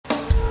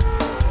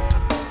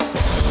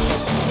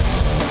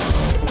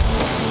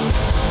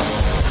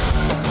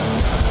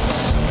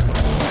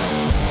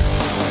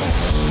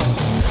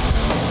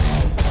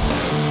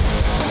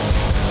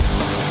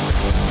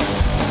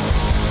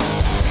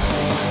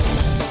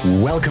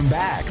Welcome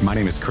back. My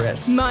name is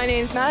Chris. My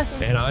name's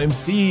Madison. And I'm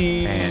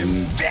Steve.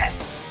 And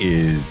this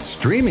is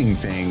Streaming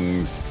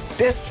Things,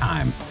 this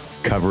time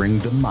covering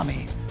The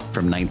Mummy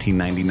from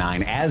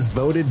 1999 as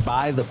voted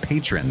by the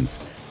patrons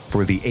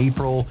for the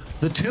April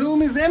The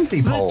Tomb is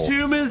Empty poll. The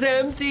tomb is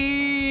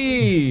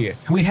empty.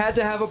 We had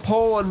to have a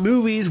poll on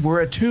movies where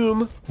a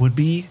tomb would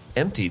be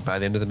emptied by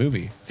the end of the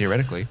movie,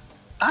 theoretically.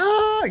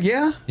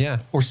 Yeah. Yeah.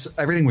 Or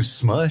everything was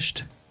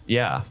smushed.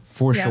 Yeah,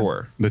 for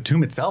sure. The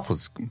tomb itself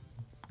was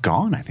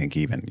gone, I think,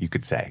 even, you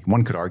could say.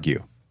 One could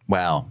argue.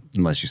 Well,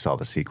 unless you saw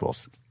the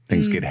sequels.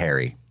 Things get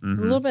hairy. A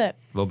little bit.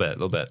 A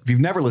little bit. If you've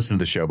never listened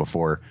to the show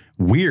before,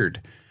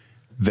 weird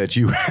that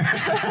you...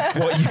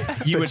 Well,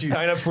 you would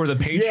sign up for the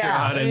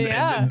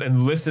Patreon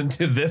and listen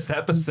to this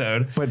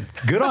episode. But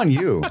good on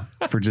you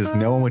for just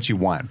knowing what you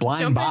want.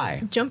 Blind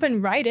buy.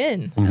 Jumping right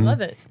in. I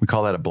love it. We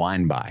call that a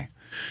blind buy.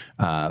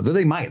 Though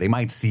they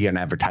might see an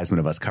advertisement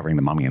of us covering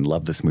The Mummy and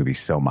love this movie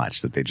so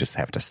much that they just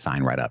have to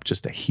sign right up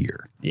just to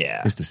hear.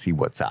 Yeah. Just to see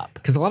what's up.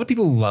 Because a lot of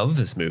people love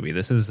this movie.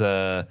 This is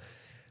kind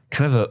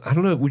of I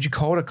don't know, would you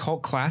call it a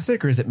cult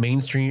classic or is it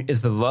mainstream?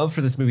 Is the love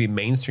for this movie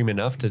mainstream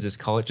enough to just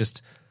call it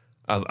just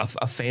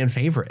a fan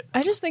favorite?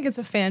 I just think it's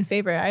a fan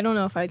favorite. I don't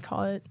know if I'd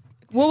call it.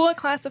 Well, what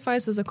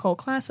classifies as a cult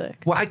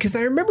classic? Well, because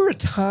I remember a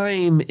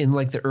time in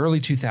like the early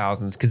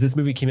 2000s, because this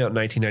movie came out in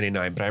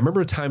 1999, but I remember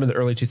a time in the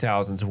early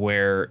 2000s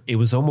where it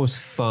was almost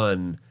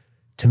fun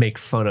to make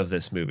fun of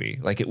this movie.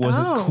 Like it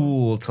wasn't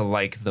cool to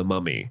like The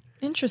Mummy.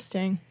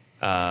 Interesting.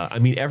 I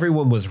mean,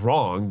 everyone was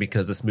wrong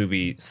because this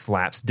movie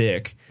slaps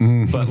dick,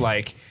 but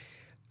like...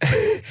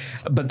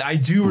 but I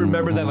do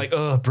remember that, like,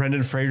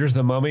 Brendan Fraser's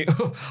The Mummy.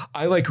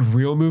 I like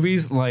real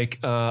movies, like,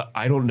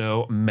 I don't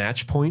know,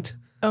 Match Point.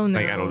 Oh, no.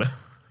 Like, I don't know.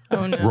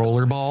 Oh, no.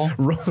 Rollerball?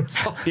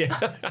 Rollerball,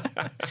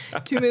 yeah.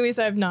 Two movies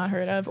I've not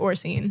heard of or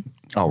seen.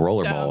 Oh,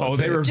 Rollerball.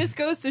 So, it just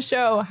goes to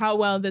show how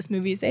well this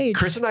movie's aged.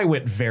 Chris and I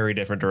went very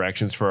different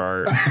directions for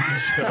our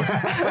show.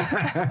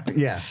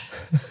 Yeah.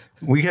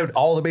 We have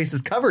all the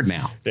bases covered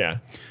now. Yeah.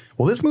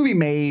 Well, this movie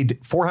made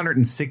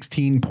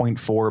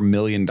 $416.4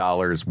 million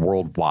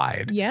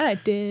worldwide. Yeah,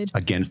 it did.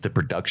 Against a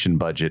production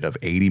budget of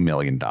 $80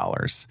 million.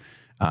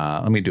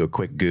 Let me do a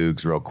quick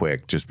Googs real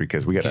quick, just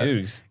because we got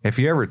to. If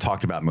you ever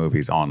talked about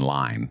movies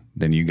online,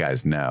 then you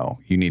guys know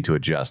you need to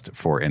adjust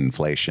for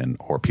inflation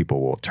or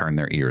people will turn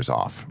their ears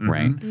off,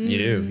 right?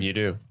 You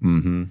do.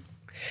 Mm-hmm.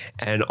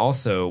 And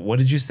also, what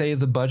did you say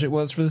the budget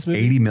was for this movie?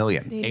 80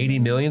 million. 80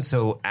 million.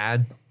 So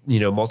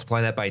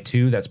multiply that by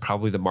 2. That's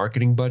probably the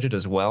marketing budget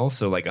as well.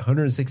 So like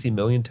 160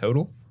 million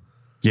total.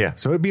 Yeah.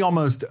 So it'd be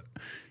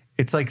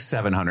it's like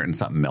 700 and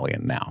something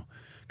million now.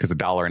 Because the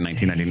dollar in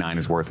 1999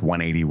 is worth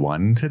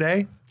 181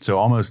 today. So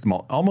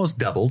almost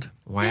doubled.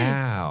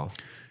 Wow.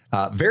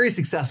 Very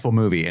successful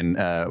movie. And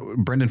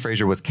Brendan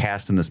Fraser was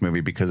cast in this movie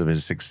because of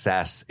his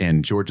success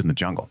in George in the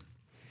Jungle.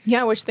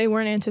 Yeah, which they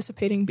weren't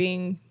anticipating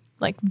being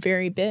like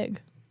very big.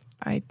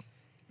 I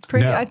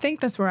think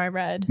that's where I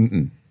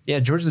read. Yeah,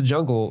 George of the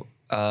Jungle.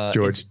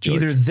 George.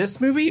 Either this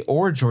movie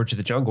or George of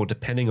the Jungle,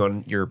 depending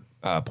on your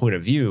point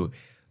of view.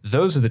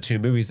 Those are the two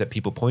movies that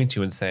people point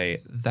to and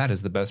say, that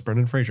is the best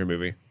Brendan Fraser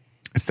movie.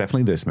 It's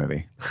definitely this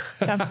movie.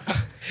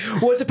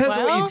 Well, it depends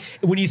on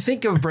when you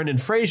think of Brendan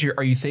Fraser,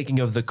 are you thinking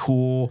of the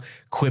cool,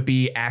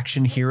 quippy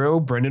action hero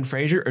Brendan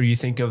Fraser, or do you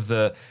think of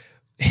the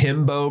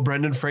himbo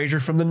Brendan Fraser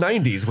from the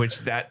 90s, which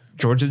that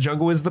George of the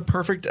Jungle is the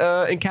perfect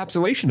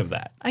encapsulation of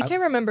that? I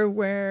can't remember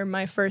where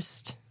my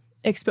first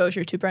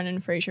exposure to Brendan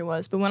Fraser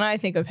was, but when I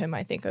think of him,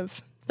 I think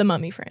of the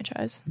Mummy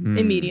franchise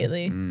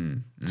immediately.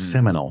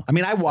 Seminal. I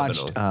mean, I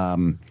watched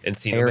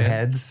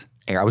Airheads.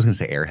 I was going to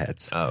say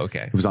Airheads. Oh,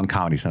 okay. It was on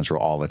Comedy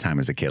Central all the time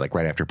as a kid, like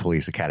right after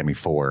Police Academy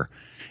 4.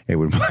 It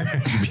would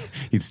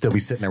you'd still be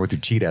sitting there with your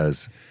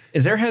Cheetos.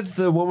 Is Airheads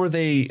the one where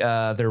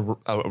they're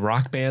a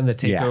rock band that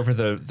take over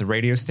the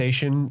radio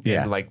station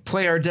and like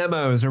play our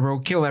demos or we'll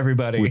kill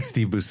everybody? With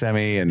Steve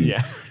Buscemi and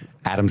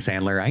Adam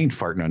Sandler. I ain't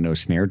farting on no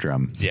snare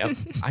drum. Yep.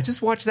 I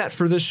just watched that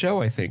for this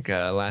show, I think,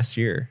 last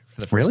year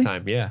for the first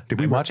time. Yeah. Did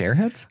we watch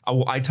Airheads?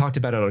 I talked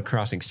about it on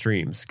Crossing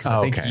Streams because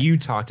I think you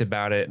talked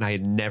about it and I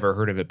had never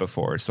heard of it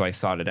before. So I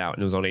sought it out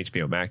and it was on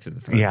HBO Max at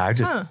the time. Yeah, I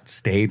just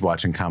stayed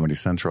watching Comedy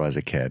Central as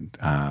a kid.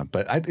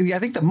 But I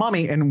think The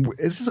Mummy, and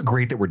this is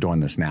great that we're doing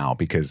this now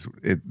because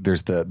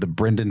there's the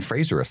Brendan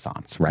Fraser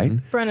Renaissance, right?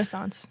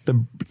 Renaissance.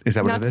 Is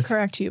that what Not it is? to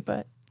correct you,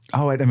 but.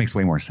 Oh, that makes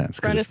way more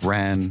sense because it's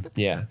Ren.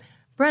 Yeah.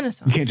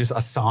 Renaissance. You can't just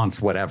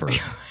assance whatever.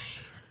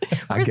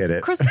 I get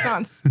it.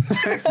 Croissants.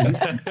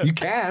 You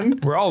can.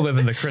 We're all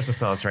living the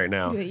Chrisissance right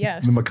now.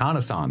 Yes. The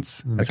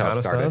McConaissance. That's how it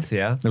started.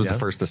 Yeah. It was the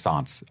first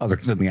assance, other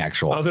than the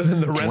actual. Other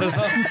than the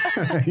Renaissance.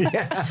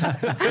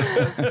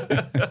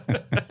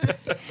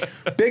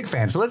 Big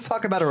fan. So let's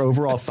talk about our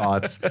overall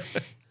thoughts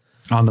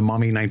on The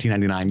Mummy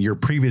 1999, your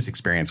previous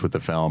experience with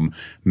the film.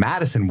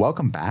 Madison,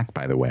 welcome back,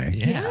 by the way.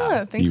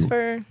 Yeah, thanks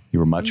for... You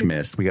were much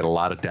missed. We got a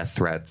lot of death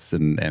threats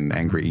and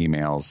angry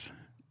emails.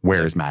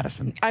 Where is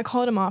Madison? I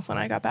called him off when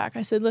I got back.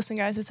 I said, listen,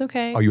 guys, it's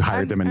okay. Oh, you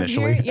hired them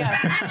initially? Yeah.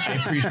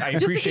 I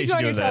appreciate you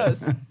doing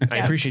that. I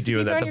appreciate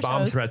doing that. The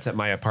bomb threats at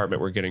my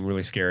apartment were getting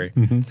really scary.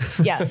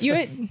 Mm-hmm. Yeah,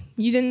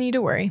 you didn't need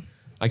to worry.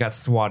 I got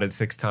swatted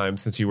 6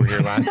 times since you were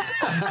here last.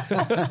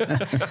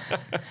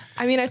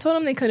 I mean, I told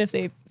them they could if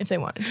they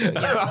wanted to.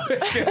 Yeah.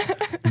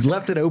 You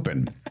left it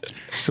open.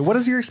 So what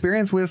is your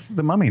experience with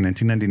The Mummy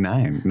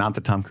 1999, not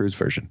the Tom Cruise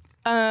version?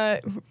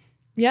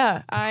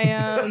 Yeah,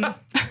 I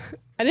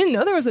didn't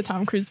know there was a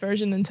Tom Cruise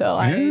version until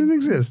I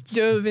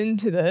dove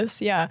into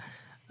this. Yeah.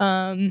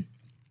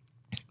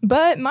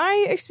 But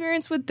my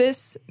experience with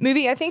this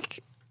movie,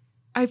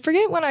 I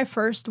forget when I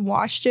first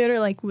watched it or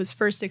like was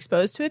first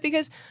exposed to it,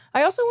 because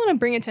I also want to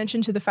bring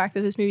attention to the fact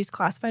that this movie is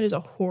classified as a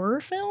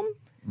horror film.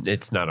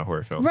 It's not a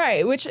horror film.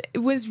 Right, which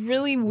was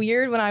really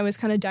weird when I was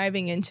kind of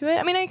diving into it.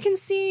 I mean, I can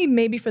see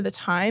maybe for the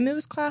time it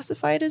was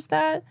classified as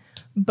that,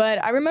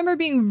 but I remember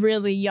being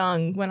really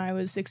young when I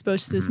was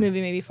exposed to this movie,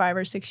 maybe 5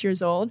 or 6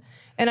 years old.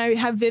 And I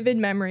have vivid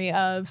memory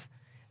of,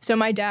 so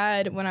my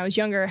dad, when I was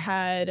younger,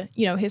 had,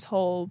 his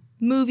whole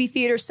movie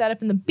theater set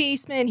up in the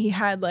basement. He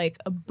had like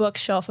a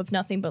bookshelf of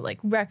nothing but like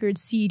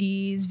records,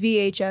 CDs,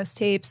 VHS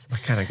tapes. My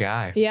kind of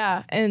guy.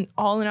 Yeah, and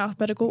all in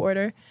alphabetical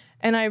order.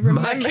 And I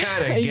remember, my kind of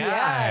guy.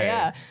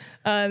 Yeah.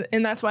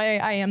 And that's why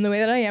I am the way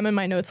that I am, and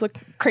my notes look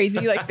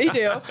crazy like they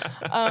do.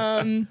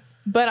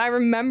 But I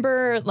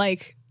remember,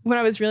 like, when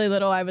I was really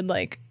little, I would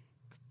like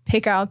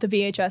pick out the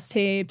VHS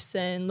tapes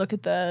and look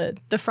at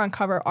the front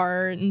cover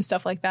art and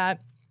stuff like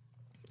that.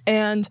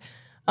 And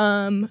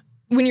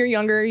when you're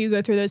younger, you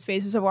go through those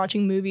phases of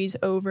watching movies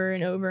over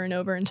and over and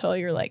over until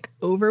you're like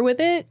over with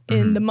it.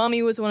 Mm-hmm. And The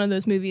Mummy was one of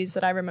those movies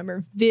that I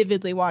remember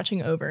vividly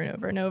watching over and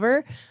over and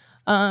over.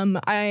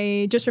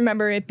 I just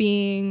remember it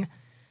being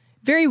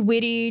very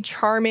witty,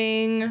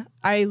 charming.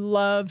 I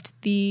loved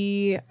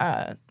the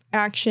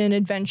action,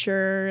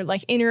 adventure,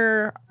 like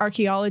inner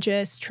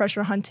archaeologist,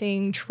 treasure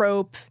hunting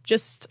trope,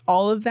 just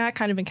all of that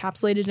kind of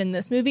encapsulated in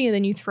this movie. And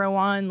then you throw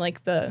on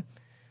like the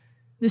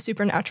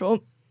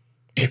supernatural.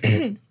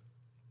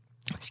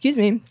 Excuse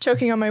me,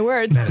 choking on my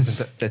words.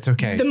 That's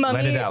okay. The Mummy,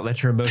 let it out.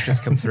 Let your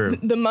emotions come through.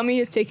 The Mummy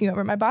is taking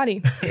over my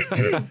body.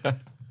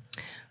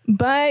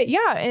 But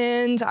yeah,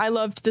 and I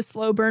loved the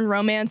slow burn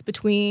romance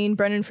between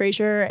Brendan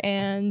Fraser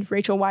and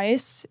Rachel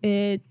Weisz.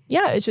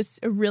 It's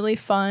just a really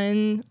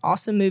fun,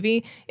 awesome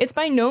movie. It's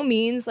by no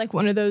means like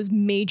one of those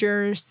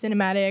major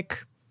cinematic,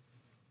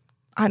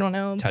 I don't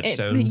know,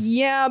 touchstones.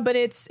 But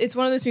it's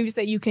one of those movies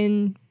that you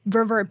can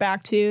revert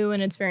back to,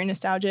 and it's very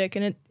nostalgic,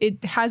 and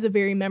it has a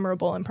very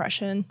memorable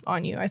impression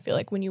on you, I feel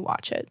like, when you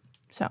watch it.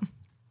 So,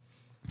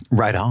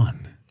 right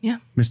on. Yeah,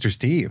 Mr.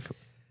 Steve.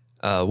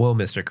 Well,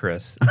 Mr.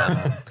 Chris.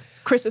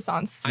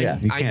 Chris-assance. Yeah,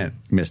 you can't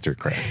Mr.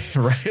 Chris.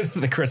 Right,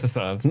 the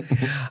Chris-assance.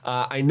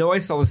 I know I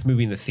saw this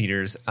movie in the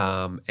theaters,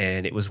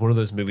 and it was one of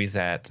those movies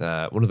that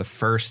one of the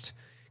first,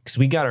 because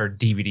we got our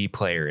DVD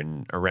player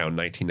in around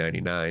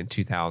 1999,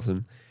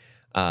 2000.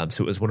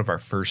 So it was one of our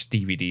first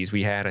DVDs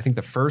we had. I think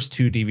the first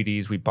 2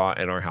 DVDs we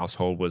bought in our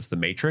household was The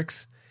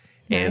Matrix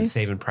and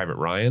Saving Private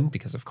Ryan,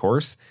 because of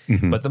course.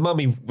 Mm-hmm. But The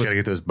Mummy was... You gotta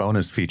get those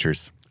bonus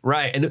features.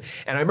 Right. And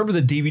I remember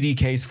the DVD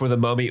case for The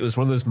Mummy. It was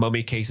one of those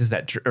mummy cases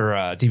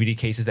DVD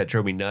cases that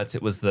drove me nuts.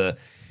 It was the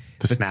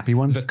snappy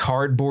ones? The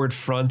cardboard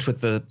front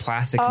with the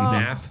plastic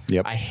snap.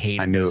 Yep. I hated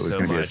it. I knew it was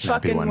going to be a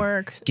snappy fucking one.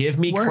 Work. Give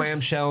me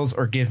clamshells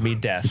or give me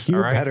death. You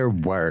all right? better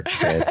work,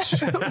 bitch.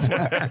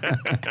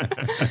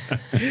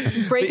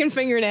 Breaking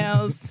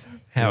fingernails.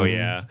 Hell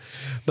yeah.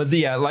 But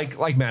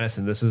like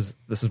Madison, this was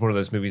one of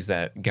those movies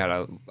that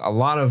got a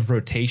lot of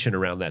rotation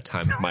around that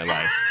time of my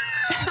life.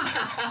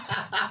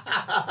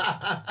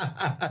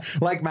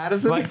 Like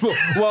Madison?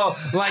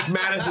 Like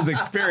Madison's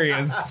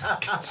experience.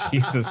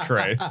 Jesus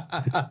Christ.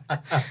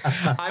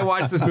 I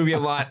watched this movie a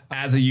lot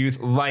as a youth,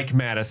 like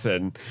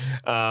Madison.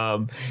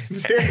 Damn,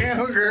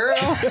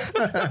 girl.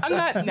 I'm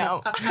not,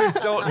 no.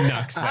 Don't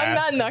nux that. I'm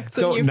not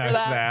nuxing you for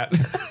that.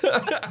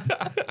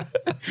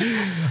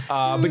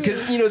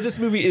 Because, this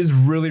movie is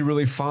really,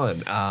 really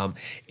fun.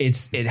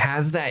 It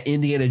has that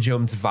Indiana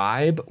Jones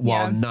vibe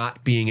while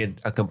not being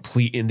a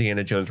complete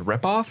Indiana Jones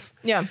ripoff.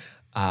 Yeah.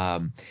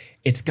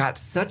 It's got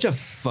such a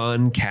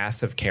fun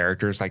cast of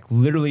characters. Like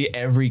literally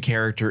every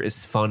character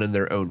is fun in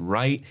their own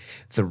right.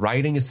 The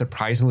writing is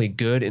surprisingly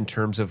good in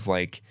terms of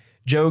like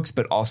jokes,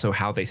 but also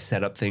how they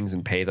set up things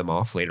and pay them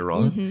off later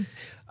on.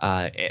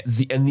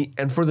 Mm-hmm.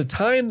 And for the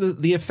time,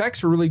 the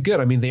effects were really good.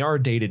 I mean, they are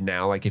dated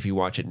now. Like if you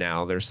watch it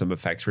now, there's some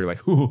effects where you're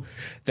like, ooh,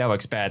 that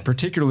looks bad.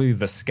 Particularly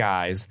the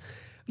skies.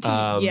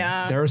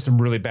 There are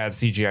some really bad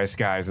CGI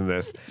skies in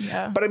this.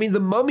 Yeah. But I mean, the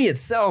mummy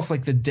itself,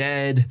 like the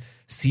dead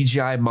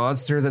CGI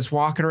monster that's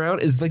walking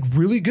around, is like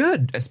really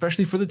good,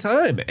 especially for the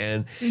time.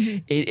 And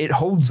it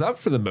holds up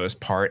for the most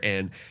part.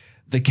 And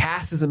the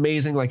cast is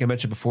amazing. Like I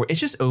mentioned before, it's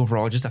just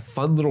overall just a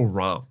fun little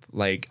romp.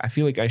 Like I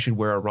feel like I should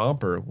wear a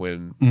romper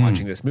when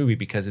watching this movie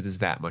because it is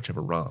that much of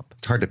a romp.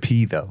 It's hard to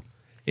pee though.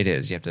 It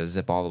is. You have to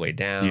zip all the way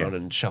down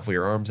and shuffle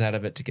your arms out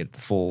of it to get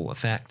the full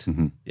effect.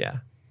 Yeah.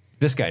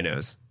 This guy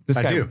knows.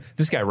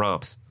 This guy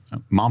romps.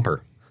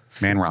 Momper.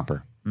 Man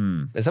romper.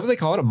 Is that what they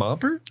call it? A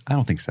momper? I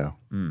don't think so.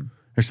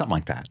 There's something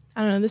like that.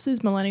 I don't know. This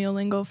is millennial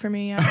lingo for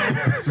me.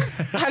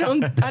 I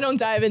don't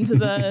dive into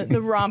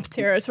the romp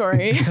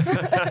territory.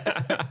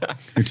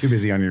 You're too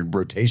busy on your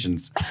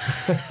rotations.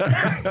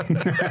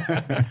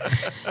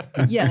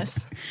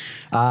 Yes.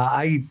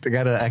 I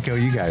gotta echo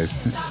you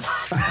guys.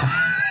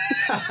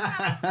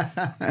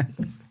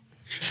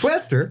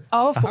 Twister.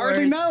 All fours. I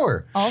hardly know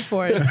her. All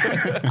fours.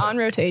 On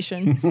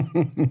rotation.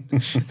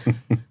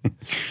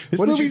 This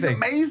movie's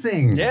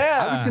amazing.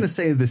 Yeah. I was going to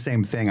say the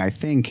same thing. I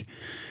think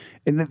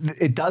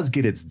it does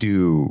get its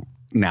due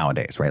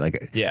nowadays, right?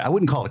 Like, I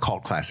wouldn't call it a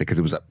cult classic because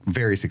it was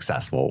very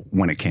successful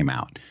when it came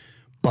out.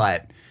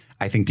 But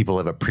I think people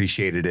have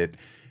appreciated it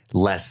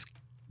less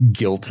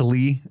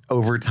guiltily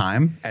over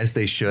time, as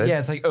they should. Yeah,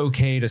 it's like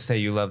okay to say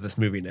you love this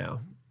movie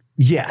now.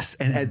 Yes.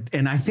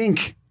 And I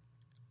think...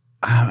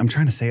 I'm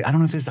trying to say, I don't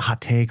know if this is a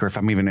hot take or if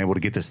I'm even able to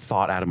get this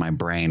thought out of my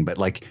brain, but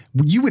like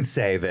you would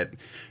say that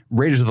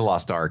Raiders of the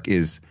Lost Ark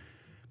is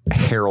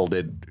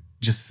heralded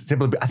just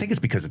simply, I think it's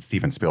because it's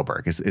Steven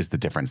Spielberg is the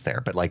difference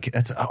there. But like,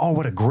 that's,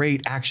 what a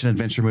great action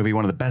adventure movie.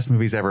 One of the best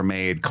movies ever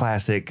made.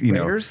 Classic,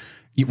 Raiders?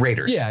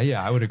 Raiders.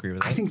 Yeah, I would agree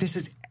with that. I think this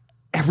is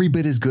every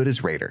bit as good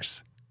as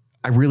Raiders.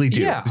 I really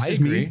do. Yeah, I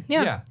agree. Me.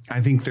 Yeah.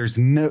 I think there's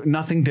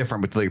nothing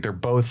different, but like they're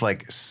both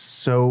like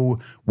so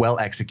well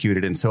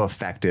executed and so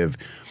effective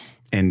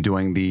in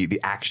doing the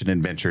action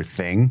adventure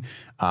thing.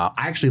 I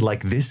actually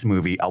like this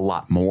movie a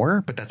lot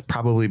more, but that's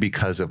probably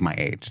because of my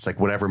age. It's like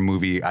whatever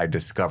movie I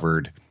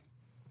discovered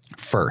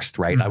first,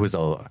 right? I was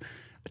a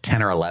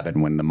 10 or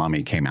 11 when The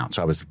Mummy came out.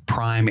 So I was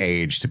prime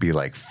age to be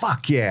like,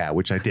 fuck yeah,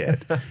 which I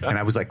did. And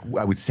I was like,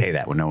 I would say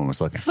that when no one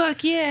was looking.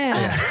 Fuck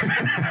yeah.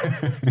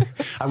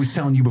 I was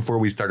telling you before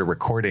we started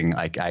recording,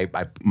 like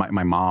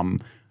my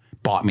mom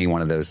bought me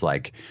one of those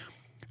like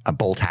a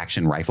bolt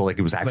action rifle. Like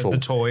it was actual. Like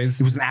the toys.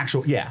 It was an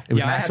actual, it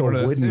was an actual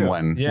wooden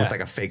one with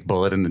like a fake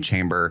bullet in the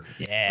chamber.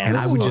 Yeah. And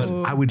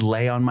I would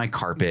lay on my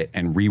carpet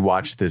and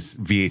rewatch this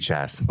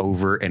VHS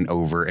over and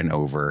over and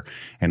over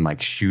and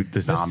like shoot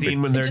the zombie.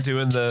 Scene when they're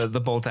doing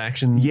the bolt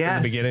action in the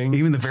beginning.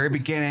 Even the very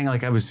beginning,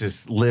 like I was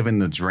just living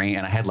the dream,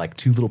 and I had like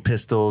 2 little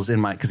pistols in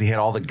my, because he had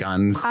all the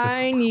guns.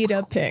 I need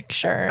a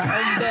picture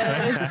of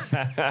this.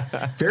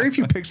 Very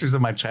few pictures of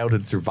my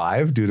childhood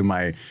survive due to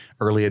my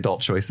early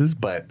adult choices,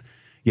 but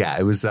yeah,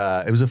 it was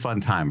a fun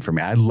time for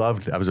me. I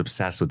was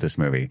obsessed with this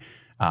movie.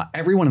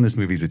 Everyone in this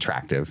movie is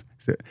attractive.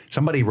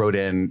 Somebody wrote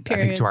in, I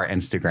think, to our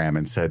Instagram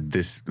and said,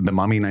 The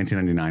Mummy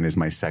 1999 is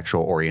my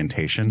sexual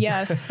orientation.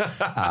 Yes.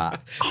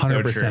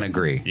 100%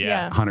 agree.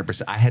 Yeah.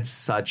 100%. I had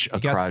such a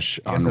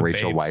crush on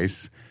Rachel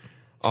Weisz.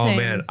 Oh, Same.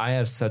 man, I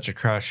have such a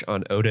crush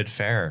on Oded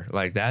Fehr.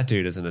 Like, that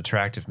dude is an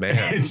attractive man.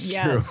 It's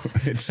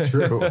true. It's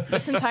true.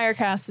 This entire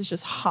cast is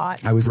just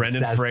hot. I was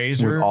Brendan obsessed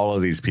Fraser, with all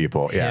of these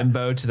people. Yeah.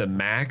 Himbo to the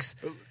max.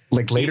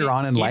 Like later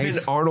on in life.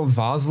 Even Arnold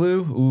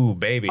Vosloo. Ooh,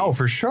 baby. Oh,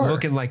 for sure.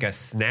 Looking like a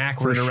snack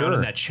running around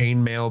in that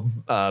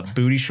chainmail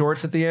booty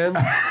shorts at the end.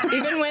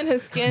 Even when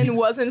his skin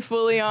wasn't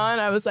fully on,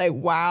 I was like,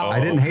 wow.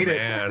 I didn't hate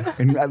man. it.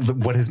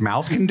 And what his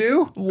mouth can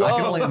do? Whoa. I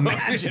can only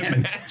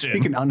imagine. He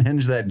can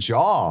unhinge that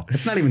jaw.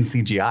 It's not even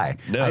CGI.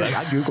 No, I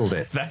Googled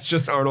it. That's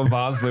just Arnold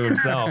Vosloo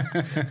himself.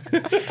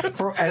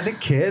 As a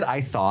kid,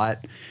 I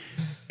thought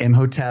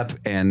Imhotep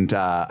and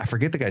I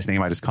forget the guy's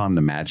name. I just call him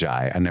the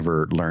Magi. I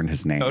never learned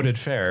his name. Oded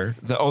Fehr.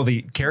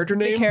 The character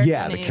name?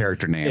 The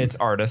character name. It's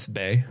Ardith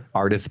Bay.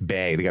 Ardith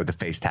Bay, the guy with the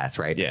face tats,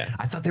 right? Yeah.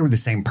 I thought they were the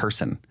same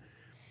person.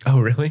 Oh,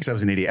 really? Because I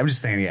was an idiot. I'm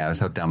just saying, that's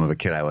how dumb of a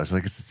kid I was.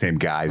 Like, it's the same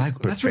guy. Just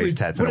put face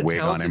tats and a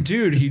wig on him.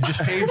 Dude, he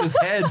just shaved his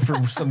head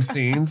for some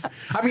scenes.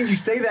 I mean, you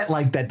say that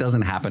like that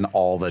doesn't happen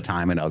all the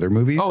time in other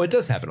movies. Oh, it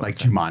does happen all like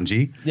the time.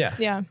 Jumanji. Yeah.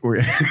 Yeah.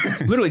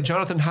 Literally,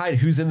 Jonathan Hyde,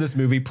 who's in this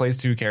movie, plays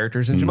 2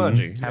 characters in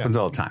Jumanji. Happens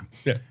all the time.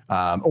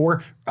 Yeah.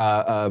 Or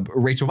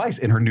Rachel Weisz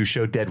in her new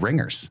show Dead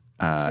Ringers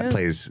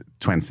plays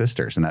twin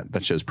sisters, and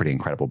that show's pretty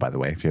incredible, by the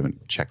way. If you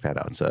haven't checked that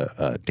out, it's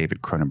a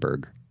David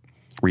Cronenberg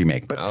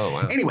remake. But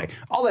anyway,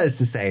 all that is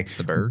to say,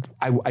 The Bird.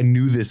 I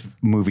knew this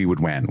movie would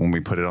win when we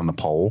put it on the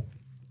poll.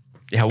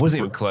 Yeah, it wasn't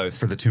even close.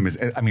 For the 2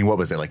 minutes. I mean, what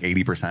was it, like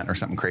 80% or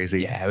something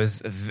crazy? Yeah, it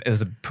was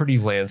a pretty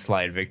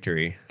landslide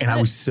victory. And I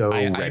was so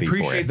ready for it. I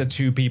appreciate the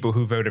 2 people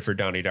who voted for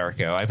Donnie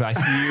Darko. I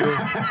see you.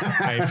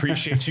 I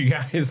appreciate you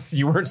guys.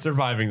 You weren't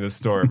surviving this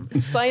storm.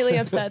 Slightly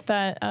upset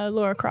that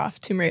Lara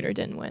Croft Tomb Raider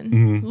didn't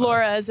win.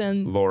 Laura as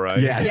in Laura.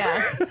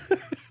 Yeah.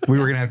 We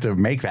were gonna have to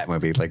make that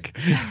movie. Like,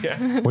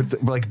 what's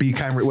it, like? Be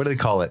kind. What do they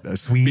call it? A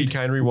Swede. Be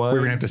kind. Rewind. We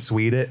were gonna have to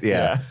Swede it.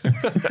 Yeah.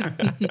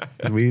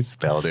 We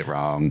spelled it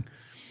wrong.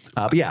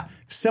 But yeah,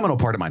 seminal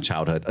part of my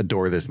childhood.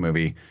 Adore this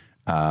movie.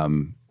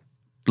 Love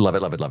it.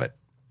 Love it. Love it.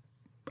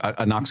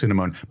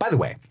 Anck-su-namun. By the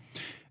way,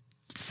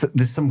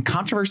 there's some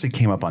controversy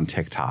came up on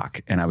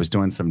TikTok, and I was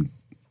doing some.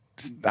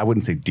 I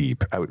wouldn't say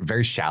deep,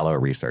 very shallow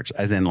research,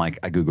 as in like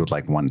I Googled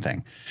like one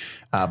thing,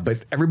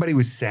 but everybody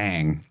was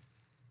saying.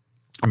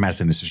 I'm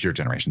Madison, this is your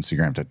generation, so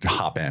you're going to have to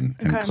hop in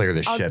and clear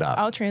this shit up.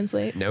 I'll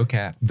translate. No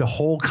cap. The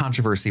whole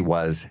controversy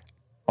was,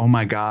 oh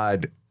my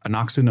God,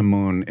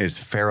 Anck-su-namun is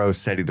Pharaoh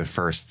Seti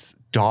I's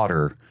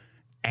daughter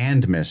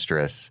and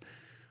mistress.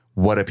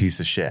 what a piece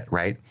of shit,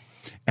 right?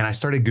 And I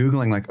started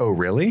Googling like, oh,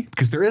 really?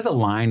 Because there is a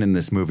line in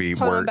this movie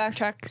Hold on,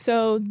 backtrack.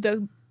 So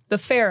the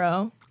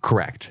Pharaoh.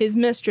 Correct. His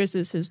mistress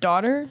is his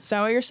daughter. Is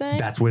that what you're saying?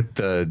 That's what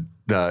the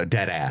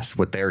dead ass,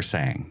 what they're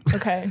saying.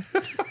 Okay.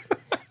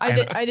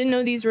 I didn't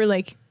know these were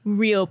like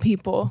real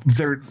people.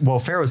 Well,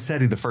 Pharaoh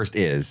Seti the first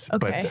is,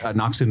 Okay. but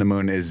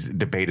Anck-su-namun is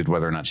debated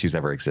whether or not she's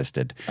ever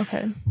existed.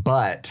 Okay.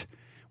 But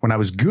when I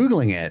was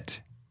Googling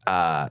it,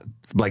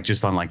 like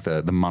just on like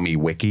the mummy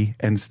wiki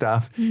and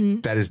stuff,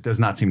 does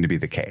not seem to be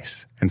the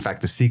case. In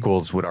fact, the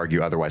sequels would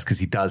argue otherwise because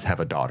he does have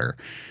a daughter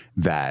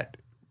that,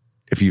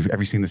 have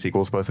you seen the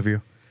sequels, both of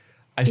you?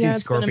 I've seen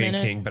Scorpion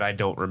King, but I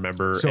don't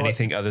remember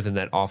anything other than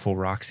that awful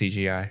rock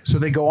CGI. So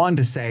they go on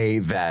to say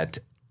that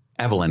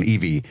Evelyn,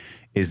 Evie,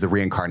 is the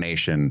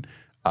reincarnation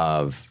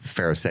of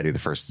Pharaoh Seti the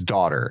first's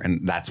daughter.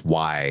 And that's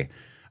why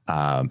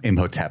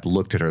Imhotep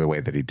looked at her the way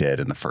that he did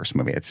in the first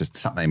movie. It's just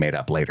something they made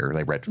up later.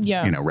 They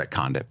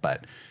retconned it.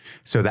 But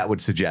so that would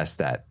suggest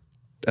that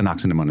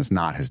Anck-su-namun is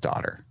not his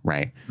daughter,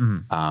 right?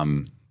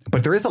 Mm-hmm.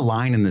 But there is a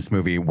line in this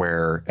movie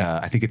where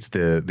I think it's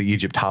the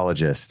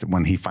Egyptologist,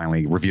 when he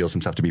finally reveals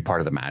himself to be part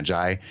of the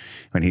Magi,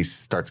 when he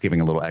starts giving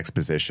a little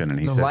exposition and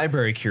he says, the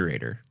library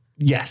curator.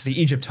 Yes. The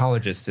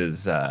Egyptologist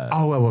is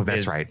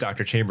that's right.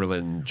 Dr.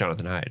 Chamberlain,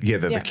 Jonathan Hyde. Yeah,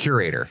 the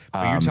curator.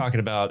 You're talking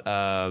about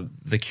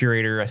the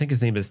curator. I think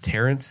his name is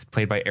Terrence,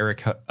 played by Eric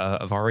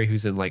Avari,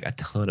 who's in like a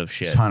ton of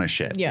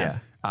shit. Yeah.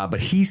 But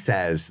he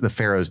says the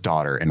Pharaoh's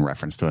daughter in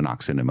reference to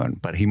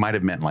Anck-su-namun, but he might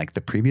have meant like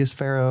the previous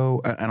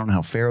Pharaoh. I don't know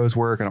how pharaohs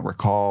work. I don't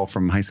recall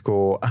from high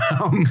school.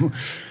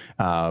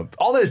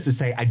 All that is to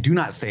say, I do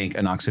not think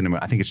Anck-su-namun,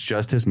 I think it's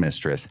just his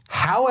mistress.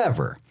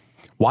 However,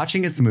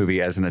 watching this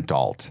movie as an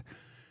adult,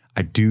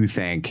 I do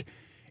think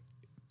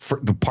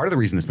part of the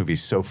reason this movie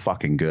is so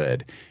fucking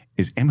good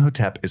is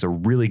Imhotep is a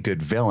really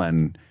good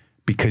villain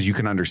because you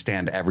can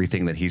understand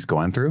everything that he's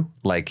going through.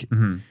 Like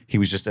he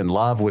was just in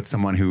love with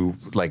someone who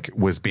like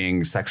was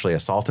being sexually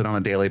assaulted on a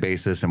daily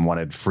basis and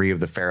wanted free of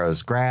the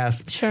Pharaoh's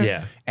grasp. Sure.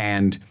 Yeah.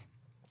 And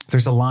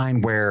there's a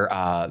line where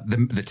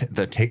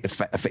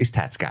the face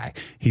tats guy,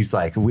 he's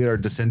like, we are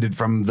descended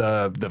from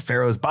the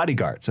Pharaoh's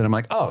bodyguards. And I'm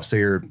like, oh, so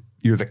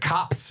you're the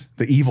cops,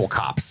 the evil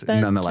cops,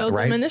 that nonetheless, killed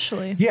right? them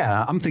initially.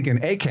 Yeah, I'm thinking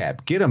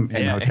ACAB, get him,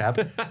 Imhotep.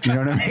 You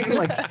know what I mean?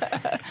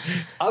 Like,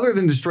 other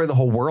than destroy the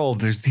whole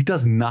world, he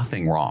does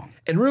nothing wrong.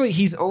 And really,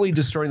 he's only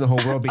destroying the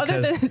whole world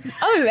because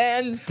other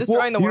than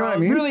destroying the world. You know what I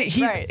mean? Really,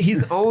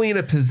 he's only in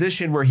a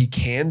position where he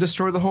can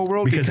destroy the whole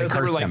world because they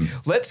were like,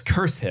 let's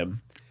curse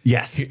him.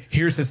 Yes.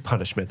 Here's his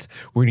punishment.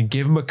 We're going to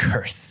give him a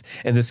curse,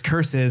 and this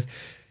curse is,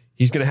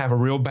 he's going to have a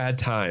real bad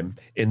time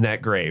in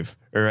that grave,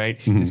 all right?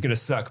 It's going to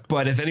suck.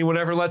 But if anyone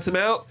ever lets him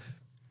out,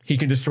 he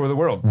can destroy the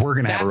world. We're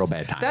going to have a real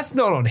bad time. That's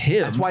not on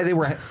him. That's why they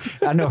were,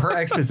 I know her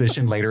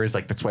exposition later is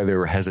like, that's why they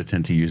were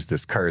hesitant to use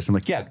this curse. I'm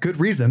like, yeah, good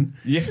reason.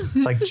 Yeah.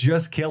 Like,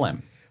 just kill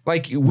him.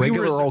 Like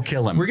regular old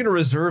kill him. We're going to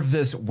reserve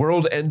this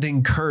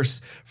world-ending curse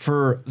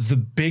for the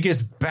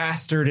biggest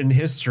bastard in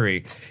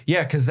history.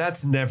 Yeah, because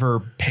that's never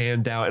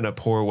panned out in a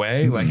poor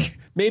way. Like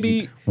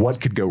maybe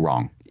what could go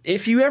wrong?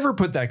 If you ever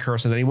put that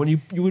curse on anyone, you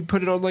would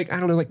put it on, like,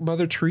 I don't know, like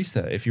Mother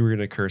Teresa, if you were going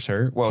to curse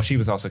her. Well, she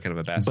was also kind of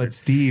a bastard. But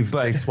Steve,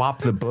 they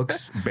swapped the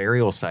book's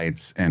burial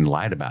sites and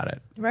lied about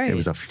it. Right. It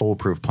was a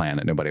foolproof plan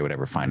that nobody would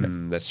ever find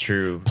it. That's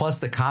true. Plus,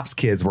 the cops'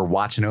 kids were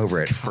watching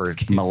over it for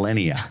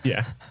millennia.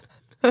 Yeah.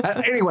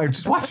 Anyway,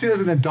 just watching it as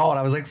an adult,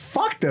 I was like,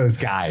 fuck those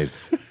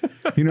guys.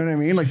 You know what I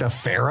mean? Like the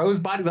Pharaoh's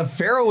body. The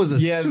Pharaoh was a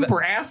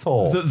super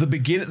asshole.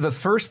 The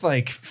first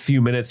like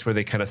few minutes where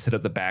they kind of set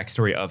up the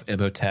backstory of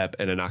Imhotep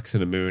and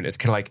Anck-su-namun is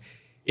kind of like,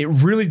 it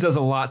really does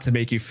a lot to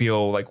make you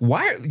feel like,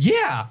 why?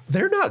 Yeah,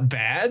 they're not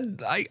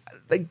bad.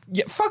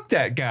 Fuck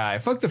that guy.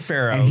 Fuck the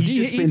Pharaoh. And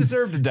he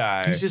deserved to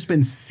die. He's just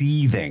been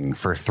seething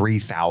for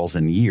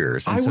 3,000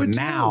 years. And so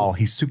now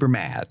he's super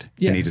mad.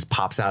 Yeah. And he just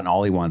pops out and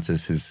all he wants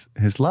is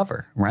his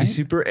lover, right? He's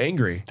super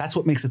angry. That's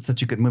what makes it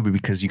such a good movie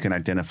because you can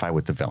identify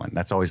with the villain.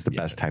 That's always the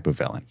best type of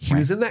villain. He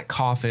was in that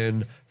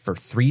coffin for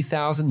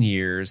 3,000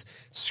 years,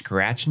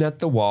 scratching at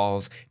the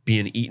walls,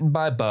 being eaten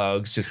by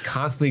bugs, just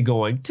constantly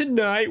going,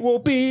 tonight will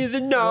be the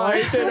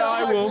night that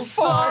I will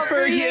fall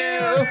for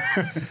you.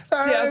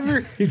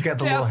 He's got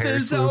the little hair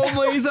is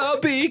only the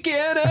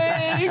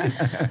beginning.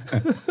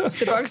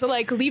 The bugs are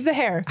like, leave the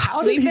hair.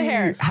 Leave the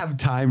hair. Have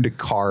time to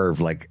carve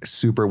like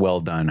super well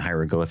done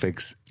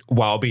hieroglyphics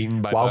while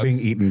being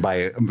eaten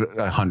by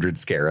 100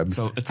 scarabs?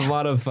 So it's a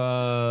lot of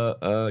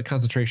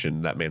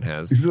concentration that man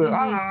has. He's like,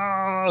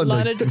 a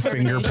lot of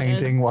finger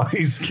painting while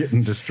he's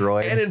getting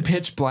destroyed. And in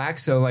pitch black,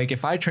 so like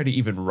if I try to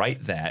even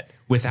write that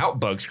without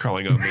bugs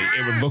crawling on me,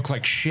 it would look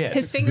like shit.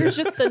 His finger's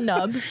just a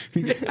nub.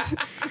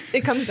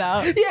 It comes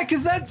out. Yeah,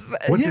 because that.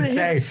 What's it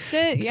say?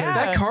 Shit, yeah.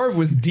 That carve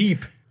was deep.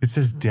 It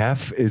says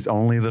deaf is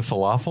only the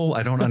falafel.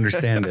 I don't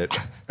understand it.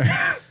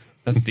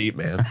 That's deep,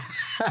 man.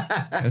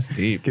 That's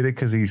deep. Get it?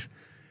 Because he's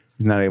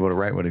not able to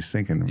write what he's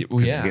thinking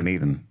because he's getting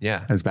eaten.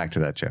 Yeah. It's back to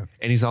that joke.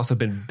 And he's also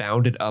been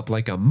bounded up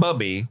like a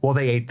mummy. Well,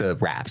 they ate the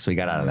wrap, so he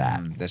got out of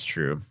that. That's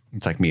true.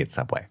 It's like me at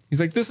Subway.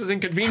 He's like, this is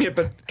inconvenient,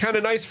 but kind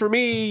of nice for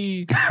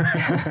me.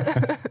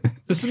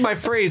 This is my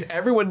phrase.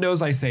 Everyone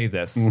knows I say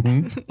this.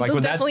 Like they'll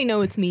definitely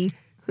know it's me.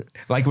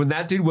 Like when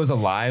that dude was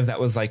alive, that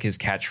was like his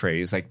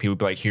catchphrase. Like people would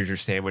be like, "Here's your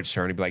sandwich,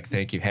 sir," and he'd be like,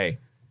 "Thank you." Hey,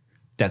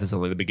 death is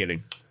only the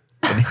beginning.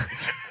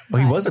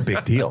 Well, he was a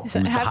big deal. He was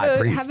the high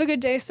priest. Have a good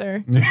day,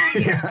 sir.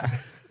 Yeah.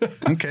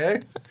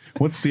 Okay.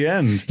 What's the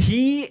end?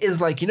 He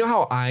is like, you know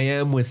how I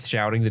am with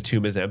shouting the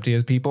tomb is empty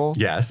as people?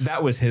 Yes.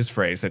 That was his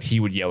phrase that he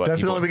would yell at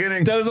That's people. the only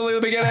beginning. That is only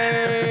the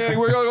beginning.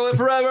 We're going to live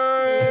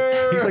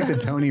forever. He's like the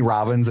Tony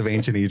Robbins of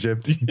ancient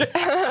Egypt.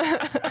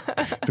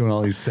 Doing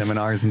all these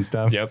seminars and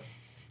stuff. Yep.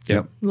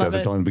 Love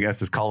That's it.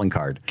 his calling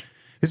card.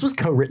 This was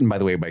co-written, by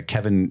the way, by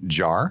Kevin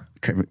Yara.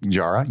 I don't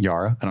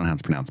know how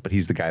it's pronounced, but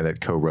he's the guy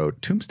that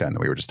co-wrote Tombstone that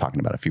we were just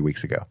talking about a few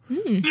weeks ago.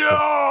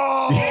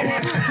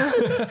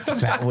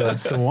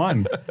 That's the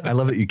one. I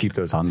love that you keep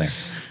those on there.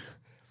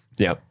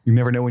 Yep. You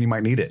never know when you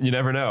might need it. You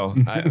never know.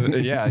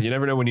 You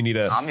never know when you need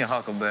a... I'm your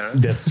huckleberry.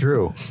 That's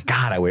true.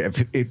 God,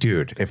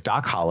 if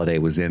Doc Holliday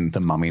was in The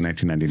Mummy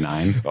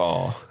 1999,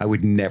 I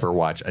would never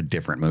watch a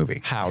different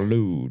movie. How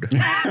lewd.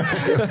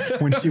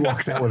 When she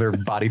walks out with her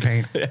body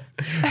paint.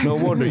 No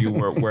wonder you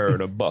weren't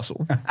wearing a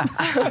bustle.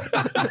 Because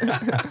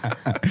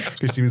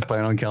she was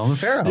planning on killing the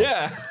pharaoh.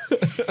 Yeah.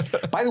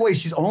 By the way,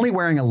 she's only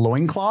wearing a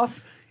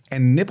loincloth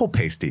and nipple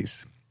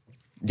pasties.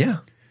 Yeah.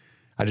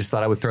 I just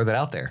thought I would throw that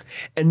out there.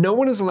 And no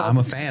one is allowed. I'm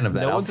a fan of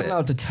that No one's outfit.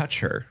 allowed to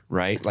touch her,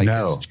 right? Like,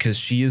 No. because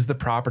she is the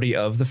property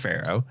of the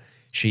pharaoh.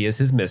 She is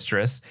his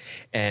mistress,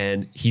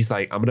 and he's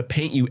like, "I'm going to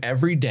paint you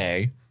every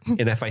day,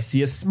 and if I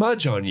see a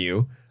smudge on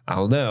you,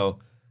 I'll know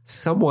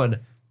someone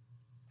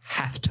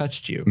hath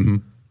touched you." Mm-hmm.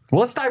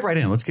 Well, let's dive right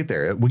in. Let's get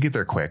there. We'll get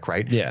there quick,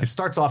 right? Yeah. It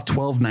starts off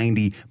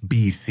 1290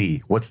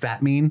 BC. What's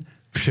that mean?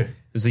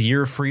 It's a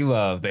year of free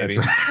love, baby.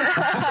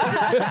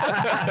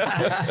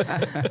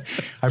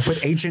 I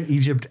put ancient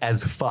Egypt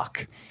as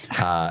fuck.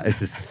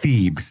 This is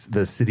Thebes,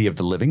 the city of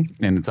the living,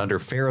 and it's under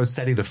Pharaoh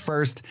Seti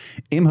I.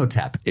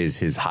 Imhotep is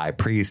his high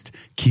priest,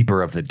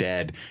 keeper of the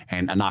dead,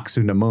 and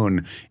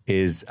Anaxunamun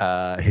is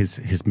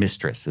his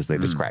mistress, as they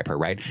describe her,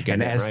 right?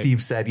 And as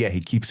Steve said, he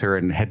keeps her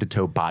in head to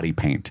toe body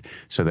paint,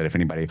 so that if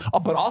anybody,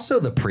 but also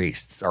the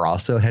priests are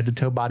also head to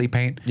toe body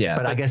paint. Yeah,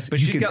 but I guess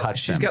you can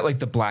touch them. She's got like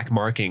the black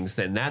markings.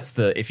 Then that's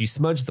if you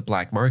smudge the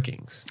black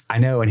markings. I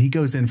know, and he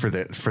goes in for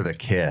the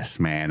kiss,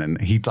 man, and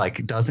he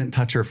like doesn't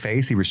touch her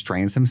face. He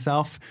restrains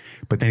himself,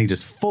 but then he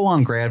just full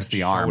on grabs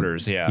the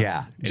Shoulders, arm.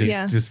 yeah.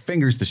 Just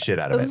fingers the shit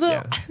out of it.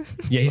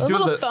 He's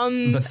doing the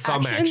thumb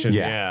thumb action. action.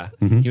 Yeah.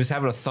 He was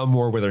having a thumb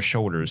war with her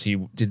shoulders. He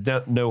did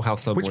not know how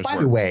thumb wars Which, by work.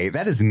 the way,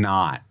 that is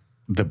not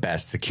the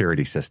best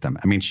security system.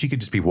 I mean, she could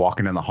just be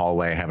walking in the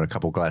hallway, having a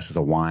couple glasses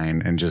of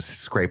wine, and just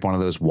scrape one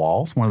of those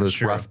walls, one of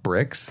those rough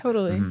bricks.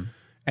 Totally.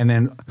 And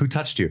then who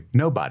touched you?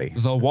 Nobody.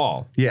 The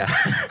wall. Yeah.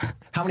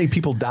 How many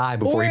people die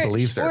before he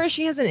believes her? Or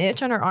she has an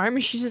itch on her arm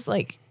and she's just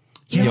like,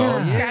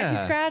 Yeah.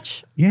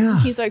 scratch. Yeah.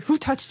 He's like, who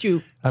touched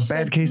you? A She's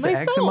bad like, case of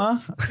 "Myself."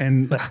 eczema,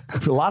 and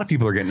a lot of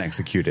people are getting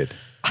executed.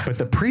 But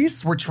the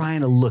priests were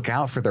trying to look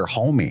out for their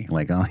homie,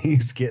 like, oh,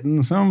 he's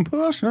getting some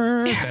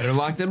pushers. Better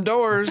lock them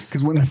doors.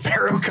 Because when the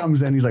pharaoh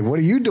comes in, he's like, "What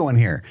are you doing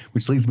here?"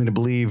 Which leads me to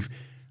believe,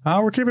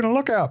 we're keeping a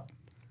lookout.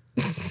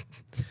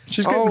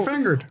 She's getting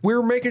fingered,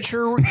 We're making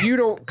sure you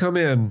don't come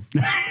in.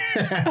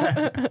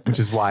 which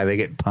is why they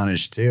get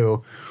punished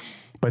too.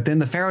 But then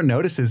the pharaoh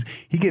notices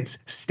he gets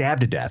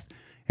stabbed to death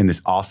in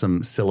this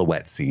awesome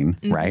silhouette scene,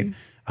 right?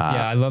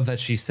 Yeah, I love that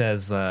she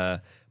says,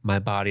 "My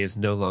body is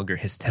no longer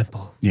his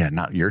temple." Yeah,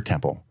 not your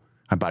temple.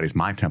 My body's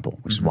my temple,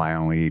 which is why I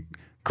only eat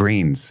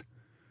greens.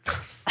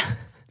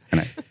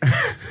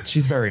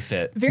 She's very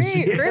fit.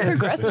 Very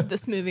progressive,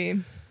 this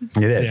movie.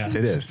 It is. Yeah.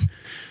 It is.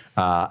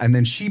 And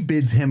then she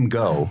bids him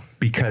go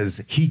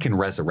because he can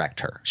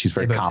resurrect her. She's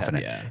very Imhotep,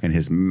 confident yeah. in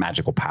his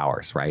magical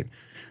powers, right? And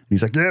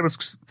he's like, "Yeah, but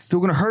it's still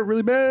going to hurt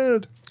really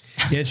bad."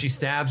 Yeah, and she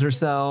stabs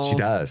herself. She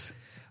does.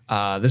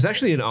 There's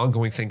actually an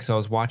ongoing thing. So I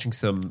was watching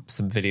some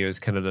videos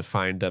kind of to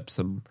find up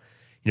some,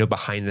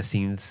 behind the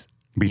scenes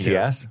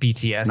BTS?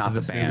 BTS Not in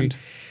this the band. movie.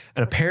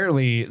 And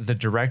apparently the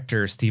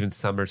director, Steven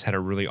Sommers, had a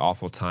really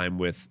awful time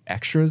with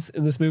extras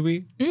in this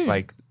movie.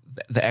 Like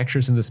the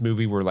extras in this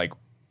movie were like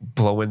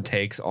blowing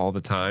takes all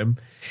the time.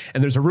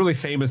 And there's a really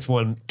famous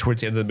one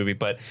towards the end of the movie.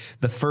 But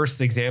the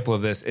first example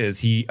of this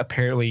is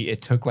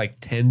it took like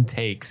 10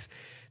 takes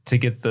to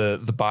get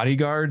the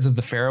bodyguards of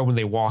the pharaoh, when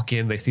they walk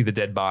in, they see the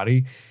dead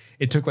body.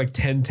 It took like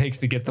 10 takes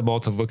to get them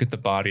all to look at the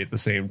body at the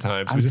same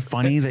time. So It's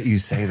funny that you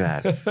say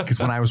that, because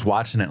when I was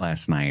watching it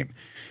last night,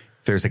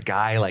 there's a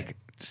guy like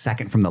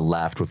second from the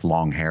left with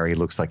long hair. He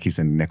looks like he's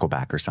in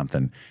Nickelback or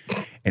something.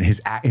 And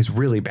his act is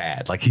really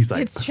bad. Like he's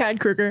like, It's Chad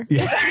Kruger.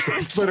 yeah,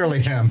 it's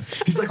literally him.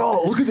 He's like,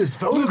 "Oh, look at this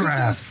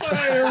photograph."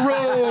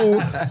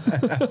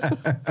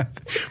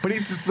 But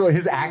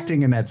his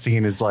acting in that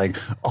scene is like,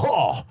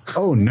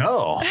 oh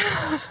no.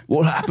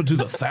 what happened to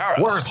the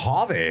pharaoh? Where's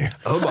Harvey?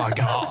 Oh my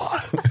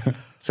God.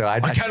 So I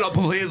cannot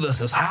believe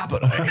this is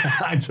happening.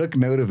 I took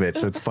note of it.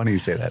 So it's funny you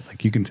say that.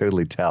 Like you can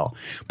totally tell.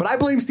 But I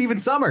blame Steven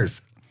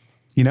Sommers.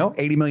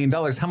 $80 million.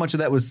 How much of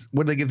that was,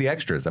 what did they give the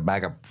extras? A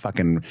bag of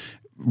fucking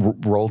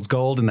Rolls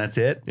Gold, and that's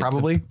it.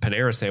 Probably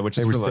Panera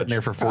sandwiches. They were sitting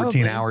there for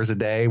 14 hours a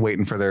day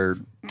waiting for their,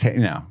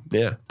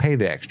 pay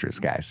the extras,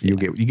 guys. You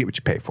get what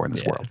you pay for in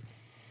this world.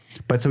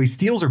 But so he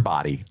steals her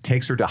body,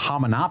 takes her to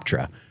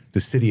Hamunaptra, the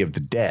city of the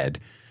dead,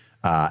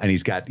 and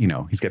he's got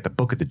the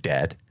Book of the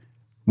Dead,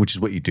 which is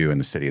what you do in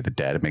the city of the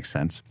dead. It makes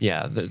sense.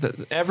 Yeah,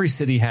 every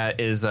city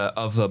is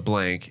of the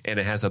blank, and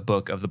it has a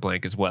book of the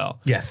blank as well.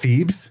 Yeah,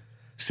 Thebes.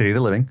 City of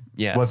the Living.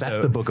 Yeah. Well, that's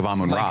the Book of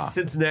Amun Ra.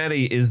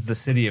 Cincinnati is the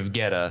city of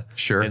Geta.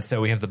 Sure. And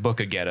so we have the Book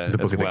of Geta. The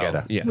Book of well. the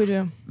Geta. Yeah. We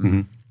do.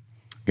 Mm-hmm.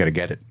 Gotta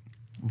get it.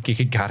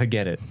 You gotta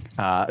get it.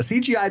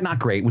 CGI not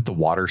great with the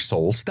water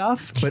soul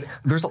stuff, but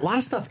there's a lot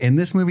of stuff in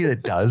this movie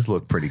that does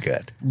look pretty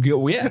good.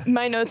 Yeah.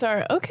 My notes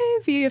are okay,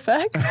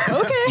 VFX.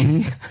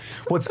 Okay.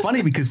 Well, it's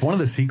funny because one of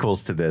the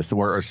sequels to this,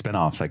 or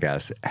spinoffs, I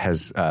guess,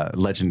 has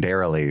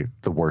legendarily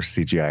the worst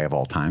CGI of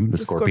all time, the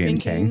Scorpion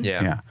King.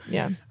 Yeah.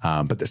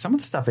 But some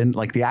of the stuff in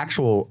like the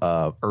actual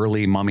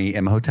early Mummy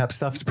Imhotep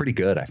stuff is pretty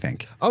good, I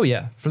think. Oh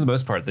yeah, for the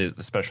most part, the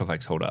special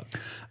effects hold up.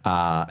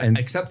 And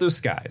except those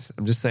skies.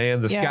 I'm just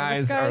saying the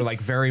skies are like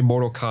very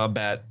Mortal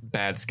Kombat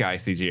bad sky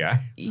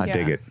CGI. I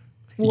dig it.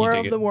 War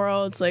of the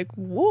Worlds, like,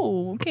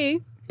 whoa,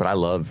 okay. But I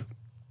love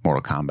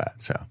Mortal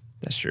Kombat, so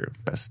that's true.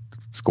 Best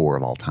score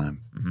of all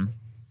time. Mm-hmm.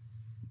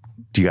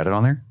 Do you got it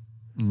on there?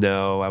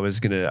 No, I was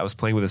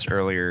playing with this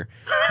earlier.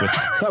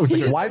 I was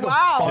like, why the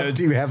fuck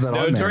do you have that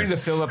on there? During the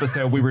Phil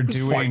episode, we were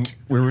doing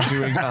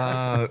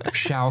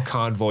Shao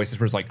Kahn voices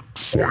where it's like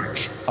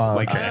fight.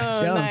 Like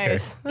that. Oh,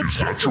 nice. Okay.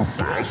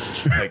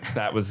 Like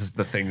that was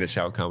the thing that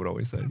Shao Kahn would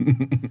always say.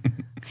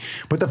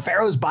 But the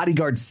Pharaoh's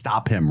bodyguards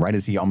stop him right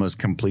as he almost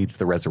completes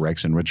the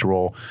resurrection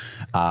ritual.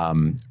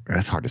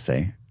 That's hard to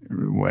say.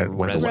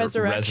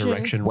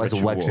 Resurrection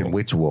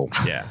ritual.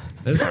 Yeah,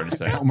 that's hard to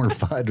say. Elmer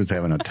Fudd was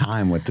having a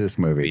time with this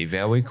movie. Be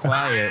very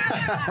quiet.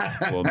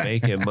 We'll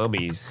make it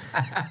mummies.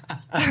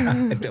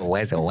 The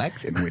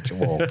resurrection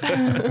ritual.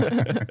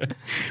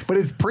 But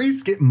his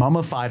priests get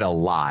mummified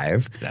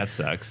alive. That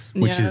sucks.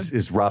 Which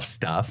is rough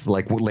stuff.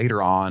 Like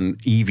later on,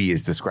 Evie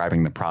is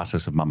describing the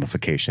process of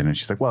mummification, and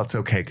she's like, "Well, it's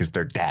okay because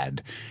they're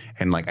dead."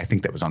 And like I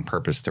think that was on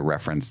purpose to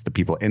reference the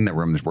people in the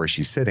room where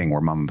she's sitting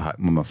were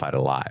mummified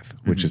alive,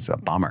 which is a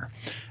bummer.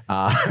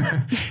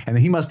 And then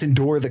he must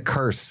endure the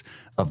curse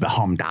of the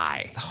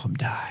Homdai.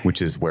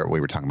 Which is where we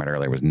were talking about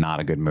earlier, was not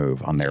a good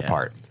move on their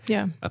part.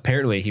 Yeah.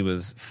 Apparently he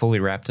was fully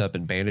wrapped up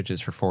in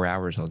bandages for 4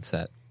 hours on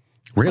set.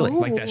 Really?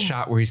 Like that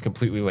shot where he's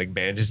completely like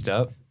bandaged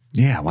up.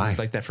 Yeah, why? It's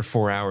like that for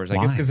 4 hours. I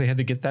guess because they had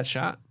to get that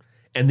shot.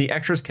 And the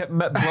extras kept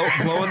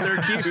blowing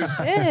their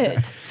cues.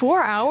 Shit.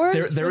 4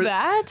 hours for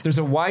that? There's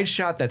a wide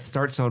shot that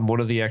starts on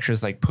one of the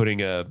extras like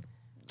putting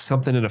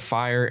something in a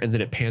fire, and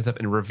then it pans up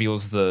and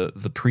reveals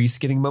the priest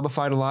getting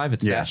mummified alive.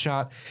 It's that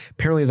shot.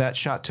 Apparently that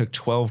shot took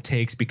 12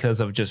 takes because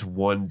of just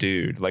one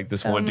dude. Like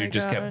this one dude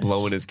just kept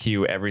blowing his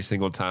cue every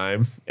single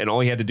time, and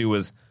all he had to do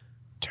was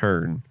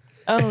turn.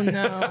 Oh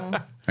no.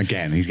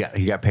 Again, he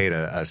got paid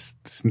a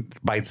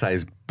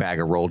bite-sized bag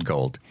of rolled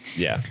gold.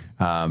 Yeah.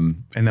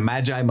 And the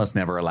Magi must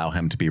never allow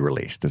him to be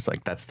released. It's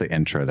like that's the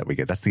intro that we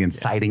get. That's the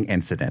inciting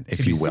incident,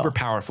 if you will. Super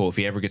powerful if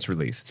he ever gets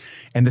released.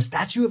 And the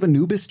Statue of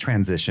Anubis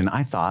transition,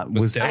 I thought,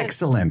 was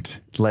excellent.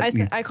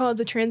 I call it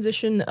the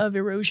transition of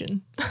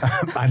erosion.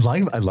 I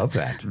love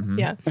that. Mm-hmm.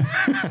 Yeah.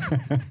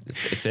 It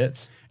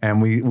fits.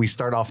 And we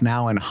start off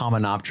now in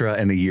Hamunaptra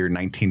in the year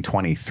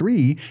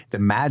 1923. The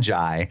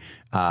Magi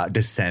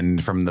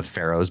descend from the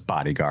Pharaoh's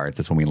bodyguards.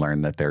 That's when we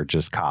learn that they're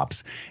just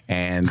cops.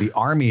 And the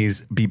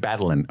armies be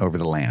battling over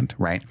the land,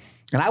 right?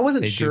 And I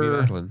wasn't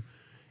sure,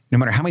 no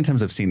matter how many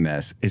times I've seen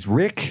this, is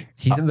Rick...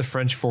 He's in the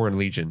French Foreign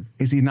Legion.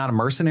 Is he not a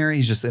mercenary?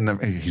 He's in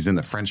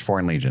the French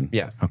Foreign Legion.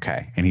 Yeah.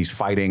 Okay. And he's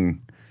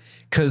fighting...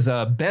 Because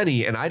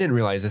Benny, and I didn't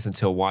realize this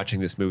until watching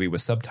this movie with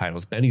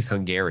subtitles, Benny's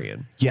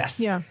Hungarian. Yes.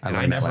 Yeah.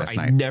 I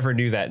never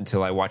knew that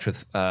until I watched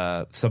with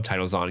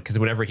subtitles on. Because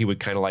whenever he would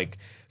kind of like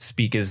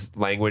speak his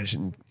language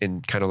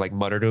and kind of like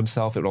mutter to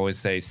himself, it would always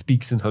say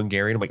speaks in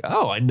Hungarian. I'm like,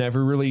 oh, I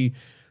never really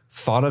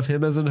thought of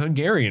him as an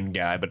Hungarian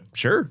guy. But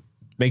sure.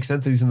 Makes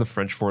sense that he's in the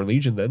French Foreign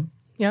Legion then.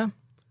 Yeah.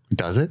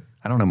 Does it?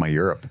 I don't know my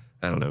Europe.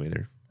 I don't know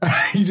either.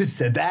 You just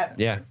said that?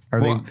 Yeah.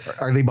 Are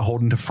they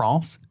beholden to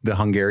France, the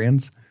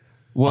Hungarians?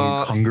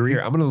 Well, Hungary? Here,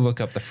 I'm going to look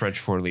up the French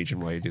Foreign Legion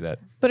while you do that.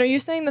 But are you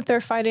saying that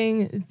they're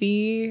fighting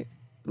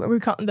what we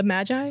call the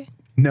Magi?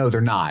 No, they're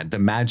not. The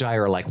Magi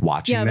are like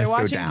watching this go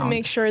down. Yeah, they're watching to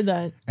make sure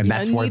that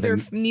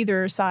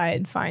neither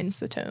side finds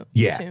the tomb.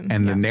 Yeah,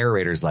 the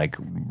narrator's like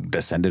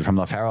descended from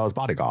the Pharaoh's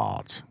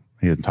bodyguards.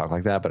 He doesn't talk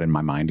like that, but in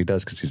my mind he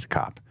does because he's a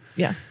cop.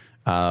 Yeah.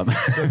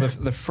 So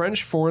the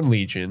French Foreign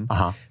Legion,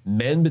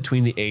 men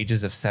between the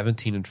ages of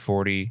 17 and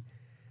 40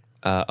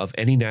 of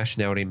any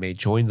nationality may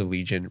join the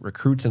Legion.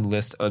 Recruits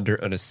enlist under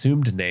an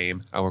assumed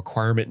name, a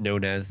requirement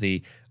known as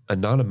the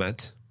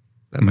anonymat.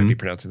 I might be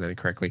pronouncing that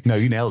incorrectly. No,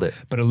 you nailed it.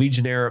 But a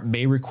Legionnaire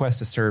may request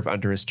to serve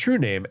under his true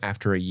name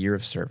after a year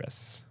of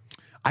service.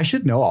 I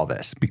should know all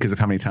this because of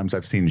how many times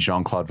I've seen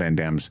Jean-Claude Van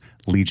Damme's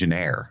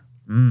Legionnaire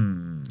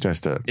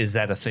Is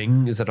that a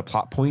thing? Is that a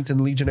plot point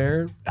in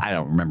Legionnaire? I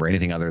don't remember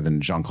anything other than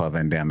Jean-Claude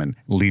Van Damme and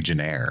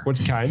Legionnaire. What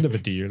kind of a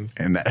deal?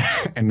 And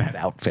that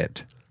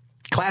outfit.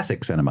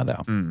 Classic cinema,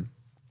 though.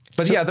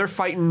 But yeah, they're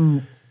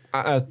fighting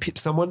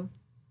someone.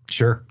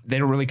 Sure. They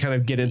don't really kind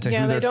of get into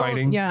who they're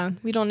fighting. Yeah,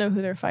 we don't know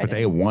who they're fighting. But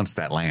they wants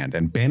that land.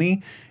 And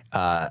Benny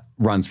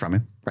runs from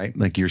him, right?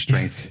 Like, your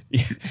strength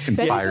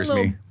inspires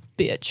me.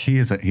 Bitch.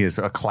 He is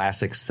a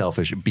classic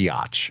selfish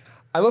biatch.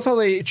 I love how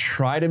they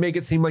try to make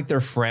it seem like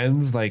they're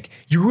friends. Like,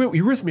 you're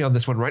with me on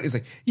this one, right? He's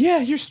like, yeah,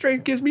 your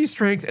strength gives me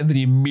strength. And then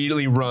he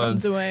immediately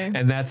runs away.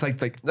 And that's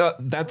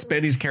that's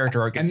Benny's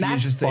character arc. And he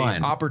is just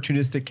an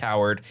opportunistic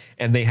coward.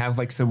 And they have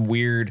like some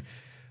weird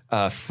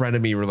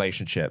frenemy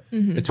relationship.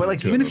 But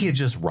like, even if he had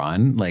just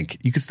run,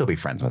 like, you could still be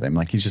friends with him.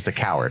 Like, he's just a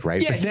coward,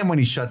 right? Yeah, but then when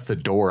he shuts the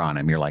door on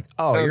him, you're like,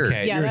 oh, you're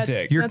a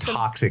dick. You're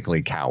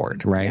toxically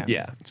coward, right?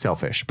 Yeah.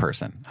 Selfish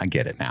person. I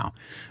get it now.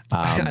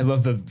 I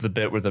love the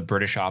bit where the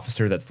British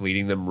officer that's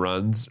leading them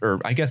runs, or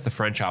I guess the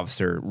French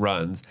officer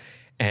runs,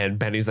 and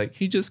Benny's like,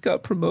 he just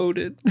got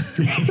promoted.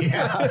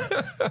 Yeah.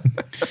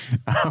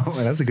 Oh,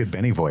 that was a good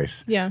Benny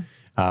voice. Yeah.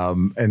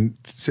 And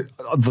so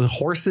the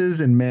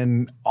horses and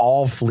men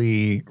all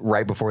flee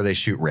right before they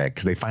shoot Rick,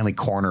 because they finally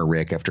corner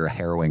Rick after a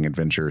harrowing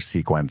adventure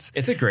sequence.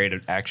 It's a great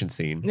action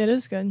scene. It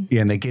is good.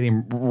 Yeah, and they get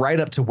him right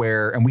up to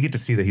where, and we get to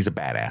see that he's a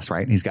badass,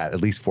 right? He's got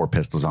at least 4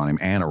 pistols on him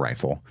and a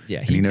rifle.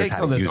 Yeah, he takes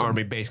on this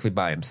army basically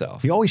by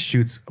himself. He always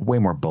shoots way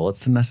more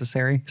bullets than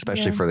necessary,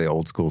 especially for the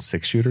old school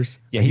 6-shooters.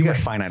 Yeah, you got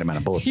a finite amount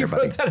of bullets he there,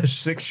 buddy. runs out of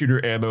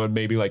 6-shooter ammo in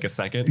maybe like a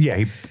second. Yeah,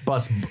 he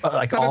busts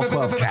like all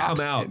 12 caps.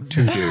 I'm out.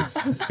 2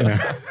 dudes. You know?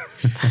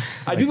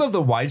 I do love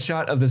the wide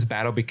shot of this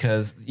battle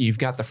because you've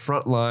got the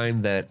front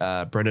line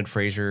that Brendan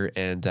Fraser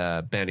and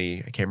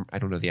Benny, I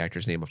don't know the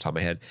actor's name off the top of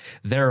my head,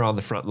 they're on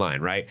the front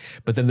line, right?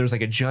 But then there's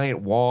like a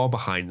giant wall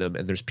behind them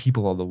and there's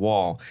people on the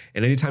wall.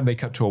 And anytime they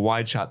cut to a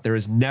wide shot, there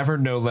is never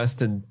no less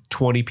than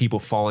 20 people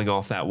falling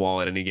off that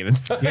wall at any given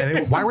time.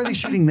 Yeah, why were they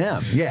shooting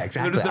them? Yeah,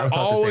 exactly. They're I thought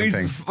always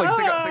the same thing. like,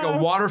 it's like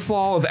a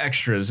waterfall of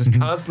extras just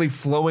constantly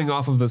flowing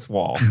off of this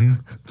wall.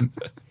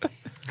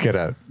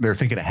 They're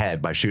thinking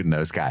ahead by shooting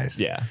those guys.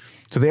 Yeah.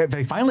 So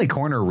they finally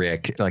corner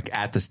Rick like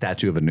at the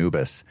statue of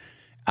Anubis,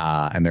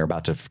 and they're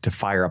about to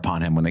fire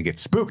upon him when they get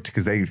spooked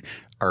because they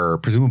are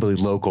presumably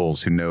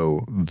locals who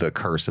know the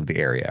curse of the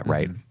area,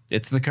 right?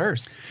 It's the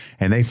curse.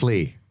 And they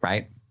flee,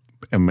 right?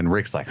 And when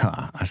Rick's like,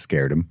 I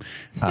scared him.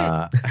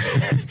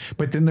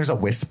 But then there's a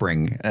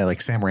whispering,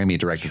 like Sam Raimi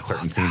directed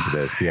certain scenes of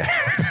this. Yeah.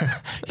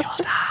 You will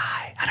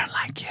die. I don't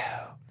like you.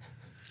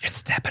 You're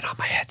stepping on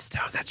my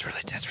headstone. That's really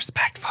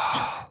disrespectful.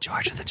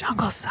 George of the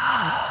Jungle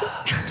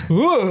sucked.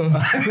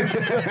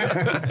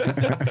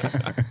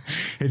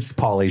 It's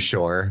Pauly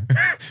Shore.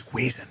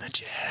 Wheeze in the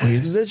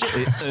jizz.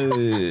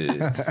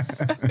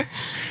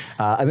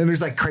 And then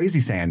there's like Crazy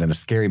Sand and a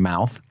scary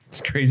mouth.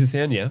 It's Crazy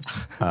Sand, yeah.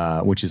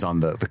 Which is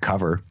on the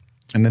cover.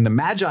 And then the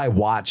Magi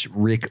watch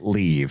Rick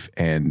leave,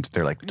 and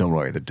they're like, don't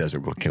worry, the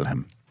desert will kill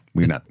him.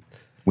 We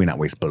not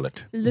waste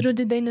bullet. Little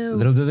did they know.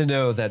 Little did they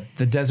know that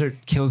the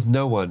desert kills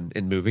no one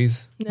in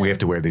movies. No. We have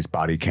to wear these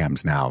body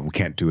cams now. We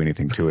can't do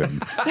anything to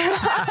him.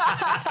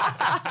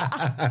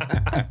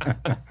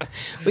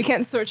 We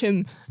can't search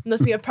him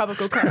unless we have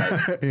probable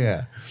cause.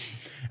 Yeah.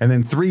 And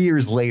then 3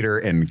 years later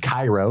in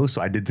Cairo, so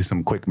I did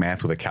some quick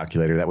math with a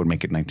calculator, that would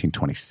make it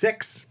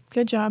 1926.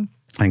 Good job.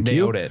 Thank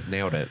you.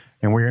 Nailed it.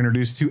 And we're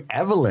introduced to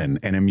Evelyn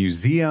in a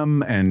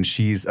museum, and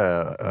she's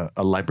a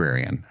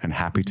librarian and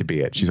happy to be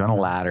it. She's on a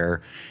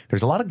ladder.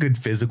 There's a lot of good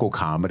physical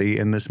comedy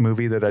in this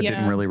movie that I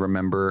didn't really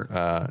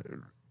remember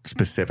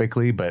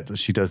specifically, but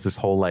she does this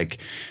whole like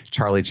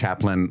Charlie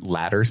Chaplin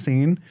ladder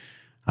scene.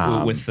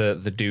 With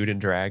the dude in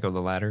drag on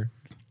the ladder.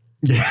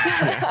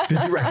 Yeah.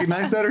 Did you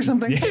recognize that or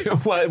something? Yeah,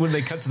 well, when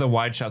they cut to the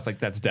wide shots, like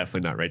that's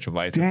definitely not Rachel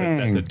Weisz.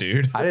 That's a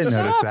dude. I didn't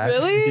notice that.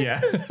 Really?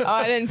 Yeah. Oh,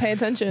 I didn't pay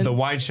attention. The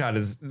wide shot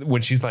is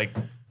when she's like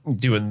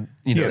doing,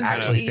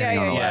 actually standing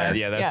on a ladder.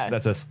 Yeah,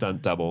 that's a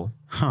stunt double.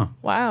 Huh.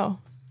 Wow.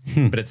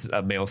 But it's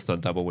a male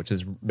stunt double, which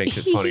makes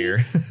it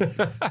funnier.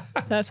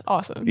 That's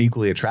awesome.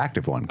 Equally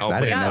attractive one, because I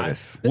didn't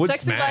notice. The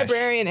sexy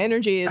librarian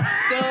energy is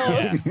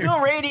still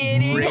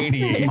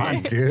radiating.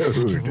 My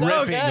dude. So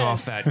ripping good.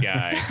 off that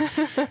guy.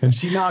 And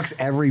she knocks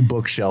every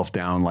bookshelf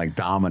down like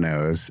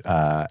dominoes.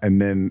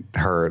 And then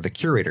the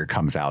curator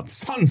comes out,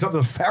 sons of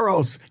the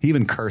pharaohs. He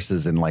even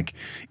curses in like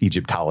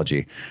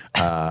Egyptology.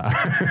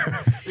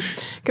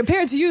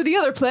 Compared to you, the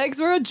other plagues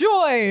were a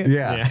joy.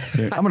 Yeah.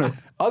 I'm going to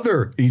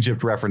other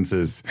Egypt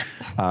references.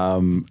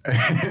 And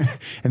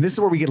this is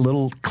where we get a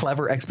little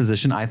clever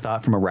exposition, I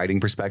thought, from a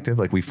writing perspective.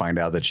 Like we find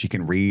out that she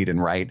can read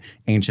and write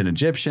ancient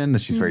Egyptian, that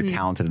she's very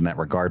talented in that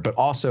regard, but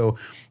also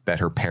that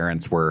her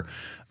parents were,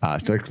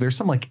 there's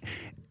some like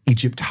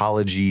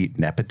Egyptology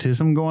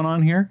nepotism going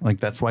on here. Like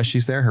that's why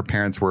she's there. Her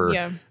parents were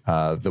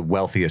the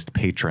wealthiest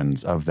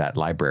patrons of that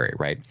library,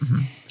 right?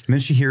 And then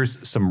she hears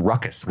some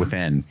ruckus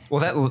within.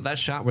 Well, that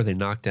shot where they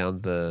knocked down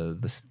the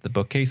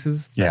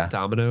bookcases, that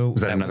domino.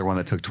 Was that another one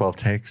that took 12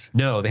 takes?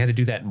 No, they had to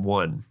do that in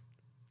one.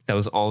 that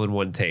was all in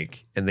one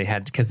take. And they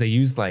had, because they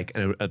used like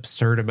an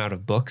absurd amount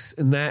of books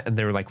in that. And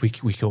they were like, we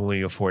can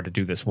only afford to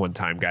do this one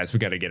time, guys. We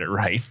got to get it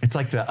right. It's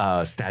like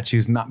the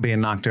statues not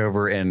being knocked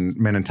over in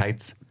Men in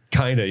Tights.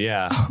 Kind of,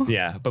 yeah.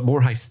 Yeah. But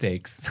more high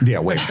stakes. Yeah,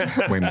 way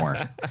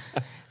more.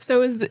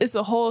 So is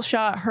the whole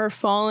shot her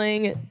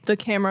falling, the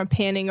camera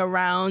panning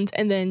around,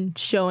 and then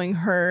showing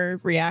her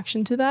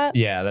reaction to that?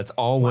 Yeah, that's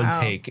all one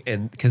take.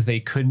 And because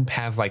they couldn't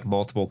have like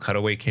multiple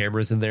cutaway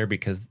cameras in there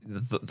because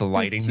the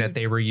lighting that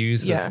they were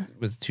used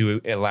was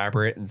too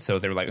elaborate. And so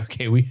they were like,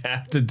 okay, we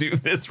have to do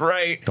this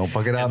right. Don't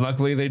fuck it up. And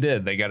luckily they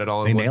did. They got it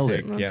all in one take. They nailed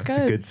it. Yeah, it's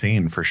a good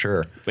scene for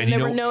sure. And there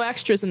were no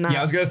extras in that. Yeah,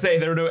 I was going to say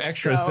there were no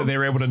extras, so they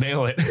were able to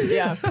nail it.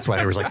 Yeah. That's why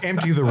they was like,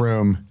 empty the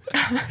room.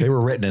 They were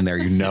written in there,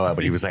 you know it,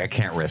 but he was like, I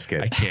can't risk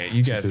it.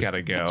 You guys got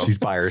to go. She's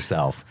by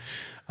herself.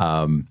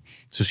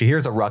 So she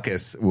hears a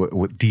ruckus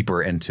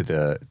deeper into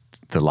the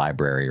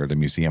library or the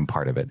museum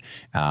part of it.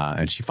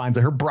 And she finds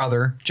that her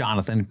brother,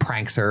 Jonathan,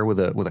 pranks her with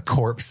a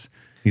corpse.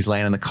 He's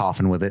laying in the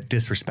coffin with it,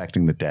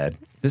 disrespecting the dead.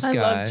 I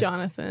love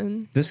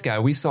Jonathan. This guy,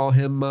 we saw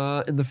him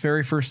in the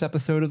very first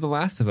episode of The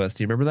Last of Us.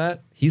 Do you remember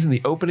that? He's in the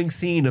opening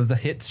scene of the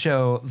hit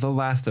show The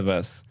Last of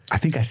Us. I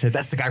think I said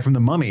that's the guy from The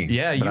Mummy.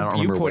 Yeah,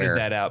 you pointed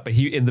that out. But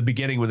he in the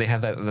beginning when they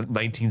have that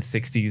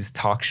 1960s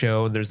talk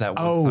show and there's that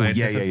one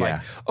scientist that's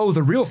like, oh,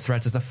 the real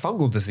threat is a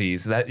fungal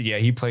disease.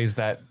 He plays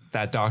that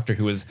doctor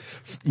who was,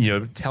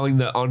 telling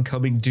the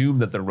oncoming doom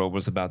that the world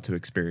was about to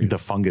experience. The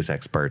fungus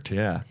expert.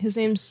 Yeah.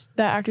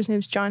 That actor's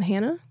name's John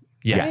Hannah?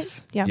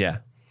 Yes. Right? Yeah.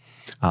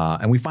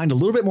 And we find a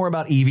little bit more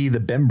about Evie. The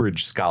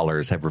Bembridge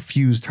scholars have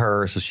refused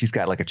her, so she's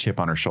got like a chip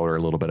on her shoulder, a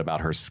little bit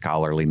about her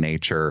scholarly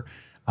nature.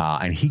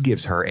 And he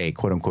gives her a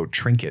quote unquote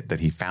trinket that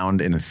he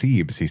found in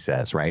Thebes, he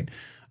says, right?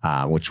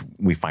 Which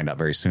we find out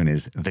very soon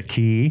is the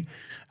key.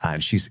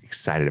 And she's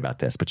excited about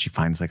this, but she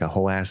finds like a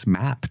whole ass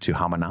map to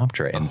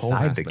Hamunaptra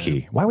inside the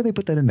key. Why would they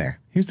put that in there?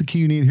 Here's the key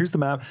you need. Here's the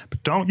map,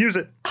 but don't use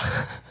it.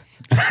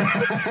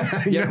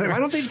 Why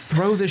don't they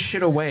throw this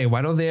shit away?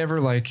 Why don't they ever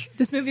like...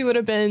 This movie would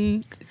have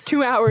been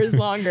 2 hours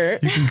longer.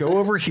 You can go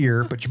over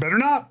here, but you better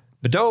not.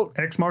 But don't.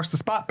 X marks the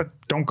spot, but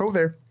don't go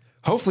there.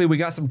 Hopefully we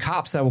got some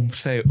cops that will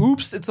say,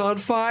 oops, it's on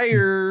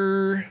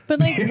fire. But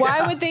like,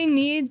 why would they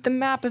need the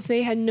map if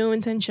they had no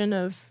intention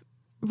of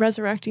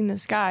resurrecting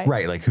this guy?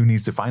 Right, like who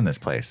needs to find this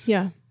place?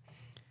 Yeah.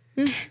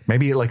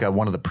 Maybe like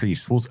one of the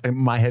priests. Well,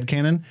 my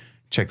headcanon,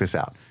 check this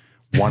out.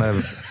 One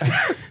of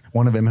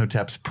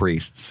Imhotep's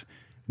priests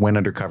went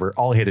undercover.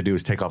 All he had to do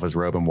was take off his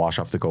robe and wash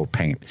off the gold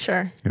paint.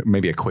 Sure.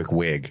 Maybe a quick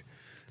wig.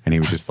 And he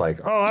was just like,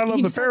 oh, I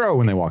love the Pharaoh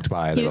when they walked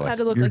by. He just had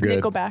to look like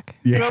Nickelback.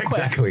 Yeah, real quick.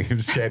 Exactly. It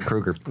was Chad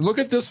Kroeger. Look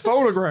at this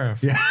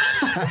photograph. Yeah.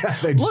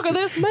 Look at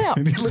this map.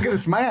 Look at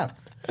this map.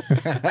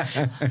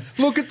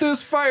 Look at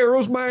this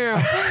Pharaoh's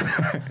map.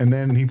 And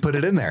then he put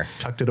it in there,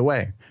 tucked it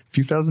away. A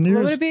few thousand years.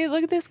 What would it be?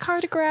 Look at this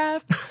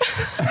cartograph.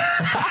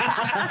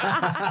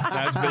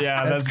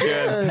 That's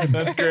good.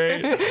 That's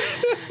great.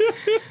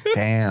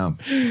 Damn.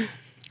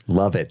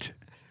 Love it.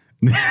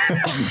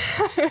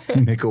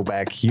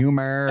 Nickelback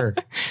humor.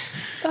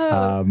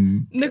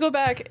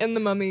 Nickelback and the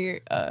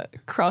Mummy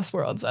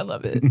crossworlds. I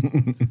love it.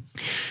 And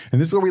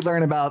this is where we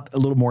learn a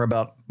little more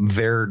about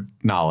their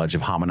knowledge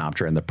of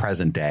Hamunaptra in the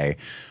present day.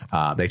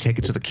 They take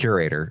it to the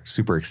curator,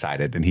 super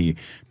excited, and he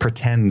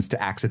pretends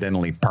to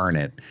accidentally burn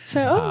it.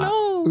 So,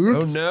 no.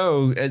 Oops.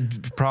 Oh, no.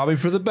 Probably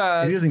for the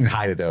best. He doesn't even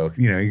hide it, though.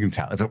 You can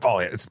tell.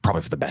 It's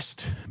probably for the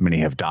best. Many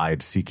have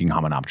died seeking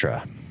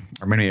Hamunaptra.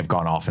 Or many have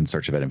gone off in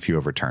search of it and few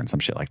have returned, some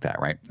shit like that,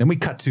 right? Then we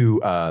cut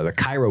to the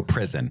Cairo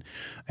prison.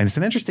 And it's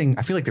an interesting,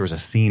 I feel like there was a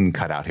scene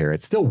cut out here.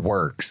 It still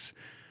works,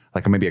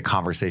 like maybe a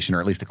conversation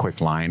or at least a quick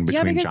line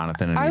between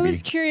Jonathan and Evie. I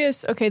was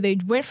curious, okay, they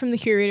went from the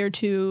curator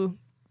to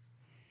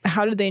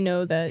how did they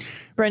know that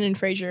Brendan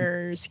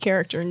Fraser's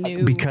character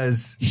knew?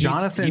 Because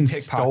Jonathan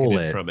stole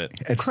it from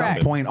it. At some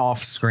point off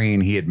screen,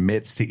 he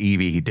admits to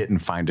Evie he didn't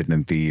find it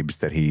in Thebes,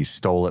 that he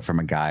stole it from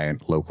a guy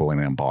local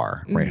in a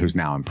bar, right, who's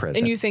now in prison.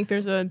 And you think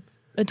there's a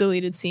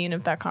deleted scene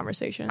of that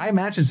conversation? I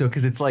imagine so,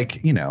 because it's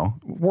like,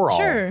 we're all...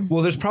 Sure.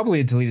 Well, there's probably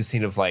a deleted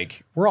scene of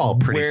like... We're all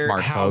pretty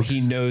smart how folks.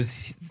 He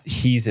knows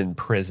he's in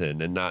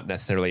prison and not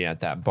necessarily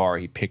at that bar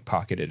he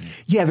pickpocketed.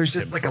 Yeah, there's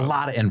just like a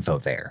lot of info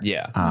there.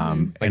 Yeah.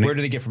 Like where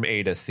do they get from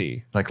A to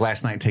C? Like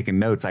last night taking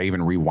notes, I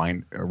even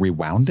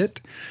rewound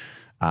it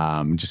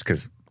just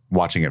because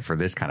watching it for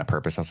this kind of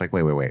purpose, I was like,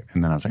 wait.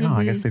 And then I was like,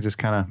 I guess they just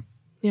kind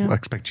of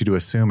expect you to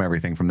assume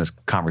everything from this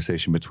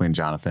conversation between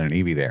Jonathan and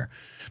Evie there.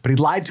 But he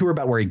lied to her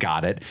about where he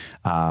got it.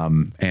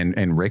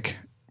 And Rick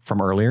from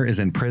earlier is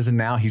in prison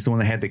now. He's the one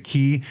that had the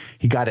key.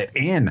 He got it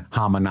in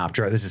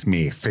Hamunaptra. This is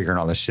me figuring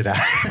all this shit out.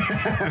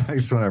 I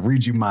just want to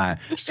read you my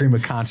stream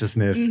of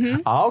consciousness.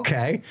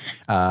 Okay.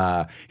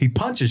 He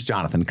punches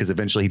Jonathan because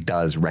eventually he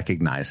does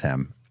recognize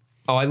him.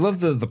 Oh, I love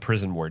the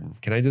prison warden.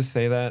 Can I just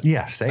say that?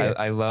 Yeah, say it.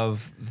 I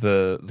love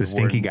the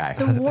stinky warden, guy.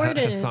 The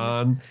warden.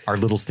 Hassan. Our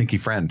little stinky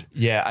friend.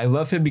 Yeah, I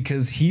love him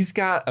because he's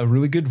got a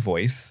really good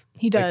voice.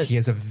 He does. He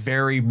has a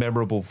very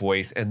memorable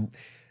voice. And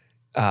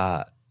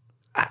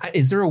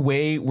Is there a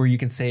way where you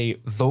can say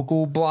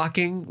vocal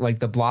blocking, like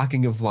the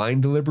blocking of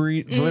line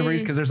deliveries?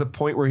 Because there's a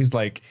point where he's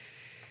like,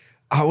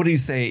 oh, what did he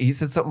say? He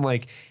said something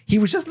like he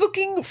was just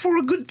looking for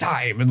a good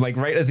time, and like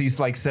right as he's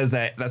like says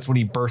that, that's when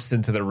he bursts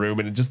into the room,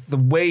 and it just the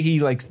way he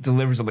like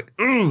delivers, I'm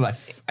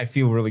like, I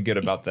feel really good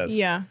about this.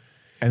 Yeah.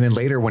 And then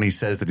later when he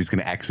says that he's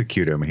going to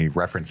execute him, he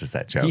references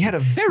that joke. He had a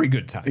very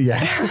good time. Yeah,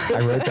 I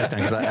wrote that down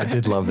because I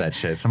did love that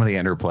shit. Some of the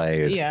interplay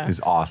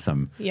is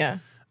awesome. Yeah.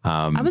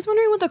 I was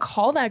wondering what to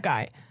call that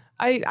guy.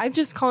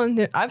 I've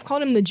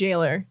called him the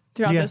jailer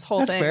throughout this whole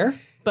that's thing. fair.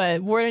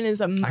 But warden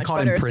is a much call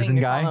him better prison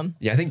thing to guy. call him.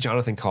 Yeah, I think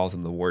Jonathan calls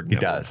him the warden. He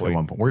does at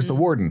one point. Where's the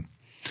warden?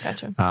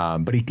 Gotcha.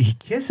 But he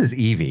kisses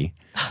Evie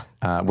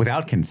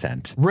without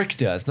consent. Rick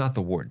does, not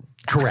the warden.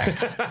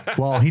 Correct.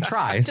 Well, he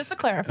tries. Just to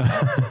clarify.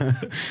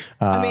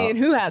 I mean,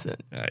 who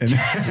hasn't?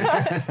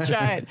 Let's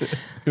try it.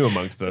 Who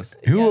amongst us?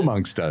 Who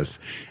amongst us?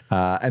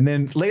 And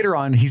then later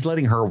on, he's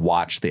letting her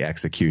watch the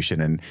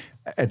execution. And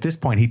at this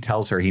point, he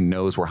tells her he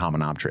knows where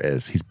Hamunaptra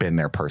is. He's been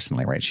there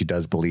personally, right? She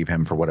does believe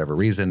him for whatever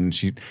reason.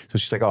 So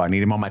she's like, oh, I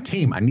need him on my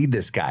team. I need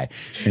this guy.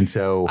 And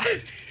so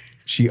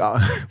she,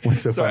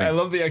 what's so funny? I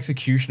love the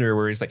executioner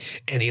where he's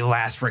like, any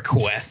last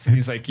requests? And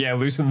he's like, yeah,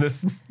 loosen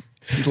this.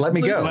 Let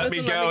me go. Let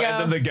me go.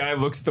 And then the guy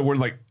looks at the word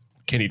like,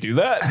 can he do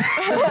that?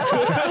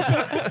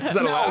 Is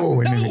that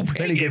no. And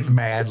then he gets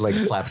mad, like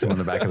slaps him on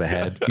the back of the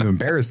head. You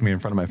embarrassed me in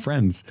front of my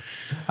friends.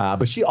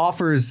 But she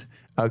offers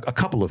a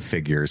couple of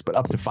figures, but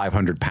up to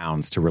 500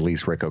 pounds to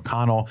release Rick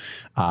O'Connell.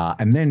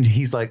 And then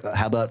he's like,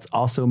 how about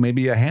also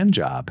maybe a hand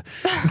job?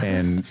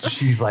 And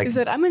she's like, he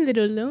said, I'm a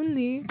little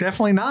lonely.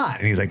 Definitely not.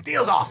 And he's like,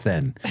 deal's off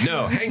then.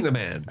 No, hang the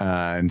man.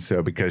 And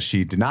so because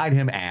she denied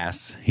him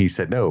ass, he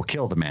said, no,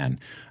 kill the man.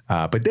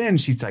 But then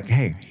she's like,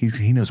 hey,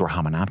 he knows where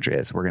Hamunaptra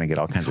is. We're going to get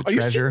all kinds of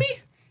treasure. You shitting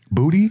me?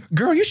 Booty.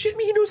 Girl, you shitting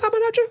me? He knows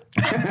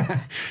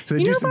Hamunaptra? So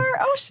You know where?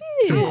 Oh,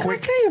 shit. some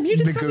quick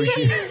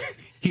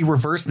he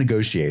reverse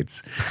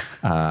negotiates.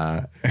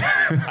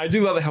 I do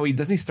love it how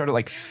does he start at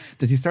 50%?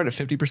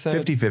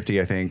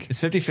 50-50, I think.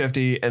 It's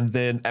 50-50. And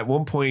then at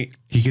one point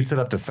He gets it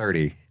up to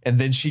 30. and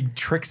then she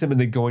tricks him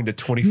into going to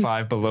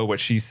 25 below what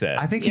she said.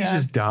 I think he's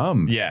just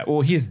dumb. Yeah,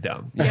 well, he is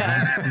dumb.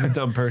 Yeah. He's a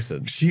dumb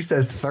person. She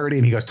says 30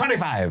 and he goes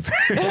 25.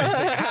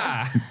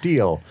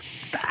 Deal.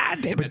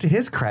 Damn But it. to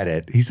his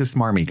credit, he's a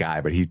smarmy guy,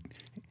 but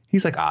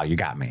he's like, oh, you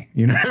got me.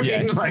 You know what I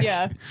mean? Like,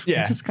 Yeah.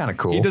 Yeah. Which is kind of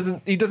cool. He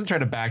doesn't try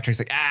to backtrack. He's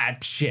like,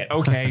 shit.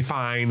 Okay,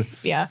 fine.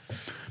 Yeah.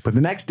 But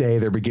the next day,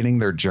 they're beginning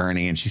their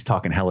journey, and she's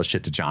talking hella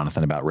shit to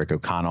Jonathan about Rick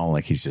O'Connell.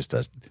 Like he's just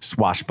a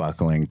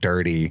swashbuckling,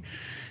 dirty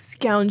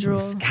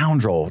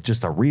Scoundrel.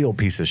 just a real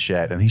piece of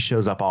shit. And he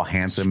shows up all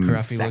handsome, and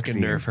Scruffy sexy,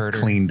 looking nerf and herder.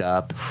 cleaned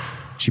up.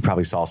 She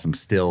probably saw some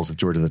stills of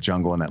George of the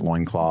Jungle in that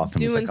loincloth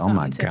and was Doing like, oh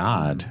my something to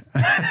God.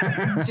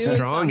 Doing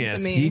Strong something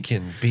as to me. he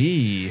can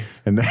be.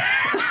 And then,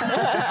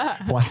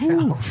 watch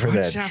out for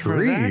that Watch out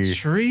tree. for that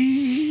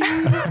tree.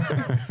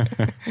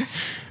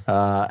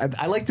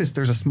 I like this.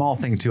 There's a small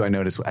thing too. I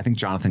noticed. I think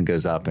Jonathan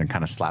goes up and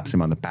kind of slaps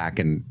him on the back,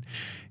 and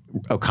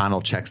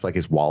O'Connell checks like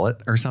his wallet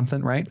or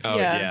something, right? Oh,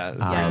 Yeah.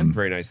 yeah.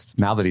 Very nice.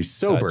 Now that he's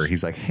sober, Touch.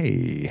 he's like,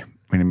 hey.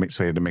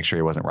 So he had to make sure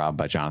he wasn't robbed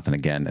by Jonathan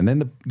again. And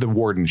then the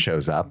warden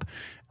shows up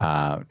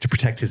to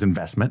protect his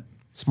investment.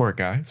 Smart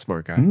guy.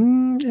 Smart guy.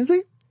 Is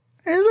he?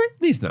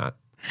 He's not.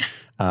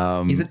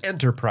 He's an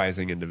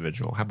enterprising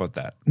individual. How about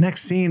that?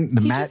 Next scene,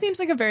 He just seems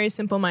like a very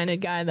simple-minded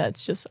guy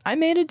that's just, I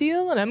made a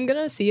deal and I'm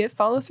going to see it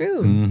follow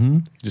through. Mm-hmm.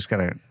 Just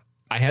gotta.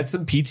 I had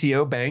some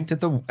PTO banked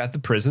at the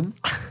prison,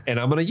 and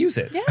I'm going to use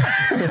it.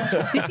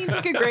 Yeah. He seems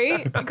like a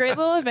great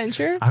little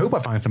adventure. I hope I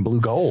find some blue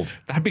gold.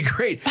 That'd be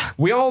great.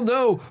 We all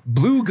know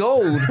blue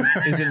gold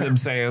is in them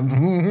sands.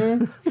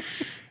 And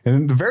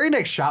then the very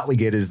next shot we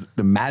get is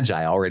the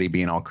Magi already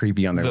being all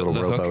creepy on their The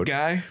little hook rowboat.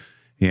 guy.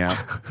 Yeah.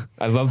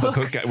 I love the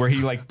hook guy where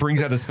he like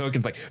brings out his hook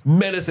and it's like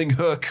menacing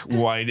hook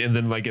wide, and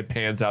then like it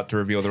pans out to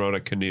reveal they're on a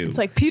canoe. It's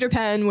like, Peter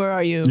Pan, where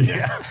are you?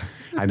 Yeah.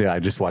 I did. I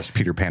just watched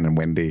Peter Pan and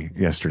Wendy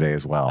yesterday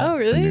as well. Oh,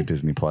 really? The new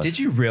Disney Plus. Did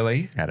you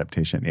really?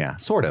 Adaptation. Yeah,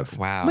 sort of.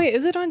 Wow. Wait,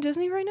 is it on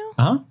Disney right now?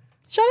 Huh?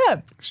 Shut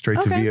up. Straight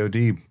to Okay.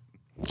 VOD.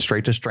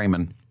 Straight to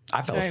streaming.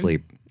 I fell Sorry.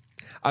 asleep.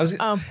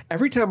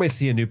 Every time I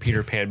see a new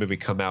Peter Pan movie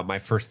come out, my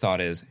first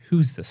thought is,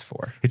 who's this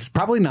for? It's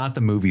probably not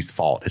the movie's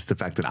fault. It's the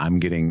fact that I'm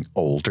getting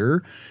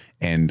older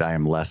and I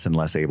am less and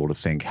less able to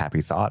think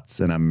happy thoughts,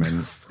 and I'm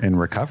in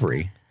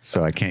recovery.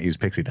 So I can't use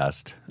pixie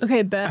dust.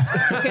 Okay, best.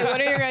 Okay, what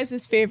are your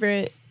guys'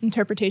 favorite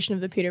interpretation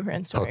of the Peter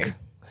Pan story? Hook.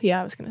 Yeah,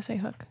 I was going to say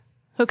Hook.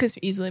 Hook is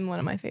easily one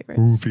of my favorites.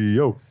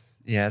 Rufio.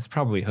 Yeah, it's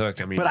probably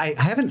Hook. I mean, But I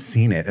haven't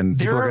seen it, and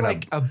there people are gonna,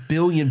 like a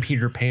billion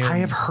Peter Pan. I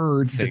have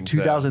heard the things that-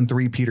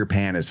 2003 Peter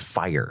Pan is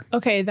fire.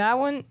 Okay, that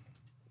one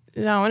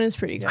is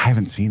pretty good. I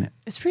haven't seen it.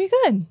 It's pretty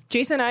good.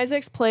 Jason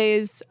Isaacs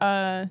plays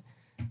the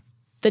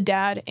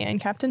dad and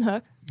Captain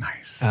Hook.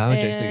 Nice. Oh,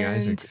 Jason And,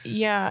 Isaacs.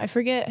 Yeah, I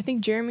forget. I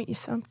think Jeremy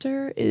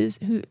Sumpter is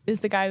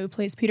the guy who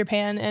plays Peter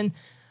Pan, and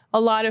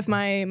a lot of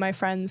my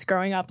friends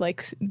growing up,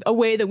 like a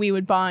way that we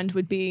would bond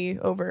would be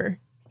over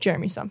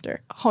Jeremy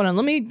Sumpter. Hold on,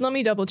 let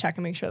me double check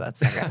and make sure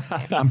that's the guy's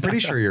name. I'm pretty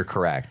sure you're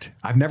correct.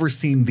 I've never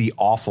seen the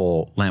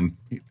awful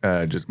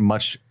just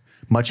much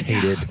much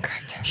hated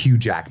Hugh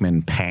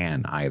Jackman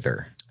Pan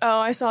either. Oh,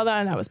 I saw that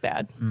and that was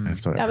bad.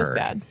 That's what I heard. That was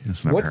bad.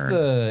 That's what What's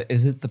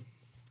is it the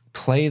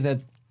play that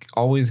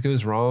always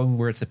goes wrong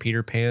where it's a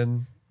Peter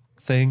Pan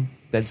thing?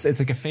 It's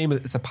like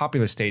it's a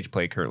popular stage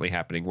play currently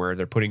happening where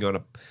they're putting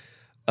on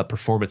a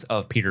performance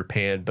of Peter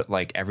Pan, but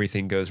like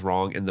everything goes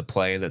wrong in the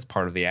play and that's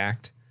part of the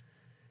act.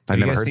 I've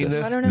never heard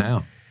this. I don't know.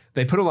 No.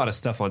 They put a lot of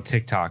stuff on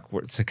TikTok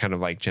to kind of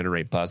like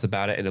generate buzz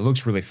about it, and it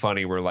looks really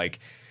funny. Where like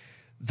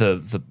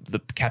the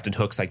Captain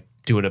Hook's like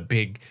doing a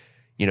big,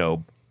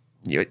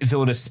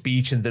 villainous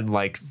speech, and then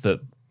like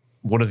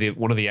one of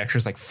the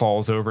extras like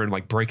falls over and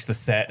like breaks the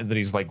set, and then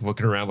he's like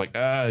looking around like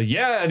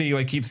yeah, and he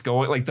like keeps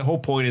going. Like the whole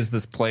point is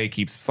this play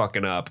keeps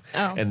fucking up,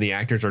 and the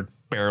actors are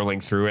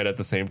barreling through it at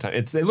the same time.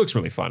 It looks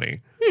really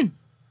funny.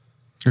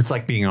 It's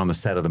like being on the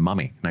set of The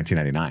Mummy,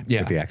 1999,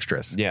 with the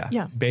extras.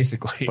 Yeah,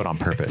 basically, but on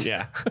purpose.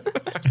 Yeah.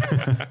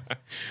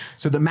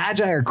 So the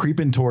Magi are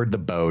creeping toward the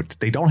boat.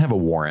 They don't have a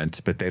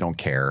warrant, but they don't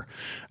care.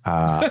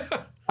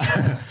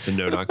 It's a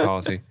no-knock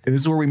policy.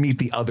 This is where we meet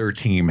the other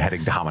team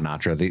heading to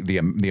Hamunaptra.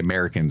 The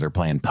Americans are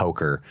playing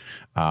poker,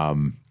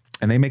 and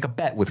they make a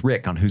bet with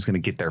Rick on who's going to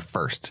get there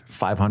first.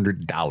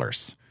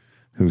 $500.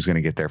 Who's going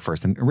to get there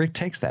first? And Rick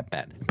takes that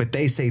bet. But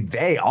they say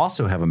they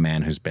also have a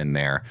man who's been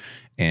there,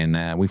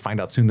 and we find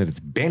out soon that it's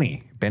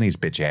Benny. Benny's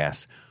bitch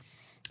ass.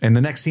 And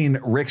the next scene,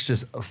 Rick's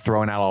just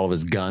throwing out all of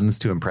his guns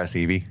to impress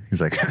Evie.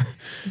 He's like,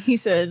 he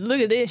said,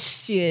 "Look at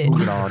this shit.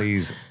 Look at all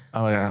these.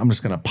 I'm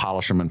just going to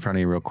polish them in front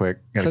of you real quick.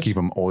 Got to keep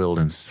them oiled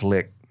and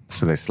slick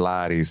so they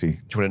slide easy." Do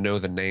you want to know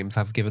the names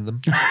I've given them?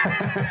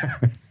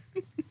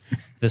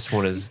 This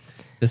one is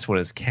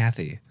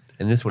Kathy,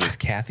 and this one is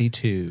Kathy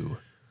 2.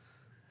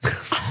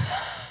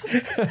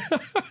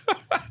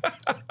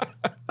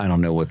 I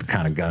don't know what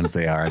kind of guns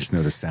they are. I just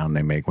know the sound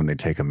they make when they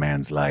take a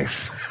man's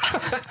life.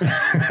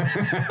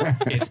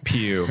 It's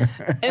pew.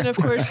 And of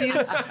course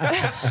she's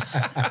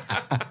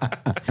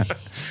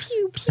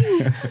pew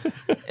pew.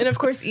 And of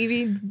course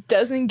Evie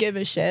doesn't give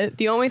a shit.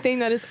 The only thing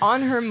that is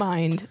on her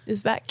mind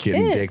is that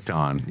getting kiss. dicked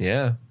on.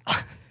 Yeah.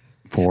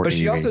 But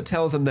she also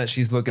tells him that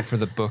she's looking for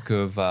the book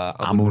of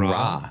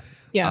Amun-Ra.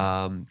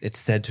 Yeah. It's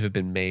said to have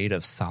been made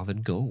of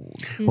solid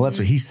gold. Well, that's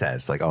what he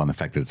says. Like, and the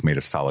fact that it's made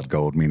of solid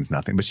gold means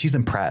nothing. But she's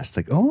impressed.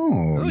 Like,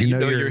 you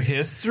know your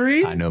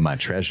history? I know my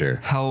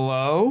treasure.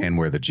 Hello? And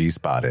where the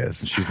G-spot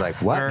is. And she's like,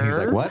 what? And he's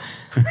like, what?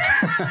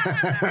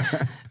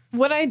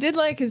 What I did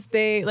like is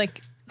they, like,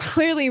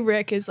 clearly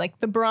Rick is, like,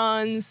 the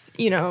bronze,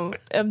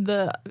 of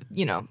the,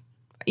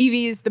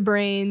 Evie is the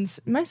brains.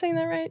 Am I saying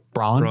that right?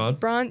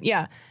 Brawn?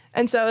 Yeah.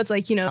 And so it's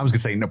like, I was going to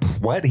say, no,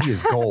 what? He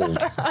is gold.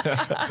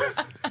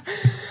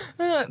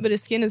 But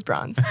his skin is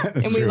bronze.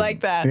 And we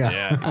like that.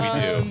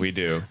 Yeah, we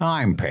do.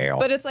 I'm pale.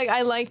 But it's like,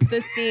 I liked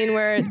this scene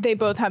where they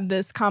both have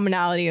this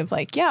commonality of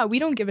like, yeah, we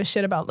don't give a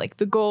shit about like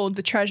the gold,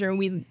 the treasure.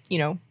 We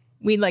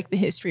like the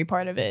history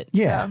part of it.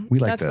 Yeah. So we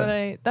like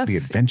the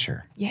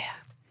adventure. Yeah.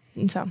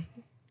 And so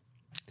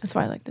that's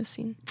why I like this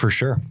scene. For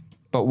sure.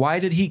 But why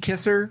did he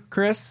kiss her,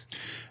 Chris?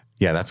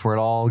 Yeah, that's where it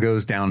all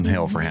goes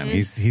downhill for him.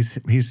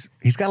 He's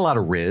got a lot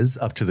of riz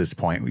up to this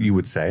point,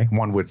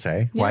 one would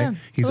say, right?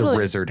 He's a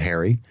Rizzard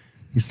Harry.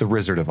 He's the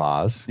Rizzard of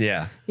Oz.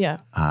 Yeah. Yeah.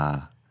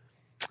 I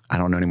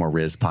don't know any more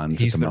Riz puns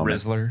He's at the the moment.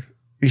 Rizzler.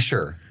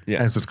 Sure.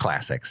 Yeah. As with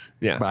classics.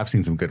 Yeah. But I've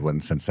seen some good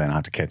ones since then. I'll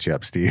have to catch you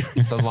up, Steve.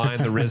 The line,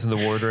 the Riz in the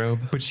wardrobe.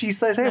 But she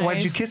says, hey,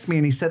 why'd you kiss me?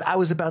 And he said, I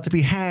was about to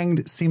be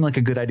hanged. Seemed like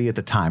a good idea at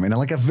the time. And in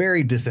like a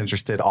very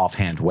disinterested,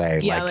 offhand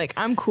way. Yeah, like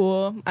I'm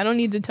cool. I don't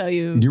need to tell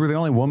you. You were the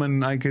only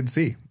woman I could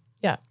see.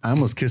 Yeah. I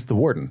almost kissed the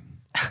warden.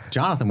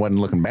 Jonathan wasn't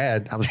looking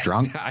bad. I was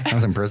drunk. I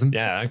was in prison.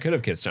 Yeah, I could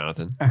have kissed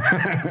Jonathan.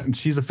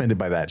 She's offended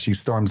by that. She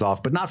storms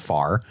off, but not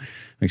far.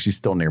 Like she's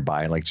still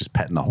nearby, like just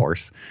petting the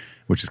horse,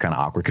 which is kind of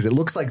awkward because it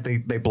looks like they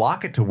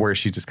block it to where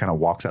she just kind of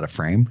walks out of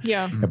frame.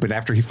 Yeah. But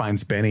after he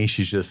finds Benny,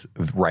 she's just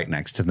right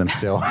next to them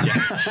still.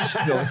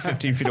 She's still like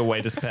 15 feet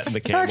away, just petting the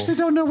camel. I actually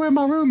don't know where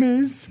my room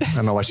is. I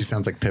don't know why she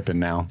sounds like Pippin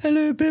now.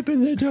 Hello,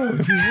 Pippin the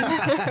dog.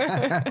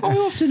 I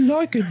often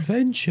like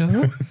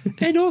adventure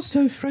and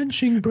also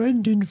Frenching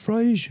Brendan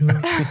Fraser.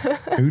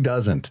 Who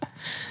doesn't?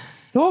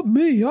 Not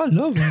me. I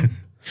love him.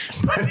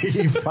 But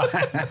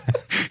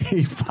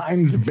he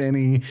finds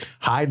Benny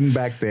hiding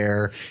back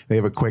there. They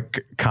have a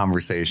quick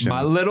conversation.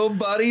 My little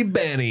buddy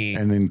Benny.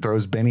 And then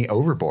throws Benny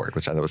overboard,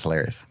 which I thought was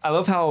hilarious. I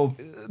love how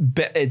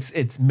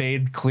it's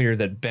made clear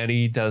that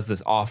Benny does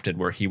this often,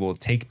 where he will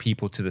take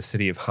people to the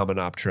city of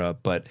Hamunaptra,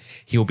 but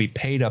he will be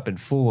paid up in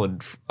full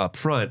and up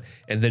front,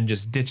 and then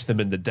just ditch them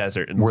in the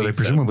desert and where they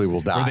presumably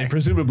will die. Where they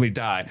presumably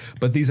die.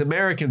 But these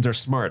Americans are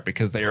smart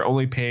because they are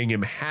only paying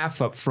him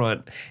half up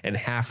front and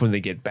half when they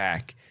get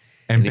back.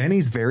 And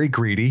Benny's very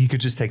greedy. He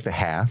could just take the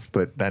half,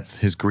 but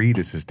his greed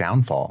is his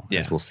downfall,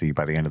 as we'll see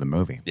by the end of the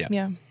movie.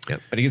 Yeah.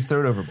 But he gets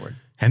thrown overboard.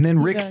 And then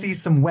Rick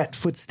sees some wet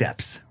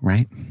footsteps,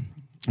 right? And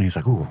he's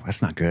like, "Ooh,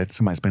 that's not good.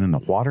 Somebody's been in the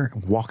water,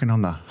 walking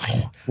on the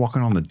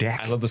deck."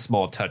 I love the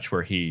small touch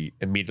where he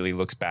immediately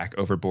looks back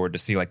overboard to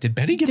see, like, did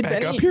Benny get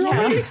back up here?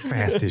 Yeah. He's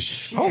fast as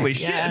shit. Holy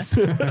shit.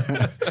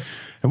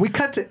 And we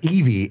cut to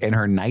Evie in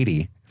her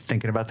nightie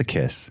thinking about the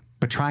kiss,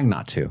 but trying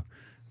not to.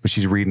 But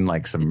she's reading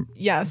like some.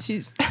 Yeah,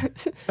 she's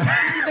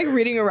like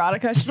reading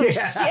erotica. She's like,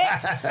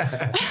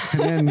 shit.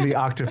 And then the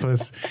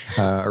octopus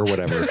or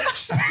whatever.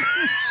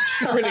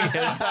 Reading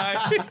hentai.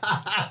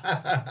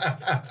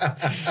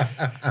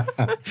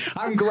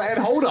 I'm glad.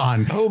 Hold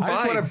on. Oh my! I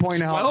just want to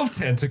point 12 out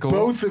tentacles.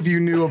 both of you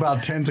knew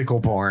about tentacle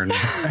porn.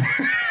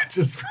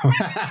 Just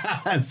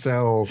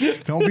so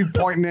don't be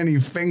pointing any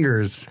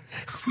fingers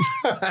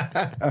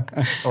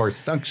or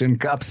suction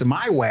cups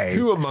my way.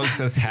 Who amongst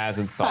us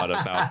hasn't thought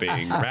about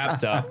being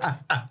wrapped up?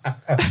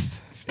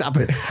 Stop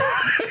it.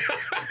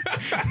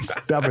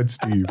 Stop it,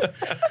 Steve.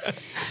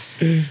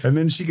 And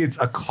then she gets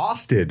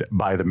accosted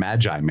by the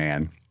Magi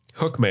Man.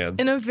 Hookman.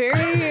 In a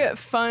very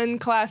fun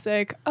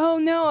classic, oh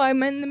no,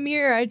 I'm in the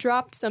mirror. I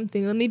dropped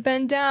something. Let me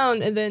bend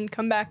down and then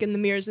come back in the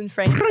mirrors in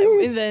frame.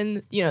 And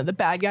then, the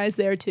bad guy's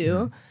there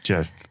too.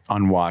 Just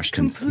unwashed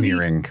and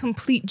sneering.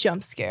 Complete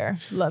jump scare.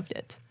 Loved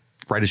it.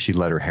 Right as she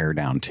let her hair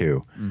down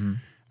too. Mm-hmm.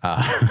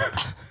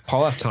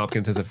 Paul F.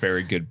 Tompkins has a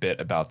very good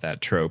bit about that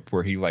trope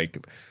where he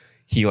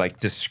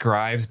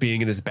describes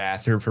being in his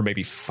bathroom for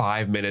maybe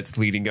 5 minutes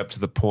leading up to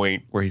the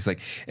point where he's like,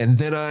 and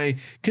then I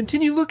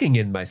continue looking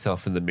in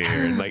myself in the mirror.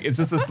 And like, it's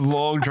just this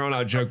long drawn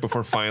out joke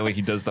before finally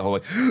he does the whole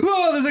like,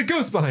 oh, there's a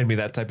ghost behind me,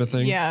 that type of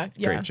thing. Yeah.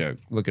 Great joke.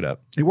 Look it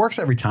up. It works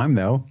every time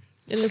though.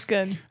 It was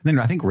good. And then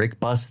I think Rick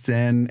busts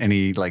in and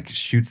he like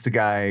shoots the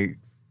guy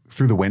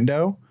through the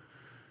window.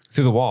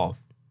 Through the wall.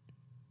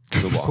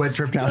 Sweat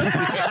dripped out.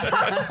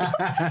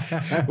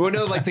 Well,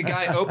 no, like the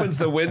guy opens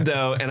the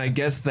window and I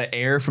guess the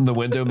air from the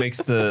window makes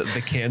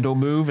the candle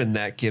move and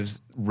that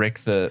gives Rick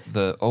the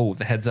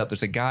heads up.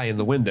 There's a guy in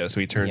the window. So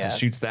he turns and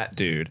shoots that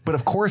dude. But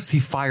of course he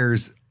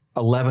fires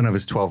 11 of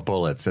his 12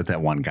 bullets at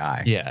that one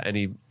guy. Yeah.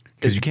 And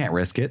because you can't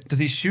risk it. Does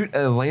he shoot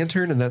a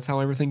lantern and that's how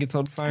everything gets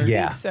on fire? Yeah.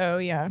 I think so,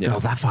 yeah. Oh,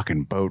 that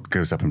fucking boat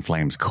goes up in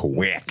flames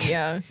quick.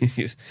 Yeah.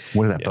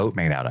 What is that boat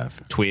made out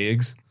of?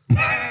 Twigs.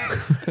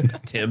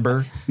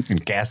 Timber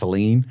and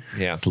gasoline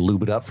to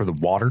lube it up for the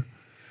water.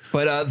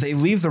 But they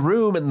leave the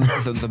room and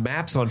the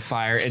map's on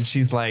fire and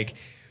she's like,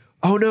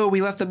 oh no,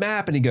 we left the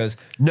map. And he goes,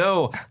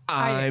 no,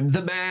 I'm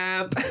the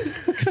map.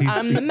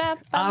 I'm the map.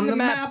 I'm the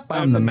map.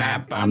 I'm the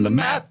map. I'm the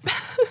map.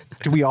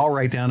 Did we all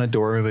write down a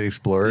Dora the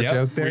Explorer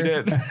joke there? We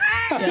did.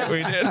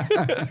 We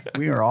did.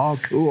 We are all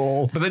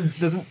cool. But then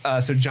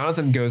so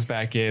Jonathan goes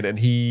back in and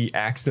he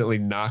accidentally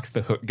knocks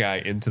the hook guy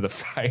into the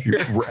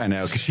fire. I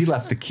know, because she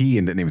left the key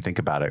and didn't even think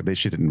about it.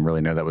 She didn't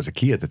really know that was a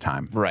key at the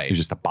time. Right. It was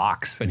just a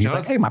box. But and he's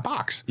like, hey, my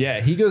box.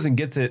 Yeah, he goes and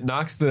gets it,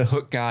 knocks the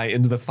hook guy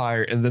into the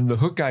fire, and then the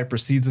hook guy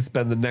proceeds to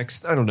spend the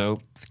next, I don't know,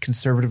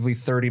 conservatively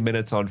 30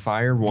 minutes on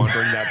fire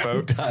wandering that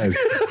boat. Does.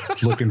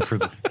 Looking for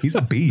he's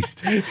a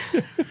beast.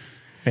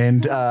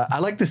 And I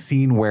like the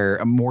scene where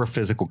a more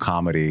physical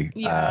comedy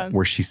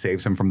where she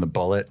saves him from the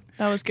bullet.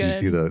 That was good. You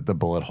see the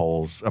bullet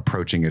holes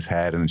approaching his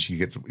head and then she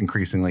gets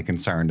increasingly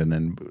concerned and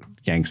then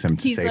yanks him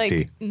to safety.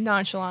 He's like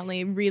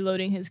nonchalantly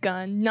reloading his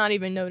gun, not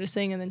even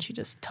noticing, and then she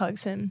just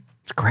tugs him.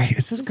 It's great.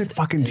 It's just good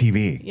fucking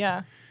TV.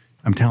 Yeah.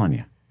 I'm telling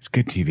you. It's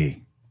good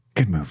TV.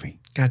 Good movie.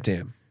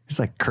 Goddamn. It's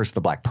like Curse of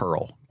the Black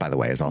Pearl, by the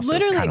way, is also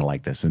kind of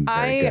like this and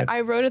very good. I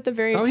wrote at the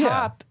very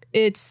top.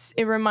 It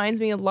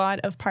reminds me a lot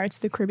of Pirates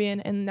of the Caribbean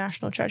and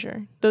National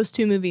Treasure. Those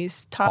two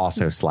movies.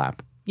 Also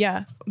slap.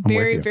 Yeah.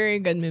 Very, very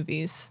good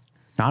movies.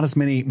 Not as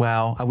many.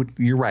 Well,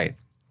 you're right.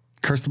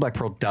 Curse of the Black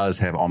Pearl does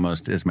have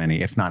almost as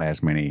many, if not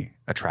as many,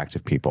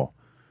 attractive people.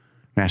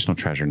 National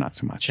Treasure, not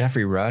so much.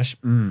 Jeffrey Rush.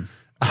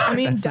 I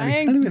mean,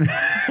 Diane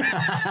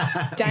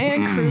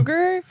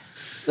Kruger,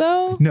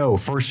 though? No,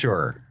 for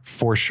sure.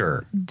 For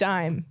sure.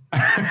 Dime.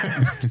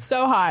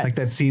 So hot. Like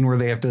that scene where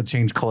they have to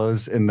change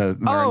clothes in the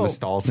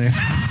stalls now.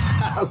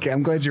 Okay,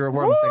 I'm glad we're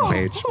on the same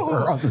page.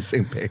 We're on the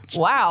same page.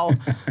 Wow.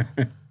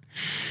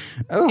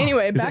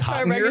 Anyway, back to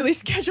our regularly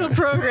scheduled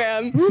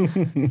program.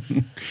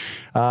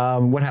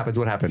 What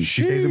happens?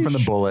 She saves him from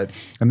the bullet,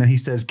 and then he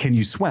says, "Can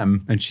you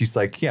swim?" And she's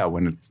like, "Yeah,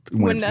 when it's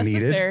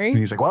needed." And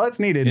he's like, "Well, it's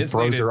needed." It's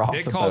throws needed. her off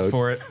it the calls boat.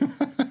 for it.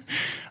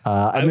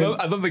 I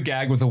love the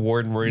gag with the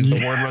warden where the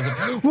warden runs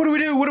up, what do we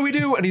do? What do we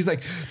do? And he's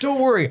like,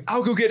 don't worry,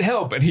 I'll go get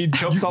help. And he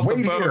jumps off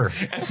the boat. Here.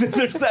 And then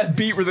there's that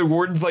beat where the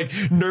warden's like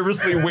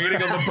nervously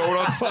waiting on the boat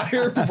on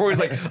fire before he's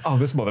like, oh,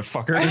 this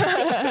motherfucker.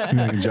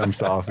 And he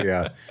jumps off,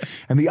 yeah.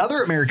 And the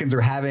other Americans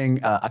are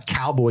having a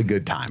cowboy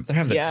good time. They're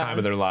having the time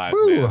of their lives,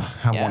 Woo, man.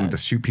 I wanted to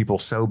shoot people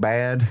so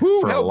bad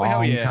for a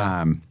long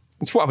time.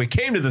 That's why we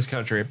came to this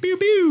country. Pew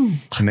pew.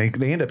 And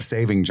they end up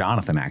saving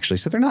Jonathan, actually.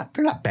 So they're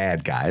not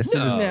bad guys.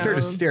 They're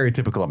just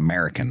stereotypical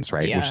Americans,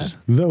 right? Yeah. Which is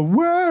the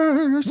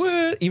worst.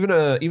 What?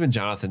 Even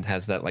Jonathan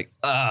has that like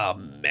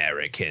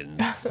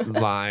Americans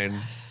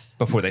line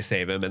before they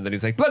save him, and then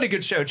he's like, bloody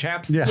good show,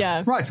 chaps.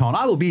 Yeah. Right on.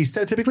 I will be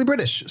stereotypically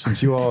British,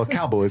 since you are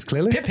cowboys,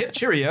 clearly. Hip hip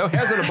cheerio.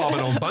 How's an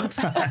abominable bunt?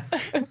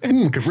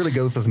 Could really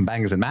go for some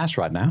bangers and mash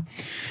right now.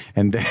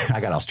 And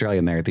I got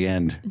Australian there at the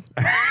end.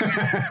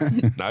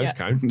 Nose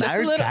cone.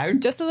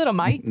 Just a little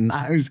mite.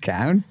 Nose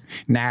cone.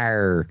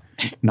 Nar.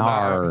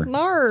 Nar.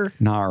 Nar.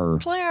 Nar.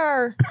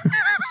 Claire.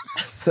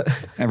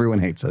 Everyone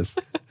hates us.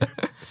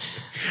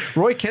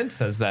 Roy Kent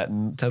says that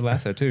in Ted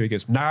Lasso too. He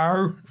goes,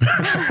 no.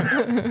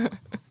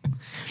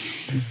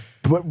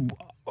 But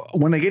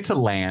when they get to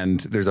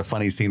land, there's a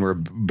funny scene where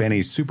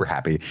Benny's super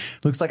happy.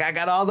 Looks like I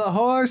got all the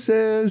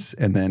horses.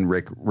 And then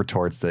Rick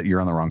retorts that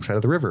you're on the wrong side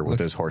of the river with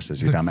those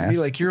horses, you Looks dumbass. to me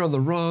like you're on the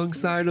wrong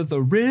side of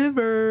the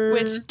river.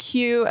 Which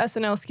cue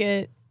SNL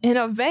skit in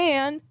a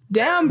van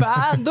down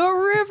by the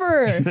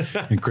river.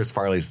 And Chris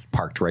Farley's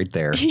parked right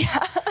there.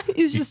 Yeah,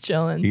 he's just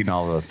chilling. Eating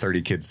all the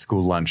 30 kids'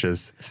 school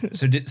lunches.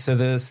 So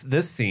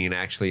this scene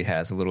actually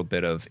has a little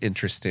bit of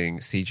interesting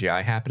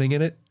CGI happening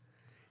in it.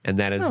 And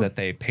that is that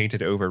they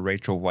painted over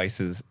Rachel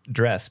Weisz's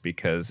dress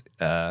because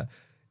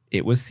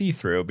it was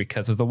see-through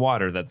because of the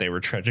water that they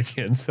were trudging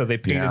in. So they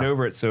painted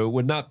over it so it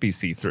would not be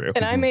see-through.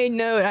 And I made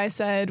note. I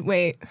said,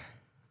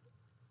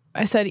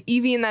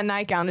 Evie in that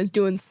nightgown is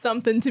doing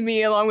something to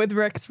me along with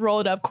Rick's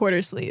rolled up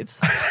quarter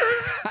sleeves.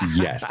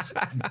 Yes.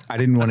 I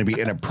didn't want to be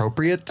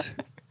inappropriate,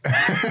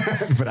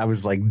 but I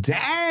was like,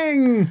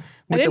 dang,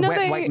 with the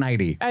wet white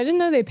nightie. I didn't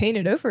know they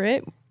painted over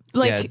it.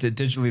 Like, yeah,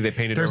 digitally they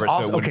painted over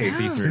also, so it wouldn't be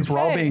see-through. Since we're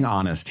all being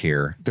honest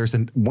here,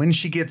 when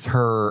she gets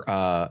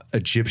her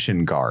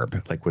Egyptian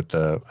garb, like with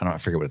I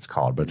forget what it's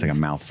called, but it's like a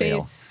mouth veil.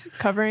 Face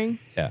covering.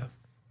 Yeah.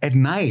 At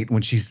night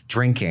when she's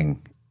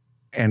drinking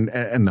and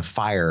the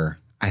fire,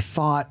 I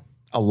thought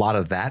a lot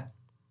of that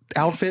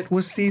outfit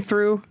was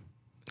see-through.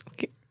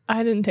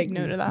 I didn't take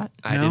note of that.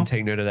 I didn't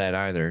take note of that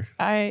either.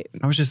 I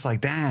was just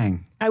like,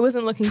 dang. I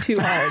wasn't looking too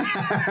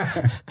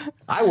hard.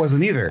 I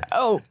wasn't either.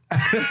 Oh,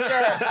 sure.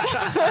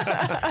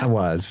 I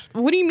was.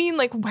 What do you mean?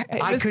 Like,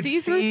 I could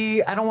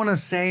see. I don't want to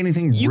say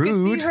anything rude. You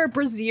could see her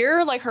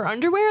brassiere, like her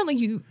underwear,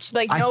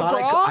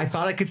 I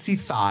thought I could see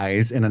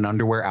thighs in an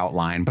underwear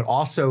outline, but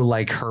also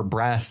like her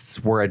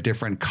breasts were a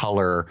different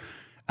color,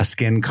 a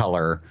skin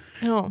color.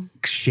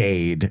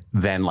 Shade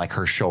than like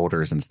her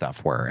shoulders and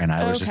stuff were. And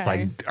I was just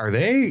like, are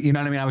they, you know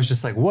what I mean? I was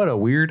just like, what a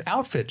weird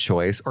outfit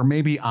choice. Or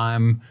maybe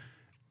I'm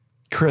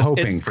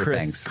hoping for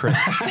things.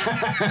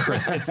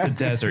 Chris, it's the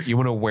desert. You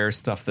want to wear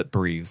stuff that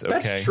breathes, okay?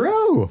 That's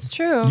true. It's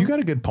true. You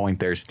got a good point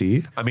there,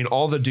 Steve. I mean,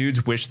 all the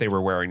dudes wish they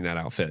were wearing that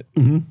outfit.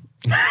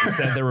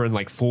 Instead, they were in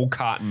like full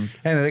cotton.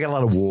 And they got a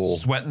lot of wool.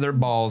 Sweating their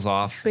balls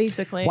off.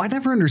 Basically. Well, I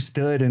never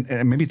understood,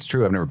 and maybe it's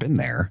true, I've never been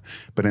there,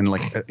 but in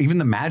like even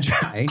the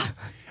Magi...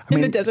 in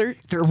the desert.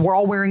 We're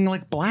all wearing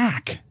like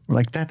black.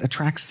 Like that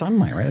attracts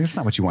sunlight, right? That's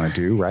not what you want to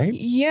do, right?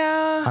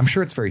 Yeah. I'm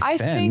sure it's very thin. I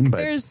think but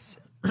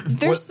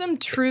there's some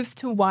truth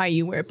to why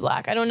you wear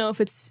black. I don't know if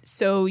it's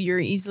so you're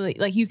easily,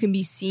 like you can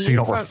be seen. So you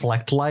don't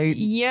reflect light?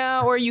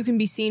 Yeah, or you can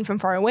be seen from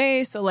far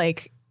away. So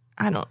like,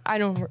 I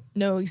don't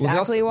know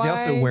exactly why. They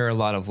also wear a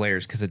lot of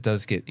layers because it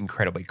does get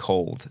incredibly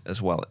cold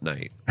as well at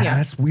night. Yeah.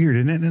 That's weird,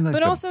 isn't it?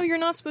 But also you're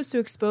not supposed to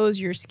expose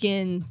your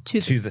skin to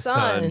the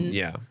sun.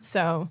 Yeah.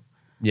 So.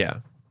 Yeah.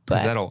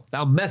 Because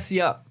that'll mess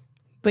you up.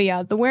 But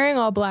yeah, the wearing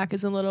all black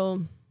is a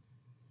little,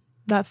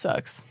 that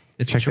sucks.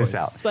 Check this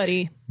out.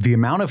 Sweaty. The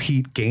amount of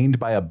heat gained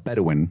by a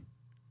Bedouin.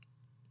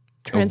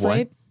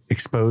 Translate.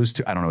 Exposed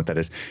to, I don't know what that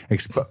is.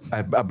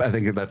 I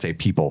think that's a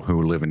people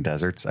who live in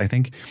deserts, I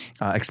think.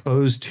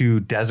 Exposed to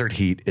desert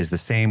heat is the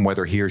same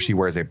whether he or she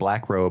wears a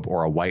black robe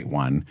or a white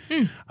one.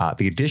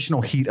 The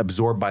additional heat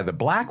absorbed by the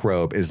black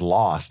robe is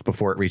lost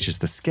before it reaches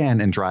the skin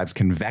and drives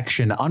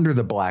convection under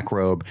the black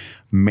robe,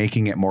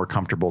 making it more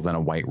comfortable than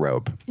a white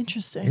robe.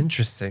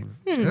 Interesting.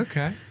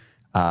 Okay.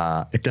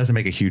 It doesn't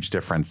make a huge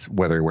difference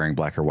whether you're wearing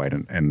black or white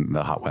in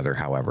the hot weather,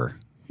 however.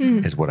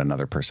 Is what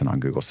another person on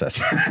Google says.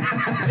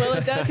 Well,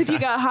 it does if you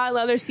got high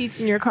leather seats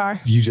in your car.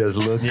 You just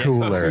look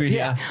cooler.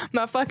 Yeah.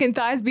 My fucking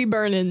thighs be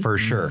burning. For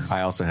sure.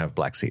 I also have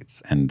black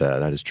seats, and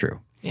that is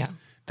true. Yeah.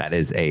 That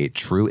is a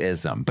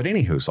truism. But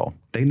anywho,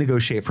 they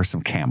negotiate for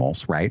some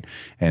camels, right?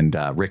 And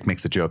Rick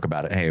makes a joke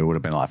about it. Hey, it would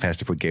have been a lot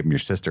faster if we gave him your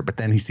sister. But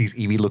then he sees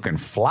Evie looking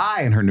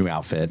fly in her new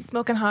outfit.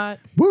 Smoking hot.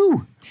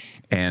 Woo!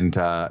 And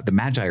the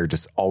Magi are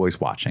just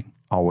always watching.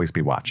 Always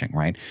be watching,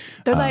 right?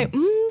 They're like,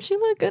 she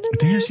look good in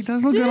damn, this. she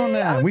does look good on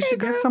that. Okay, we should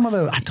get some of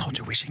those. I told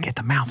you we should get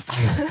the mouth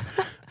veils.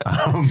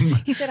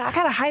 He said, I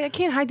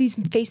can't hide these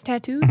face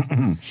tattoos.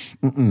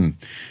 And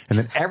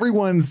then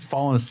everyone's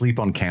fallen asleep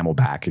on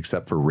Camelback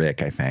except for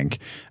Rick, I think.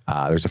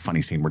 There's a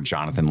funny scene where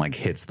Jonathan like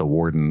hits the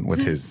warden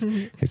with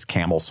his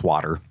camel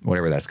swatter,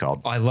 whatever that's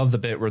called. I love the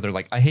bit where they're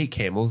like, I hate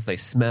camels. They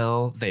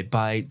smell, they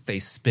bite, they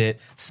spit,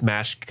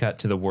 smash cut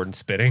to the warden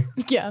spitting.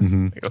 Yeah.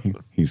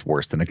 He's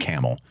worse than a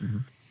camel.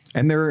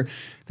 And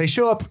they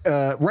show up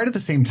right at the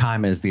same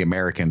time as the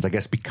Americans, I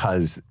guess,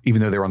 because even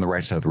though they were on the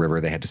right side of the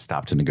river, they had to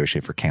stop to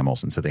negotiate for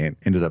camels. And so they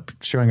ended up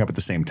showing up at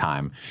the same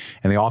time.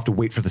 And they all have to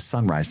wait for the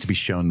sunrise to be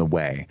shown the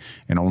way.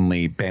 And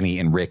only Benny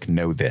and Rick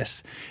know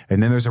this.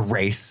 And then there's a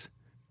race.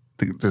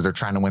 They're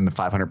trying to win the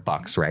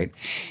 $500, right?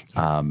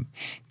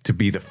 To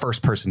be the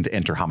first person to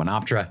enter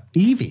Hamunaptra.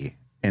 Evie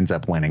ends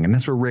up winning. And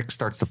that's where Rick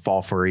starts to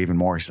fall for her even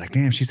more. He's like,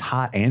 damn, she's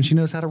hot and she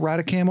knows how to ride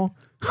a camel.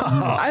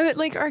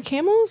 Are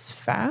camels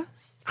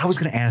fast? I was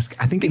going to ask,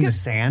 I think in the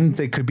sand,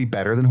 they could be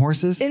better than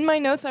horses. In my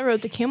notes, I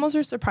wrote the camels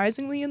are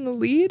surprisingly in the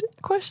lead, ?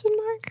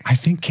 I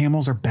think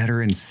camels are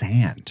better in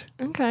sand.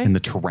 Okay. In the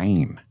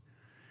terrain.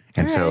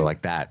 And so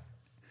like that,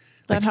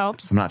 That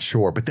helps. I'm not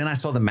sure. But then I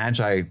saw the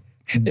Magi.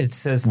 It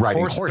says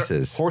riding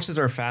horses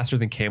are faster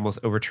than camels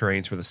over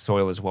terrains where the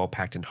soil is well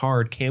packed and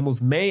hard.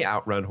 Camels may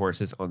outrun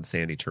horses on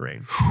sandy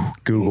terrain.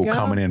 Google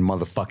coming in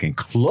motherfucking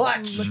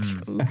clutch.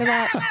 Look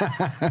at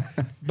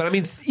that. But I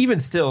mean, even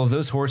still,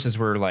 those horses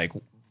were like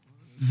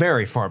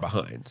very far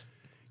behind.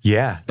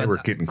 Yeah, they were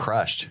getting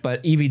crushed.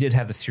 But Evie did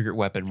have the secret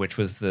weapon, which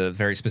was the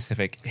very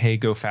specific, hey,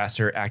 go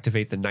faster,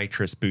 activate the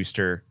nitrous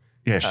booster.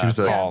 Yeah, she was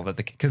call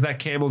because that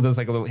camel does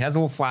like has a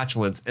little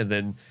flatulence and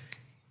then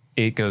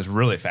it goes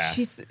really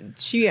fast.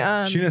 She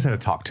knows how to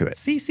talk to it.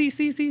 See. She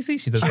does.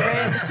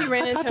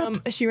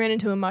 She ran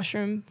into a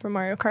mushroom from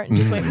Mario Kart and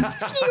just went.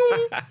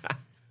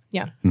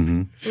 Yeah,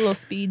 a little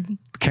speed.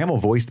 Camel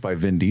voiced by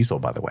Vin Diesel,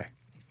 by the way.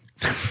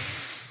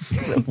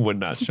 That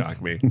would not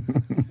shock me.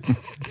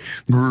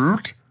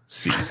 Groot.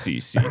 See,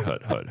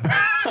 hut.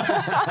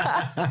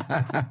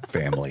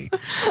 Family.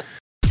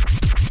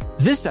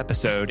 This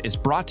episode is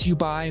brought to you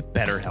by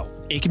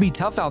BetterHelp. It can be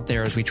tough out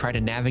there as we try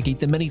to navigate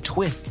the many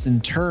twists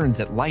and turns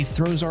that life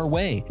throws our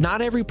way.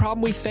 Not every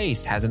problem we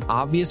face has an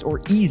obvious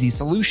or easy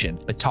solution,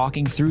 but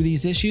talking through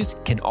these issues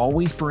can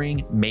always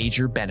bring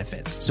major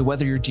benefits. So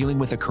whether you're dealing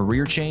with a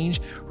career change,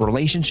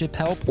 relationship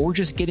help, or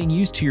just getting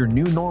used to your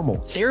new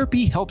normal,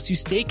 therapy helps you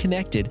stay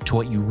connected to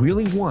what you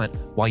really want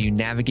while you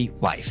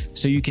navigate life,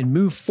 so you can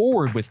move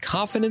forward with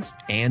confidence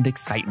and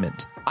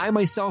excitement. I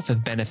myself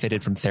have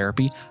benefited from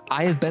therapy.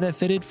 I have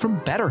benefited from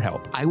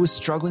BetterHelp. I was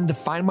struggling to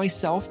find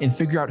myself and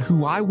figure out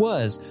who I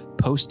was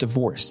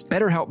post-divorce.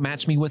 BetterHelp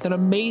matched me with an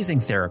amazing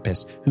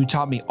therapist who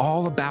taught me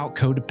all about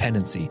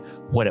codependency,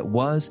 what it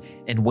was,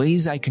 and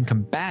ways I can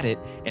combat it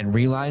and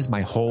realize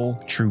my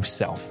whole true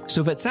self.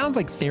 So if it sounds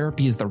like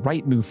therapy is the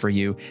right move for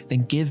you,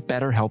 then give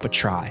BetterHelp a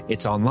try.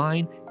 It's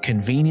online,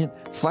 convenient,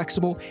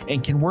 flexible,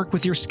 and can work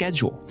with your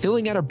schedule.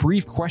 Filling out a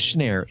brief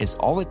questionnaire is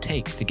all it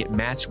takes to get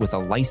matched with a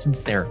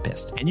licensed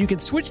therapist, and you can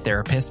switch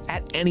therapists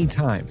at any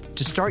time.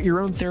 To start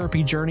your own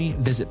therapy journey,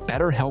 visit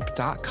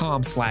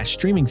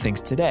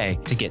betterhelp.com/streamingthings today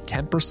to get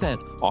 10%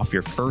 off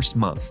your first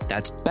month.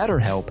 That's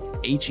BetterHelp,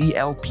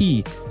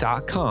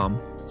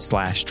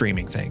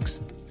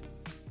 HELP.com/streamingthings.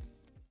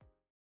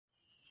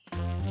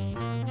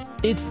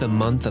 It's the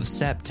month of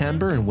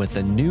September, and with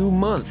a new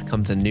month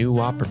comes a new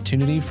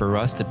opportunity for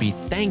us to be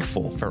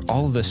thankful for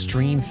all of the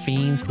stream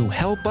fiends who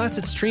help us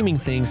at Streaming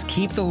Things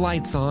keep the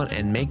lights on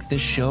and make this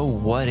show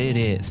what it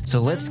is.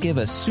 So let's give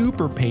a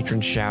super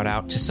patron shout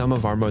out to some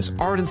of our most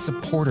ardent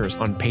supporters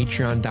on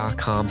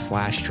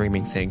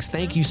patreon.com/streamingthings.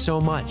 Thank you so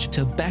much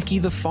to Becky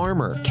the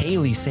Farmer,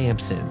 Kaylee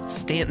Sampson,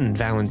 Stanton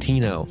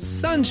Valentino,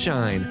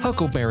 Sunshine,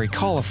 Huckleberry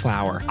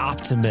Cauliflower,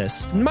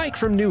 Optimus, Mike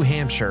from New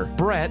Hampshire,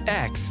 Brett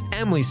X,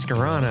 Emily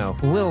Scarano,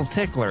 Lil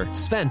Tickler,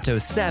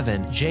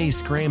 Svento7, Jay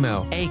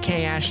Scramo,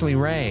 AK Ashley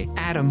Ray,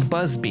 Adam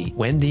Busby,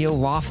 Wendy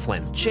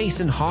O'Laughlin,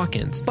 Jason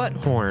Hawkins,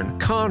 Butthorn,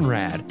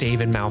 Conrad,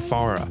 David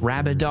Malfara,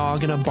 Rabid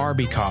Dog in a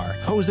Barbie Car,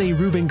 Jose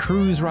Ruben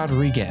Cruz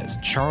Rodriguez,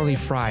 Charlie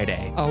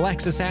Friday,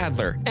 Alexis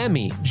Adler,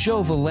 Emmy,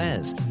 Joe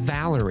Velez,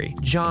 Valerie,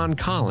 John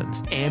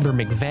Collins, Amber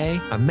McVeigh,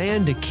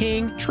 Amanda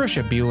King,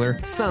 Trisha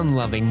Bueller,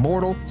 Sun-Loving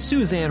Mortal,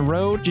 Suzanne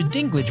Rode,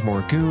 Jadinklage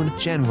Morgoon,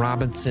 Jen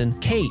Robinson,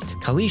 Kate,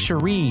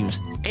 Kalisha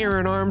Reeves,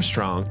 Aaron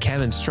Armstrong,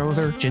 Kevin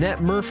Strother,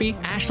 Jeanette Murphy,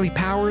 Ashley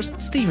Powers,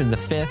 Stephen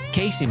V,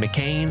 Casey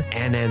McCain,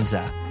 and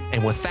Enza.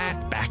 And with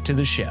that, back to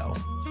the show.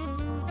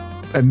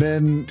 And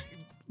then,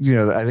 you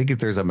know, I think if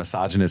there's a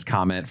misogynist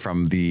comment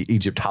from the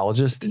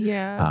Egyptologist.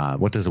 Yeah.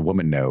 What does a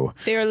woman know?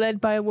 They are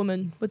led by a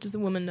woman. What does a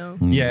woman know?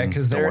 Yeah,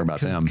 because Don't worry about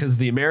them. Because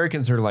the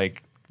Americans are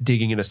like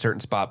digging in a certain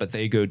spot, but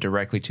they go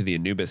directly to the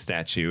Anubis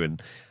statue.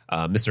 And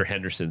Mr.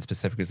 Henderson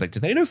specifically is like,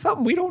 do they know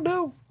something we don't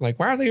know? Like,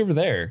 why are they over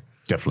there?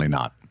 Definitely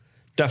not.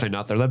 Definitely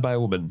not. They're led by a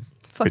woman.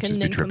 Fucking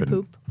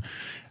nincompoop.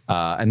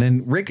 And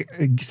then Rick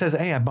says,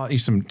 hey, I bought you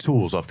some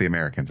tools off the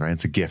Americans, right?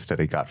 It's a gift that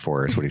he got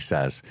for her, is what he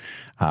says.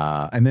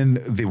 And then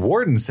the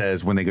warden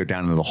says, when they go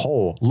down into the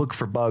hole, look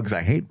for bugs.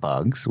 I hate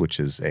bugs,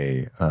 which is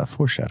a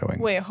foreshadowing.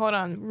 Wait, hold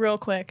on real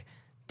quick.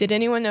 Did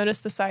anyone notice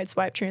the side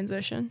swipe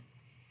transition?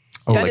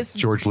 Oh, that like is,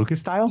 George Lucas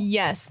style?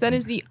 Yes, that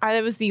was the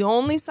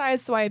only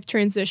side swipe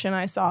transition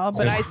I saw,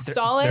 but I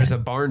saw it. There's a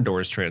barn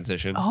doors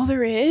transition. Oh,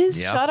 there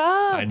is? Yep. Shut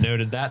up. I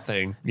noted that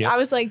thing. Yep. I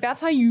was like, that's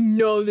how you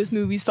know this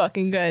movie's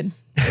fucking good.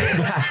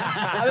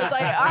 I was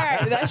like, all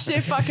right, that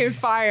shit fucking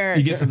fire.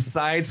 You get some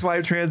side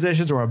swipe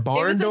transitions or a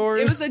barn doors.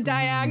 It was a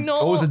diagonal.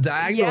 Oh, it was a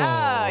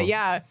diagonal.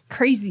 Yeah,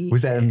 crazy.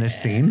 Was that in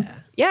this scene?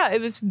 Yeah,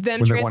 it was them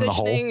When they went in the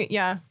hole?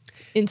 transitioning.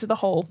 Into the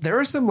hole. There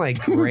are some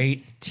like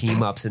great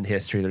team ups in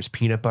history. There's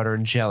peanut butter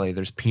and jelly.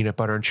 There's peanut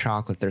butter and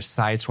chocolate. There's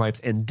side swipes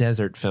and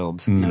desert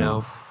films. You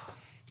know,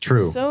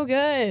 True. So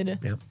good.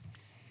 yeah.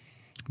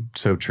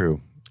 So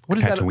true. What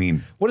is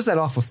Tatooine. that? What is that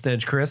awful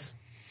stench, Chris?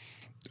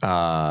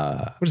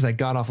 What is that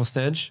god awful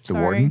stench? The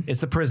warden? It's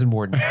the prison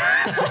warden.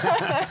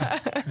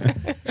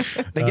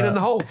 They get in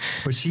the hole.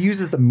 But she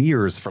uses the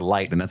mirrors for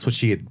light, and that's what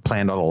she had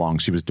planned all along.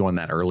 She was doing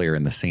that earlier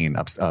in the scene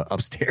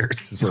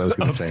upstairs, is what I was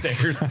going to say.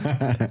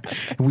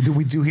 Upstairs.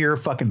 We do hear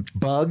fucking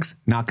bugs,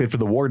 not good for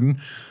the warden.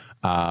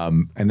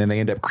 And then they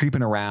end up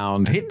creeping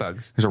around. I hate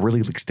bugs. There's a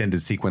really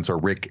extended sequence where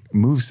Rick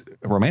moves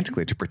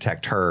romantically to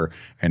protect her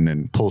and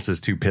then pulls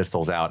his 2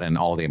 pistols out, and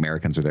all the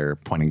Americans are there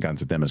pointing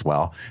guns at them as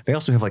well. They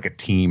also have like a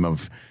team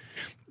of,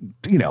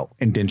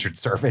 indentured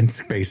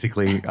servants,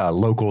 basically,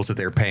 locals that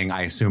they're paying,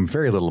 I assume,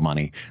 very little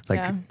money.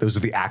 Like those are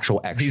the actual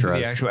extras. These are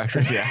the actual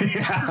extras,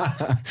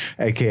 yeah.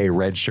 AKA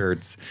red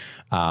shirts.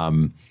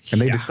 And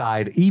they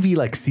decide, Evie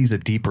like sees a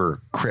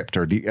deeper crypt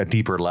or a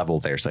deeper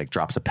level there. So like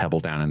drops a pebble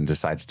down and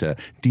decides to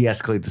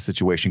de-escalate the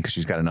situation because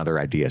she's got another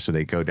idea. So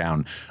they go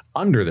down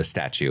under the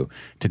statue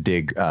to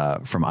dig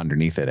from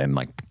underneath it and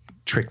like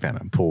trick them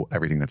and pull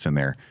everything that's in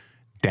there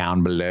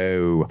down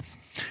below.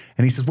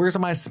 And he says, where's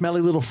my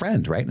smelly little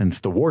friend, right? And it's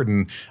the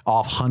warden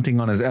off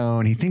hunting on his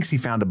own. He thinks he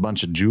found a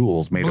bunch of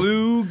jewels made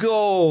blue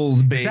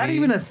gold, baby. Is that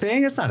even a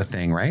thing? It's not a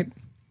thing, right?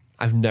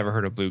 I've never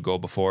heard of blue gold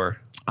before.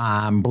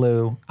 I'm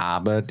blue.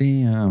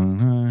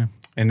 And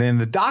then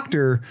the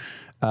doctor,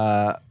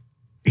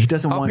 he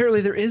doesn't want...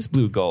 Apparently there is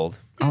blue gold.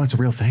 Oh, it's a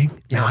real thing?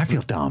 Now I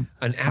feel dumb.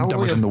 I'm dumber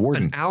alloy than the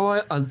warden.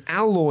 An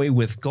alloy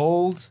with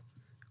gold,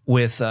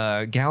 with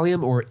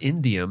gallium or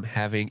indium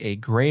having a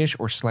grayish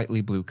or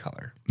slightly blue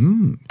color.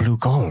 Blue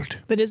gold.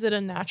 But is it a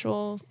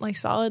natural like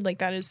solid like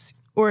that is,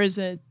 or is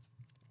it?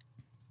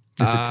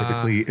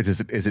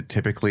 Is it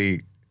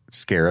typically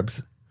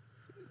scarabs?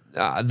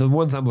 The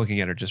ones I'm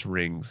looking at are just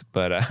rings,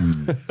 but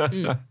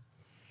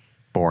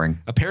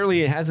Boring.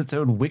 Apparently it has its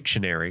own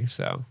Wiktionary.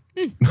 So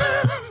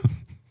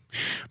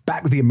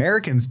back with the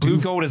Americans, blue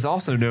gold is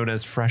also known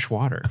as fresh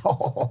water.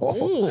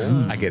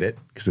 I get it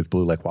because it's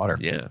blue like water.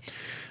 Yeah.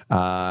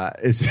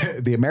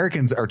 The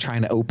Americans are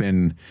trying to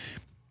open,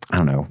 I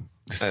don't know,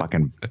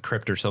 a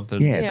crypt or something.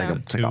 Yeah,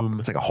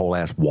 it's like a whole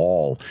ass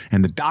wall.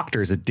 And the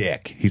doctor's a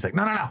dick. He's like,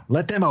 no,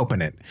 let them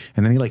open it.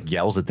 And then he like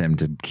yells at them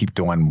to keep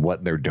doing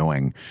what they're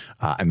doing.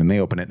 And then they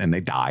open it and they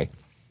die.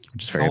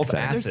 Which is very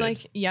upsetting. There's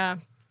like,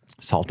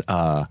 salt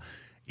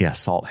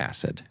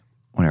acid,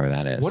 whatever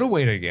that is. What a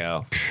way to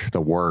go.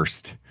 The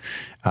worst.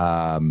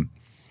 And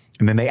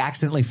then they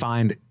accidentally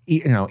find,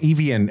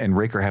 Evie and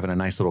Rick are having a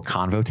nice little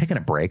convo, taking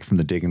a break from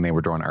the digging they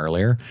were doing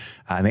earlier.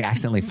 And they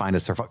accidentally find a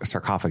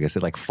sarcophagus.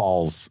 It like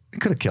falls. It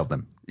could have killed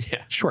them.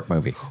 Yeah. Short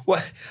movie.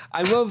 Well,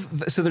 I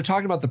love, so they're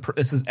talking about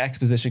this is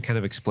exposition kind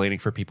of explaining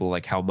for people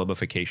like how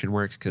mummification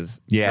works.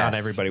 Cause not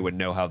everybody would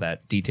know how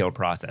that detailed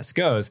process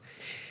goes.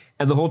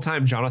 And the whole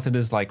time, Jonathan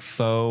is like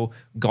faux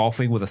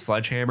golfing with a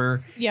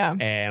sledgehammer. Yeah.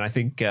 And I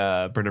think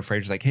Brendan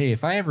Fraser's like, hey,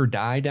 if I ever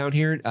die down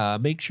here,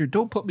 make sure,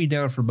 don't put me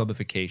down for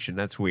mummification.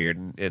 That's weird.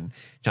 And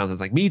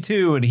Jonathan's like, me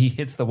too. And he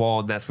hits the wall,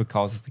 and that's what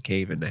causes the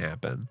cave-in to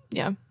happen.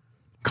 Yeah.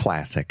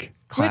 Classic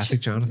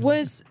Jonathan.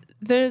 Was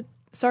the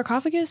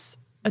sarcophagus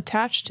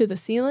attached to the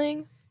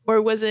ceiling, or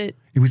was it?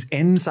 It was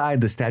inside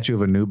the statue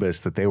of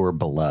Anubis that they were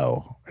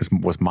below.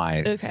 Was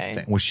my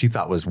thing, which she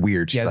thought was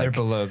weird. She's they're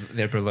below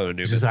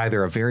Anubis. This is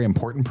either a very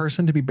important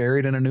person to be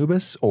buried in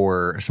Anubis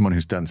or someone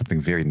who's done something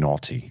very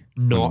naughty.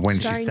 When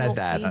she said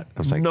that, I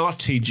was like,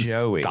 naughty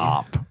Joey.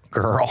 Stop,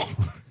 girl.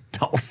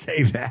 Don't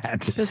say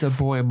that. There's a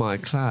boy in my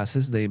class.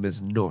 His name is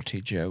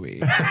Naughty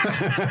Joey.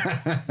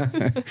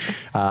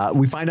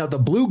 We find out the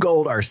blue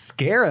gold are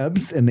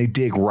scarabs, and they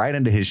dig right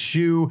into his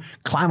shoe,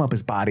 climb up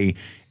his body,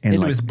 and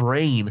into his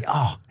brain.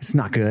 Oh, it's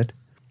not good.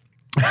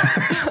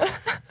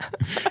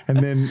 And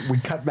then we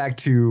cut back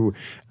to,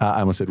 I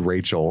almost said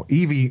Rachel,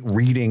 Evie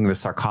reading the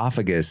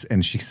sarcophagus,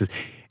 and she says,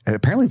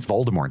 apparently it's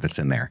Voldemort that's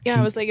in there. Yeah,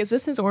 I was like, is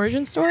this his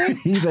origin story?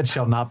 He that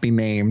shall not be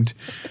named.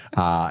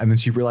 And then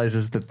she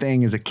realizes the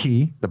thing is a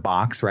key, the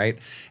box, right?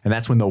 And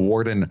that's when the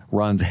warden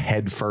runs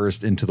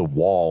headfirst into the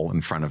wall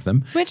in front of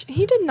them. Which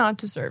he did not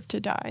deserve to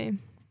die.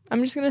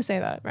 I'm just going to say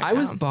that right now. I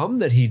was bummed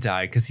that he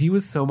died because he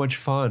was so much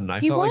fun. I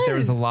felt like there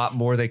was a lot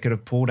more they could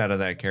have pulled out of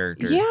that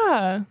character.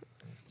 Yeah.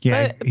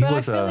 Yeah, but I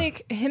feel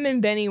like him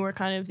and Benny were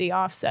kind of the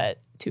offset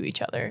to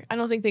each other. I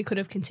don't think they could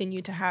have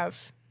continued to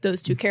have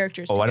those two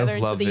characters together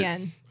until the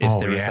end. If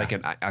there was like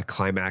a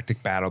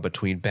climactic battle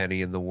between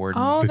Benny and the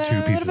warden. The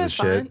two pieces of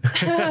shit.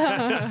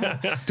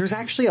 There's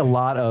actually a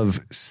lot of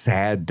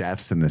sad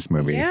deaths in this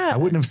movie. Yeah. I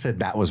wouldn't have said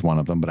that was one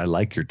of them, but I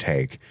like your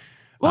take.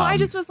 Well, I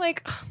just was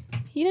like,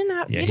 he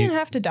didn't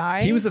have to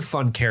die. He was a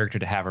fun character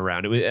to have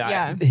around.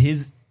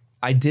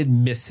 I did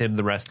miss him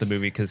the rest of the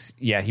movie because,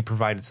 he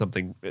provided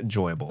something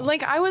enjoyable.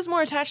 Like, I was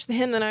more attached to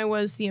him than I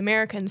was the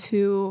Americans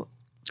who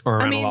are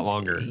around a lot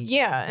longer.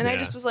 Yeah, and I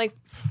just was like,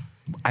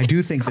 I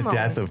do think the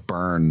death of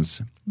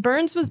Burns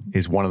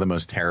is one of the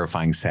most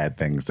terrifying, sad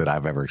things that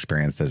I've ever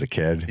experienced as a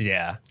kid.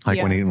 Yeah. Like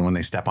when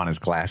they step on his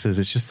glasses,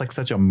 it's just like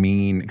such a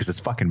mean, because it's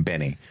fucking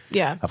Benny.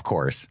 Yeah. Of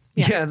course.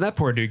 Yeah, that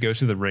poor dude goes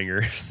through the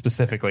ringer,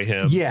 specifically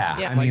him. Yeah.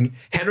 I mean,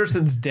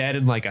 Henderson's dead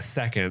in like a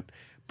second,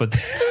 but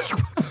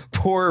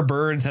poor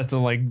Burns has to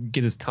like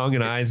get his tongue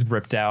and eyes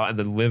ripped out and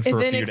then live for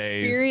a few days.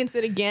 Experience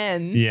it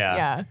again.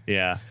 Yeah.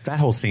 That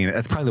whole scene,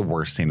 that's probably the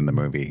worst scene in the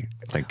movie,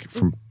 like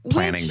from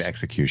planning to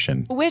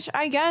execution. Which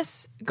I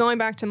guess, going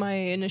back to my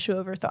initial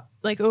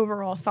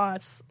overall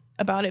thoughts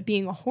about it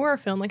being a horror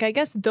film, like I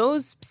guess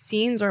those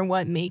scenes are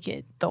what make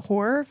it the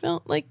horror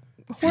film, like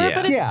horror,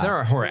 but there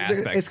are horror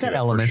aspects. It's got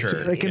elements,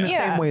 sure. like in the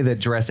same way that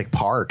Jurassic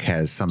Park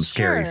has some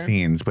scary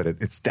scenes, but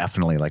it's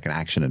definitely like an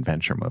action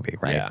adventure movie,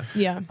 right?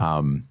 Yeah.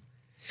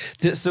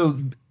 So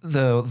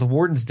the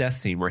warden's death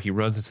scene where he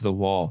runs into the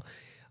wall,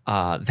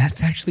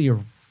 that's actually a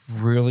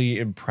really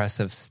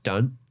impressive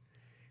stunt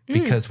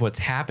because what's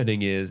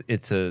happening is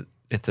it's the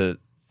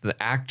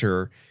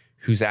actor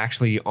who's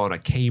actually on a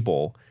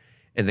cable,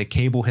 and the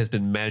cable has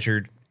been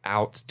measured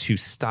out to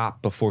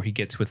stop before he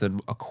gets within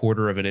a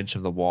quarter of an inch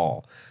of the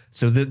wall.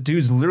 So the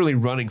dude's literally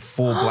running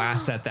full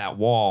blast at that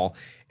wall,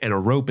 and a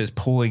rope is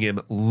pulling him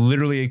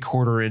literally a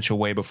quarter inch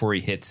away before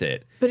he hits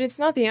it. But it's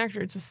not the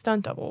actor, it's a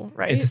stunt double,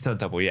 right? It's a stunt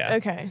double, yeah.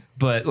 Okay.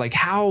 But like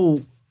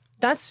how...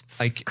 That's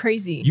like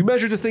crazy. You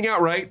measured this thing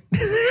out, right?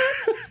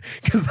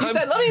 Because let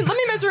me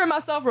measure it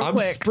myself real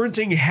quick. I'm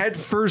sprinting head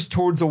first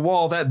towards a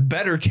wall. That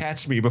better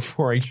catch me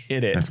before I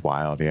hit it. That's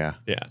wild. Yeah.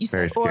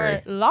 Very scary.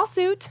 Or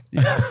lawsuit.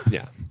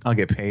 Yeah. I'll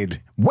get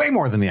paid way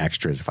more than the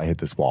extras if I hit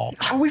this wall.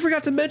 Oh, we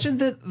forgot to mention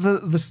that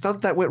the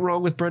stunt that went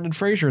wrong with Brendan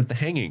Fraser at the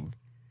hanging,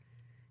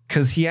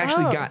 because he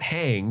actually got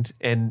hanged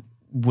and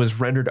was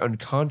rendered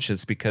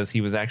unconscious because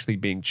he was actually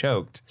being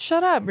choked.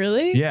 Shut up,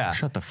 really? Yeah.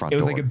 Shut the front door. It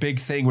was door. like a big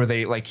thing where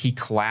he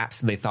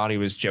collapsed and they thought he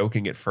was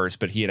joking at first,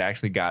 but he had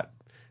actually got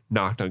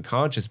knocked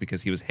unconscious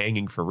because he was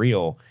hanging for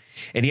real.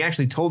 And he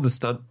actually told the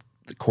stunt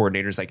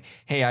coordinators, like,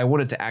 hey, I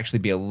want it to actually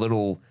be a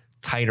little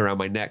tight around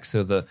my neck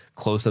so the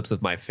close-ups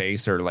of my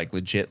face are like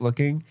legit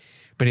looking.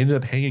 But he ended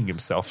up hanging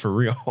himself for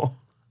real.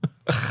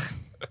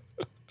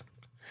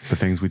 The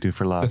things we do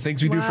for love. The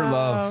things we do for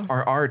love.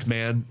 Our art,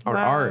 man. Our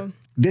art.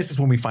 This is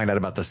when we find out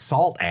about the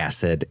salt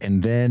acid,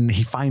 and then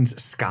he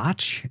finds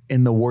scotch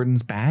in the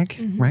warden's bag,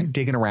 right?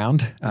 Digging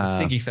around.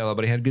 Stinky fellow,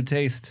 but he had good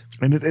taste.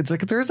 And it's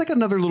like there's like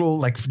another little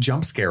like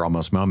jump scare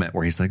almost moment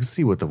where he's like, let's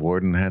see what the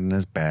warden had in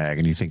his bag.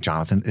 And you think,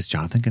 is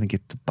Jonathan going to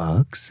get the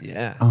bugs?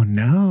 Yeah. Oh,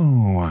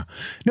 no.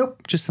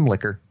 Nope. Just some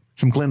liquor.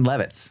 Some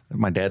Glenlivet's,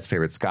 my dad's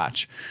favorite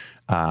scotch.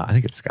 I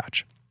think it's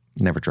scotch.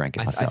 Never drank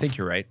it myself. I think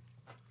you're right.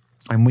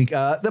 And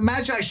the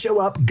Magi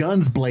show up,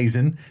 guns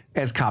blazing,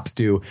 as cops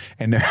do.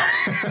 And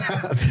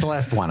it's the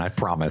last one, I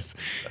promise.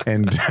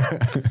 And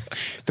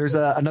there's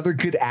another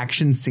good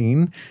action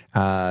scene,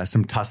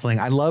 some tussling.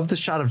 I love the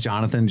shot of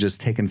Jonathan just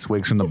taking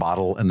swigs from the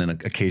bottle and then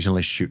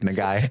occasionally shooting a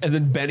guy. And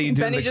then Benny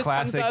doing the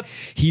classic.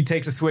 He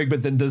takes a swig,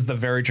 but then does the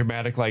very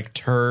dramatic like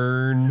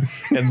turn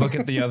and look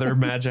at the other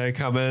Magi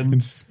come in.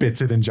 And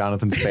spits it in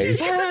Jonathan's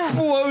face.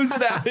 Blows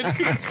it out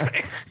into his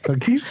face.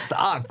 Like, he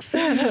sucks.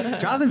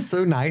 Jonathan's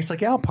so nice.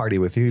 Like, yeah, I'll party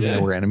with you, even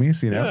though we're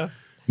enemies, you know? Yeah.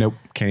 Nope,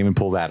 can't even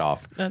pull that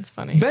off. That's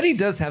funny. Benny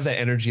does have that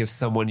energy of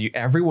someone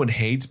everyone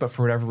hates, but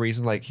for whatever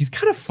reason, like he's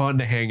kind of fun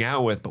to hang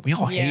out with, but we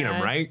all hate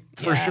him, right?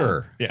 For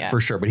sure. Yeah. For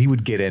sure. But he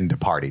would get into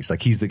parties.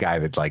 Like he's the guy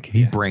that like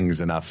he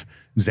brings enough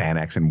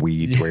Xanax and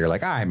weed to where you're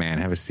like, all right, man,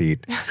 have a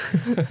seat.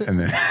 And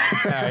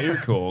then you're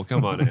cool.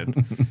 Come on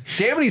in.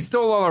 Damn it, he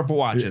stole all our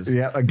watches.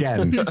 Yeah,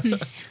 again.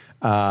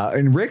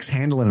 And Rick's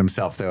handling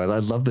himself though. I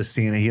love the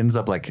scene. He ends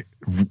up like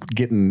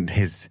getting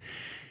his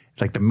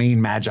like the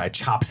main Magi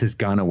chops his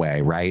gun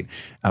away, right?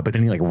 But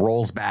then he like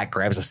rolls back,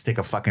 grabs a stick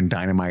of fucking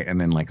dynamite,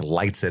 and then like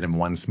lights it in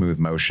one smooth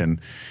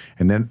motion.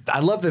 And then I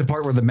love the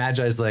part where the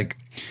Magi's like,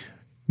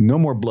 no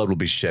more blood will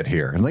be shed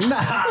here. And like,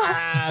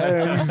 nah,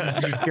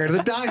 you're scared of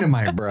the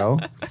dynamite, bro.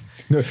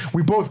 No,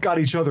 we both got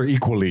each other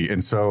equally.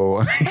 And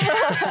so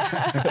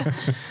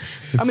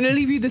I'm going to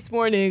leave you this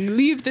morning.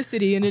 Leave the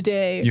city in a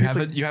day.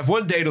 You have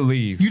one day to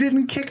leave. You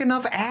didn't kick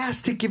enough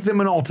ass to give them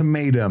an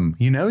ultimatum.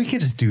 You know, you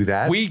can't just do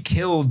that. We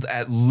killed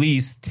at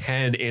least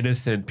 10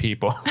 innocent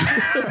people.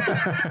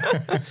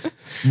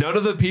 None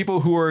of the people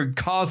who are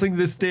causing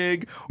this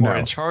dig or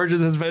in charge of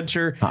this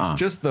venture,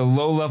 just the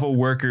low-level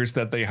workers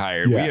that they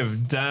hired. Yeah. We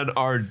have done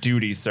our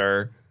duty,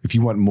 sir. If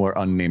you want more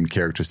unnamed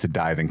characters to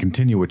die, then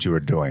continue what you are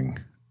doing.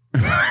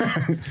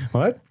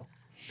 What?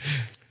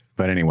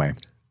 But anyway,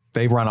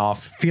 they run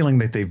off feeling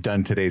that they've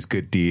done today's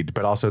good deed,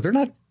 but also they're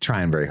not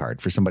trying very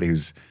hard for somebody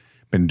who's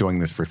been doing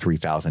this for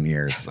 3,000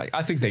 years. Like,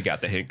 I think they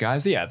got the hint,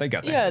 guys. Yeah, they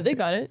got the hint. They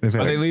got it.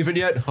 Are they leaving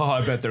yet? Oh,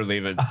 I bet they're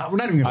leaving. We're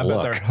not even going to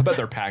look. I bet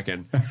they're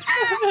packing.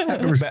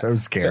 We're so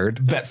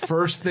scared. Bet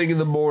first thing in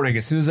the morning,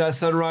 as soon as that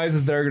sun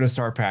rises, they're going to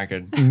start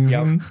packing. Mm-hmm.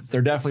 Yep.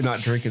 They're definitely not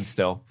drinking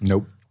still.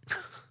 Nope.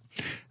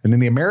 And then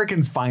the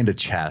Americans find a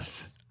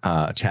chest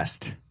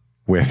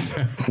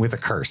with a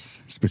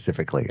curse,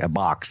 specifically a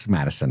box,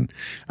 Madison.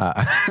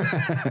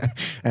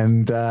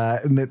 And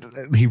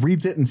he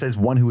reads it and says,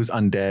 one who is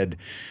undead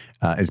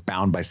is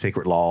bound by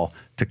sacred law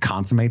to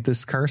consummate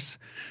this curse.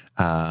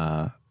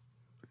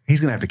 He's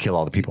going to have to kill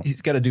all the people.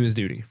 He's got to do his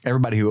duty.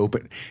 Everybody who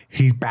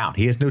he's bound.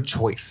 He has no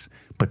choice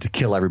but to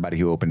kill everybody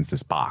who opens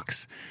this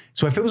box.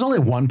 So if it was only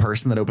one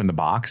person that opened the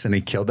box and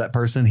he killed that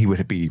person, he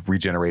would be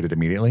regenerated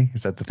immediately.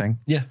 Is that the thing?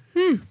 Yeah.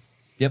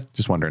 Yep.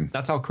 Just wondering.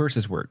 That's how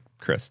curses work,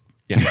 Chris.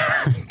 Yeah.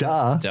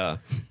 Duh.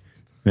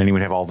 Then he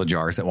would have all the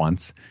jars at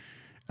once.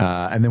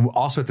 And then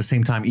also at the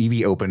same time,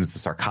 Evie opens the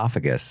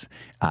sarcophagus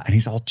and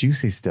he's all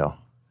juicy still.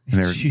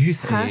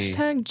 Juicy.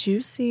 Hashtag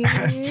juicy.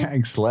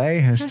 Hashtag slay.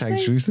 Hashtag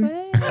juicy.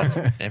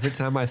 Every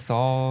time I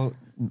saw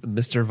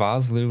Mr.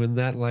 Vosloo in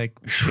that like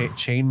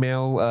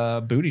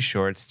chainmail booty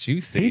shorts.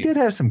 Juicy. He did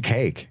have some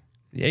cake.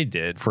 Yeah, he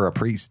did. For a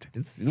priest.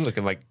 It's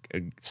looking like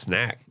a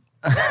snack.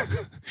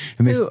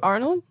 And Ooh,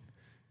 Arnold?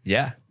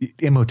 Yeah.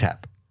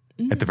 Imhotep.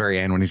 At the very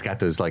end when he's got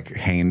those like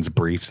Hanes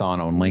briefs on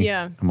only.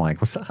 Yeah. I'm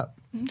like, what's up?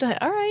 Like,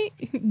 all right,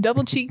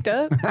 double cheeked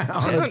up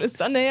on a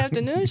Sunday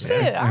afternoon.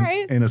 Shit, all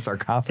right. In a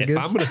sarcophagus.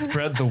 If I'm going to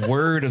spread the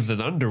word of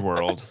the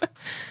underworld,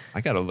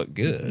 I got to look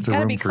good.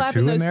 Gotta be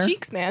clapping those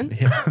cheeks, man.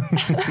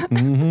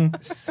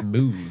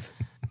 Smooth.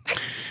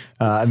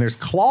 And there's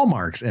claw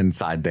marks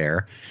inside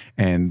there.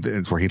 And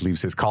it's where he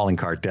leaves his calling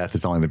card. Death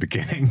is only the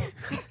beginning.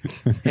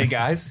 Hey,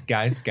 guys.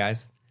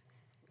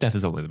 Death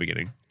is only the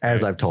beginning.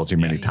 As I've told you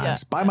many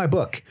times. Buy my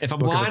book. If I'm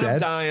Book of blind, the I'm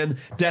Dead. dying.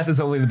 Death is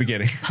only the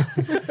beginning.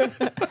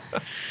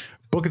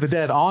 Book of the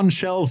Dead on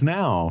shelves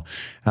now.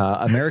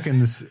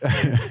 Americans,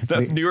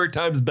 The New York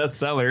Times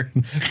bestseller,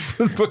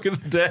 Book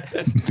of the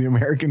Dead. the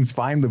Americans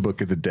find the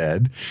Book of the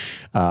Dead.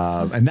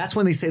 And that's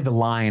when they say the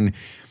line,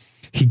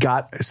 he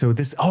got, so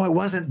this, it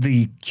wasn't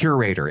the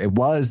curator. It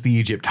was the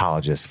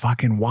Egyptologist.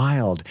 Fucking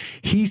wild.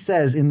 He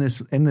says in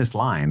this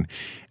line,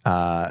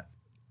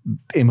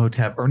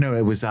 Imhotep, or no,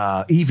 it was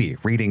Evie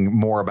reading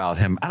more about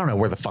him. I don't know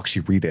where the fuck she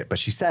read it, but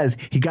she says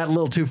he got a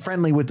little too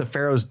friendly with the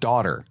Pharaoh's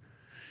daughter,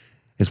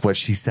 is what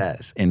she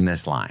says in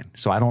this line.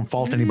 So I don't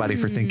fault anybody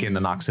for thinking the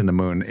Nox in the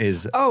Moon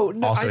is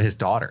also his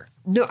daughter.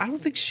 No, I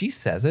don't think she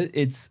says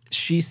it.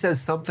 She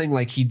says something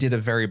like he did a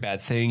very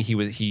bad thing.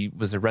 He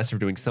was arrested for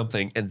doing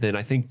something, and then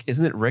I think,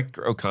 isn't it Rick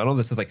O'Connell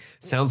that says like,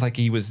 sounds like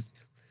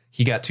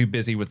he got too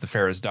busy with the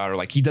Pharaoh's daughter.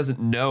 Like he doesn't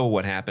know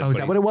what happened. Oh, is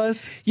that what it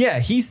was? Yeah,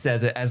 he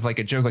says it as like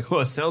a joke. Like,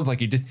 it sounds like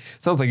you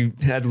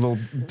had a little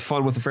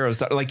fun with the Pharaoh's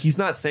daughter. Like he's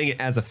not saying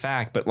it as a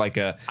fact, but like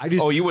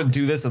you wouldn't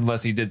do this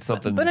unless he did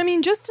something. But I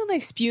mean, just to